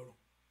lọ́wọ́ Ọlọ́run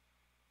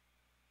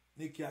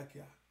ní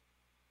kíákíá.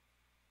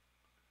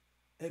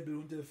 Ẹ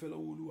bẹ̀rù ń tẹ́ fẹ́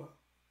lọ́wọ́ Olúwa,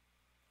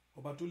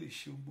 ọba tó lè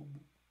ṣe ohun gbogbo.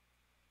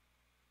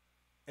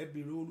 Ẹ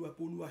bẹ̀rù Olúwa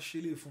pé Olúwa ṣe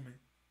lè fún mi.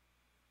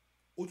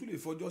 O tún lè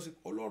fọjọ́ sí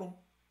Ọlọ́run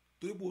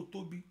torí pé o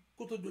tóbi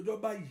kó tó jọjọ́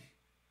báyìí.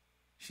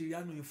 Ṣe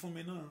ìyanu yìí fún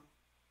mi náà.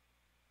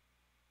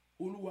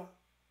 Olúwa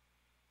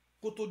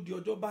kó tó di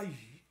ọjọ́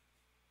báyìí.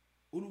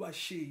 Olúwa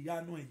ṣe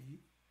ìyanu yìí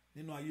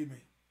nínú ayé mi.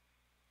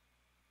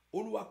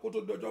 Olúwa kó tó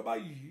di ọjọ́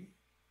báyìí.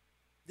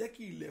 Jẹ́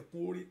kí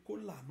ilẹ̀kùn oore kó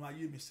lànà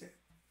ayé mi sẹ́.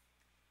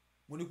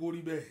 Mo ní kó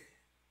rí bẹ́ẹ̀.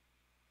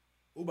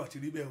 Ó bá ti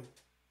rí bẹ́ẹ̀ o.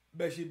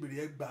 Bẹ́ẹ̀ ṣe bèrè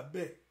ẹ gbà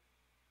bẹ́ẹ̀.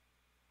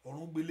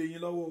 Ọ̀run gbélé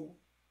yín lọ́wọ́ o.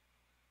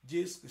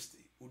 Jésù Kristi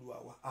Olúwa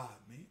wa.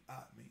 Àmín,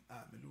 àmín,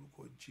 àmín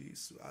lórúkọ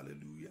Jésù.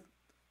 Hallelujah.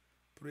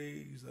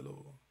 Praise the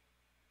Lord.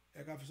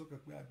 ẹ ká fi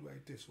sọ́kàn pé àdúrà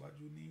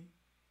ìtẹ̀síwájú ní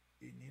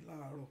èní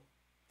láàárọ̀.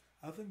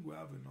 I think we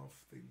have enough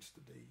things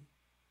today.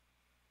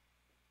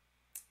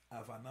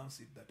 I've announced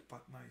it that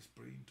partner is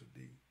praying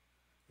today,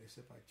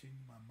 except I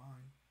change my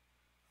mind.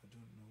 I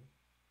don't know.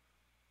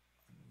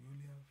 And we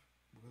only have,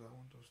 because I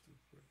want us to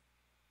pray.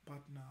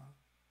 Partner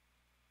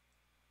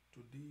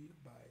today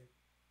by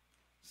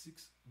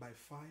 6, by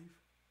 5,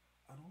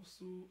 and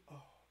also,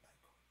 oh my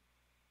God.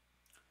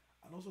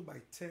 And also by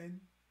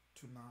 10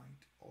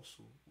 tonight,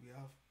 also, we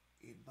have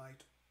a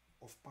night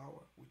of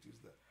power, which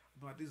is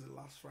this is the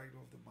last Friday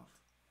of the month.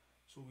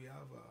 So we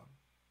have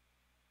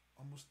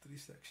almost 3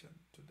 sections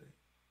today.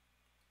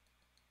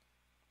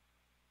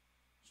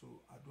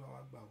 So Adua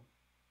Agbao.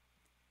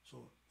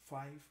 So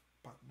 5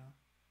 partner,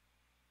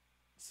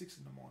 6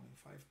 in the morning,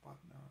 5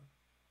 partner,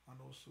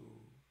 and also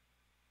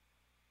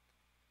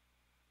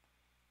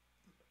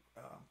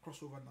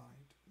crossover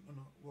night.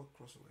 No, what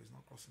crossover? Is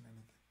not crossing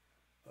anything.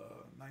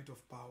 Night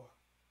of power.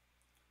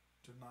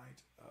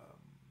 Tonight,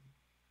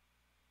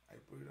 I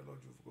pray the Lord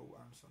you will go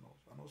answer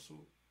us. And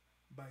also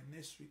by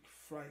next week,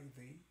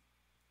 Friday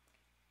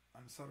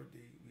and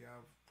Saturday, we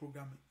have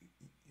program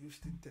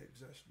Houston,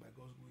 Texas, by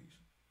God's grace.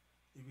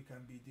 If we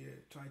can be there,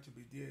 try to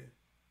be there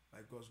by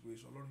God's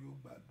grace. Ọlọ́run yóò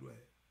gbàdúrà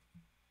ẹ̀.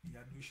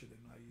 Ìyanu ìṣẹ̀lẹ̀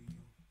náà ayé yín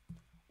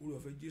o. Orí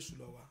ọ̀fẹ́ Jésù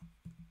lọ wá.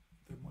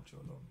 Fẹ́ mọ́tí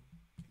Ọlọ́run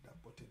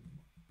ìdàpọ̀ tẹ̀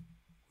mímọ́.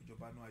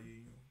 Ìjọba náà ayé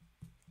yín o.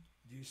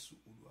 Jésù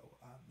Olúwa wa.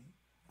 Àmín.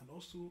 And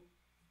also,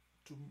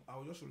 I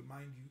will just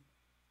remind you,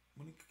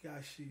 mo ní kí a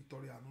ṣe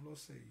ìtọrẹ àánú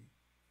lọ́sẹ̀ yìí.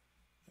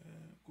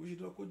 Kò ṣe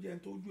tó kó jẹ́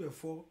ẹni tó ojú ẹ̀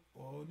fọ́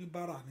ọ̀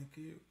oníbàárà ní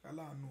kí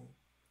aláàánú.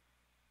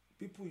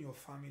 People in your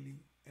family,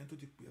 ẹni tó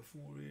ti pè é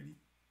fún oore rí.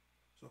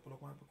 So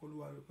ọ̀pọ̀lọpọ̀ máa pẹ́ kó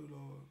lówó pé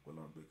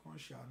lọ́run pé kàn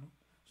ṣàánú.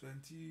 So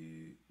ẹni tí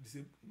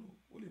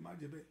ó lè má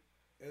jẹ bẹ́ẹ̀.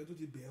 Ẹni tó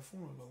ti bẹ̀ẹ́ fún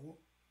ìrànlọ́wọ́.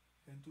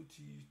 Ẹni tó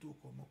ti tó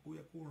kọ̀ mọ́ pé ó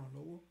yẹ kó ràn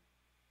lọ́wọ́.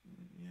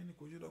 Ìyẹn ni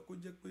kò ṣe tó kó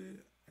jẹ́ pé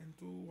ẹni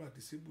tó wà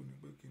disable ni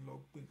pé kí n lọ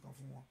pè nǹkan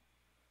fún wọn.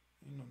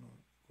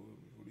 Kò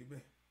rí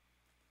bẹ́ẹ̀.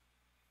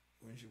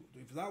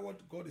 If that's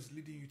what God is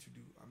leading you to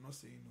do, I'm not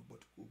saying no,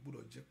 but kò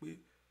gbọ́dọ̀ jẹ́ pé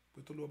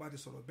tó lọ́wọ́ bá ti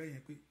sọ̀rọ̀ bẹ́ẹ̀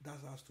yẹn pé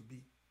that has to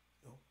be.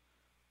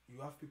 You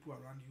have people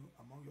around you,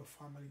 among your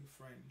family,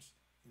 friends,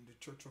 in the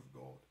church of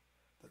God,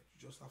 that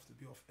you just have to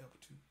be of help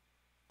to.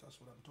 That's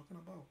what I'm talking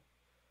about.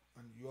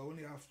 And you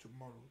only have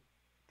tomorrow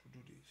to do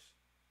this.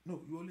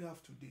 No, you only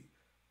have today.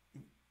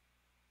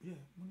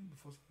 Morning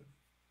before Saturday.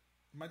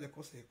 Imagine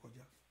cause a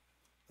koja.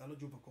 That Lord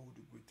Jehovah will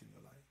do great in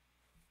your life.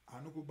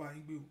 I no go buy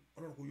you,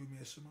 or go you me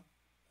a summer,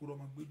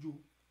 Kuroma Bejo,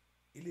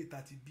 Ele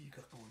Tati B.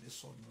 Kakao, the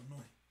son,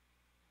 no.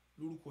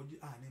 Lurukoji,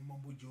 ne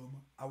Mambo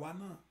Joma,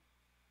 Awana,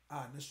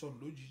 ne son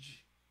Lojiji.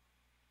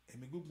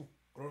 Emi gbogbo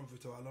Ọlọ́run fi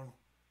tẹ́ wa lọ́rùn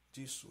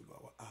Jésù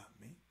Olúwa wa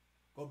àmín.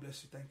 God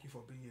bless you. Thank you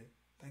for being here.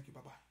 Thank you.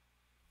 Bye bye.